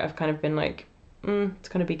 So I've kind of been like, it's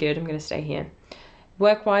going to be good. I'm going to stay here.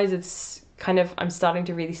 Work-wise, it's kind of, I'm starting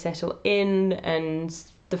to really settle in, and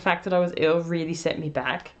the fact that I was ill really set me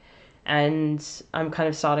back. And I'm kind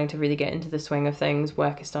of starting to really get into the swing of things.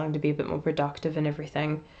 Work is starting to be a bit more productive and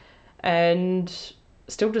everything. And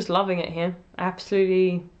still just loving it here.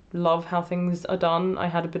 Absolutely love how things are done. I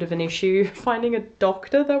had a bit of an issue finding a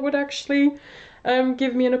doctor that would actually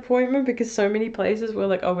give me an appointment, because so many places were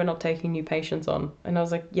like, oh, we're not taking new patients on. And I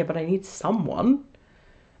was like, yeah, but I need someone.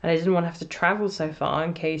 And I didn't want to have to travel so far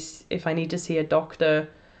in case if I need to see a doctor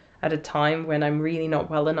at a time when I'm really not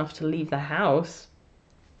well enough to leave the house.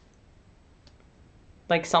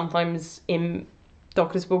 Like sometimes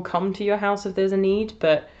doctors will come to your house if there's a need,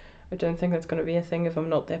 but I don't think that's going to be a thing if I'm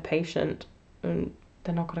not their patient, and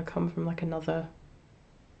they're not going to come from like another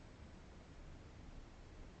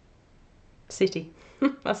city.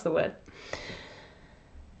 That's the word.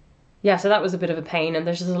 Yeah, so that was a bit of a pain, and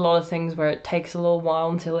there's just a lot of things where it takes a little while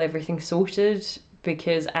until everything's sorted,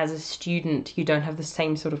 because as a student you don't have the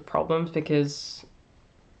same sort of problems because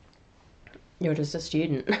you're just a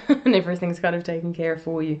student and everything's kind of taken care of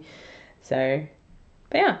for you. So,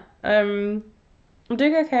 but yeah, I'm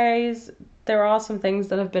doing okay. There are some things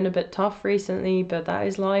that have been a bit tough recently, but that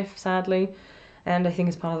is life, sadly, and I think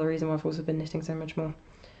it's part of the reason why I've also been knitting so much more.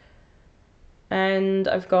 And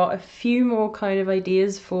I've got a few more kind of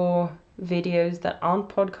ideas for videos that aren't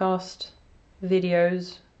podcast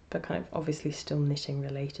videos, but kind of obviously still knitting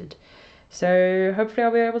related. So hopefully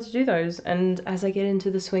I'll be able to do those. And as I get into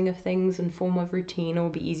the swing of things and form of routine, it will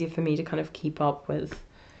be easier for me to kind of keep up with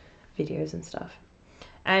videos and stuff.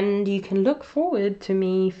 And you can look forward to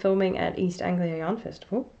me filming at East Anglia Yarn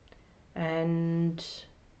Festival and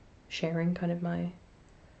sharing kind of my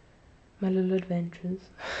little adventures.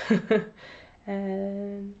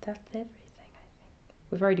 And that's everything, I think.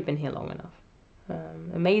 We've already been here long enough.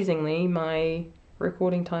 Amazingly, my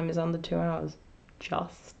recording time is under 2 hours.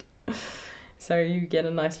 Just. So you get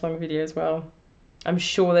a nice long video as well. I'm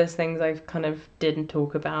sure there's things I kind of didn't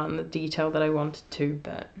talk about in the detail that I wanted to,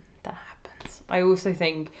 but that happens. I also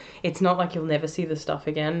think it's not like you'll never see the stuff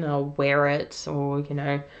again. I'll wear it, or, you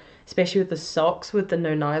know, especially with the socks with the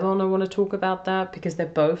no nylon, I want to talk about that, because they're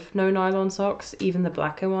both no nylon socks. Even the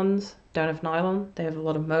blacker ones don't have nylon. They have a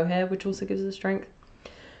lot of mohair, which also gives the strength.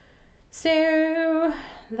 So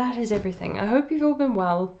that is everything. I hope you've all been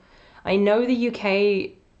well. I know the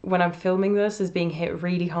UK, when I'm filming this, is being hit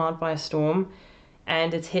really hard by a storm,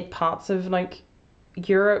 and it's hit parts of like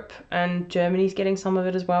Europe, and Germany's getting some of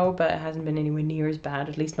it as well, but it hasn't been anywhere near as bad,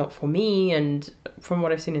 at least not for me, and from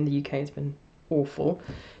what I've seen in the UK, it's been awful.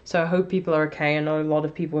 So I hope people are okay. I know a lot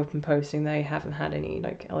of people have been posting they haven't had any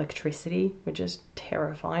like electricity, which is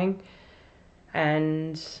terrifying.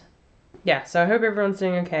 And yeah, so I hope everyone's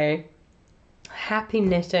doing okay. Happy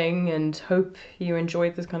knitting, and hope you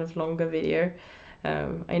enjoyed this kind of longer video.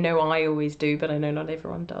 I know I always do, but I know not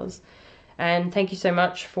everyone does. And thank you so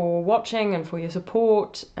much for watching and for your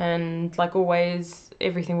support, and like always,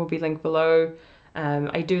 everything will be linked below.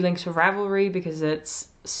 I do link to Ravelry because it's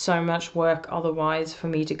so much work otherwise for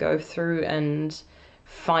me to go through and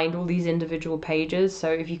find all these individual pages. So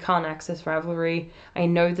if you can't access Ravelry, I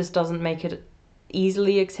know this doesn't make it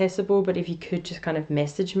easily accessible, but if you could just kind of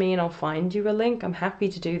message me and I'll find you a link, I'm happy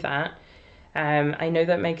to do that. I know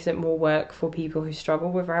that makes it more work for people who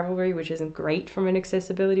struggle with Ravelry, which isn't great from an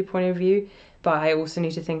accessibility point of view, but I also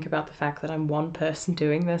need to think about the fact that I'm one person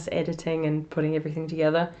doing this, editing and putting everything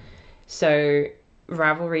together. So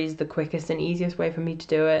Ravelry is the quickest and easiest way for me to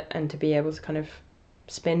do it, and to be able to kind of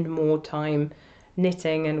spend more time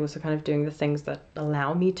knitting and also kind of doing the things that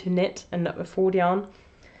allow me to knit and not afford yarn.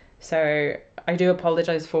 So I do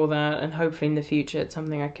apologize for that, and hopefully in the future it's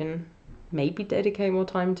something I can maybe dedicate more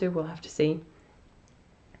time to. We'll have to see.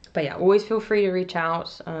 But yeah, always feel free to reach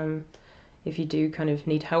out if you do kind of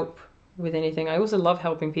need help with anything. I also love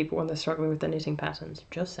helping people when they're struggling with their knitting patterns.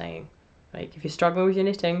 Just saying. Like, if you're struggling with your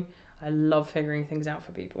knitting, I love figuring things out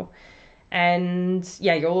for people. And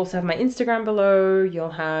yeah, you'll also have my Instagram below. You'll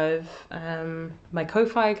have my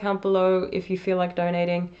Ko-Fi account below if you feel like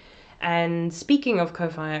donating. And speaking of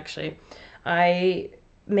Ko-Fi, actually, I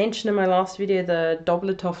mentioned in my last video the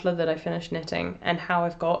Doble Toffler that I finished knitting, and how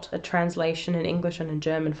I've got a translation in English and in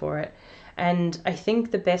German for it. And I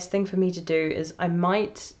think the best thing for me to do is I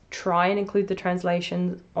might try and include the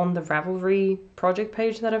translation on the Ravelry project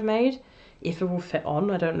page that I've made, if it will fit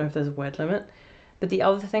on. I don't know if there's a word limit. But the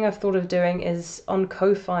other thing I've thought of doing is on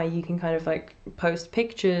Ko-Fi you can kind of like post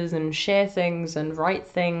pictures and share things and write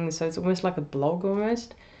things, so it's almost like a blog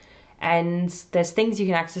almost. And there's things you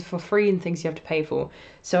can access for free and things you have to pay for.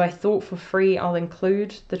 So I thought for free I'll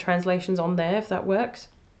include the translations on there if that works.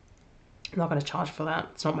 I'm not going to charge for that.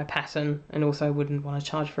 It's not my pattern, and also I wouldn't want to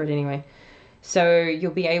charge for it anyway. So you'll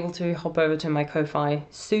be able to hop over to my Ko-Fi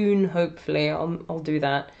soon, hopefully. I'll do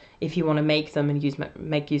that if you want to make them and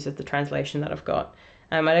make use of the translation that I've got.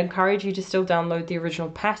 I'd encourage you to still download the original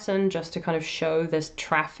pattern just to kind of show there's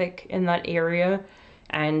traffic in that area.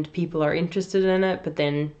 and people are interested in it, but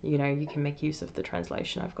then, you know, you can make use of the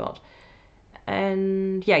translation I've got.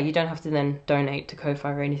 And yeah, you don't have to then donate to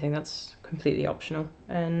Ko-Fi or anything. That's completely optional.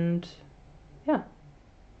 And yeah,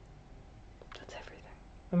 that's everything.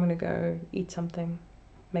 I'm gonna go eat something,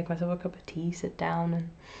 make myself a cup of tea, sit down and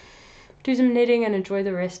do some knitting and enjoy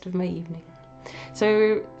the rest of my evening.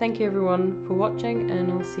 So thank you everyone for watching,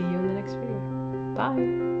 and I'll see you in the next video.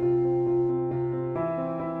 Bye.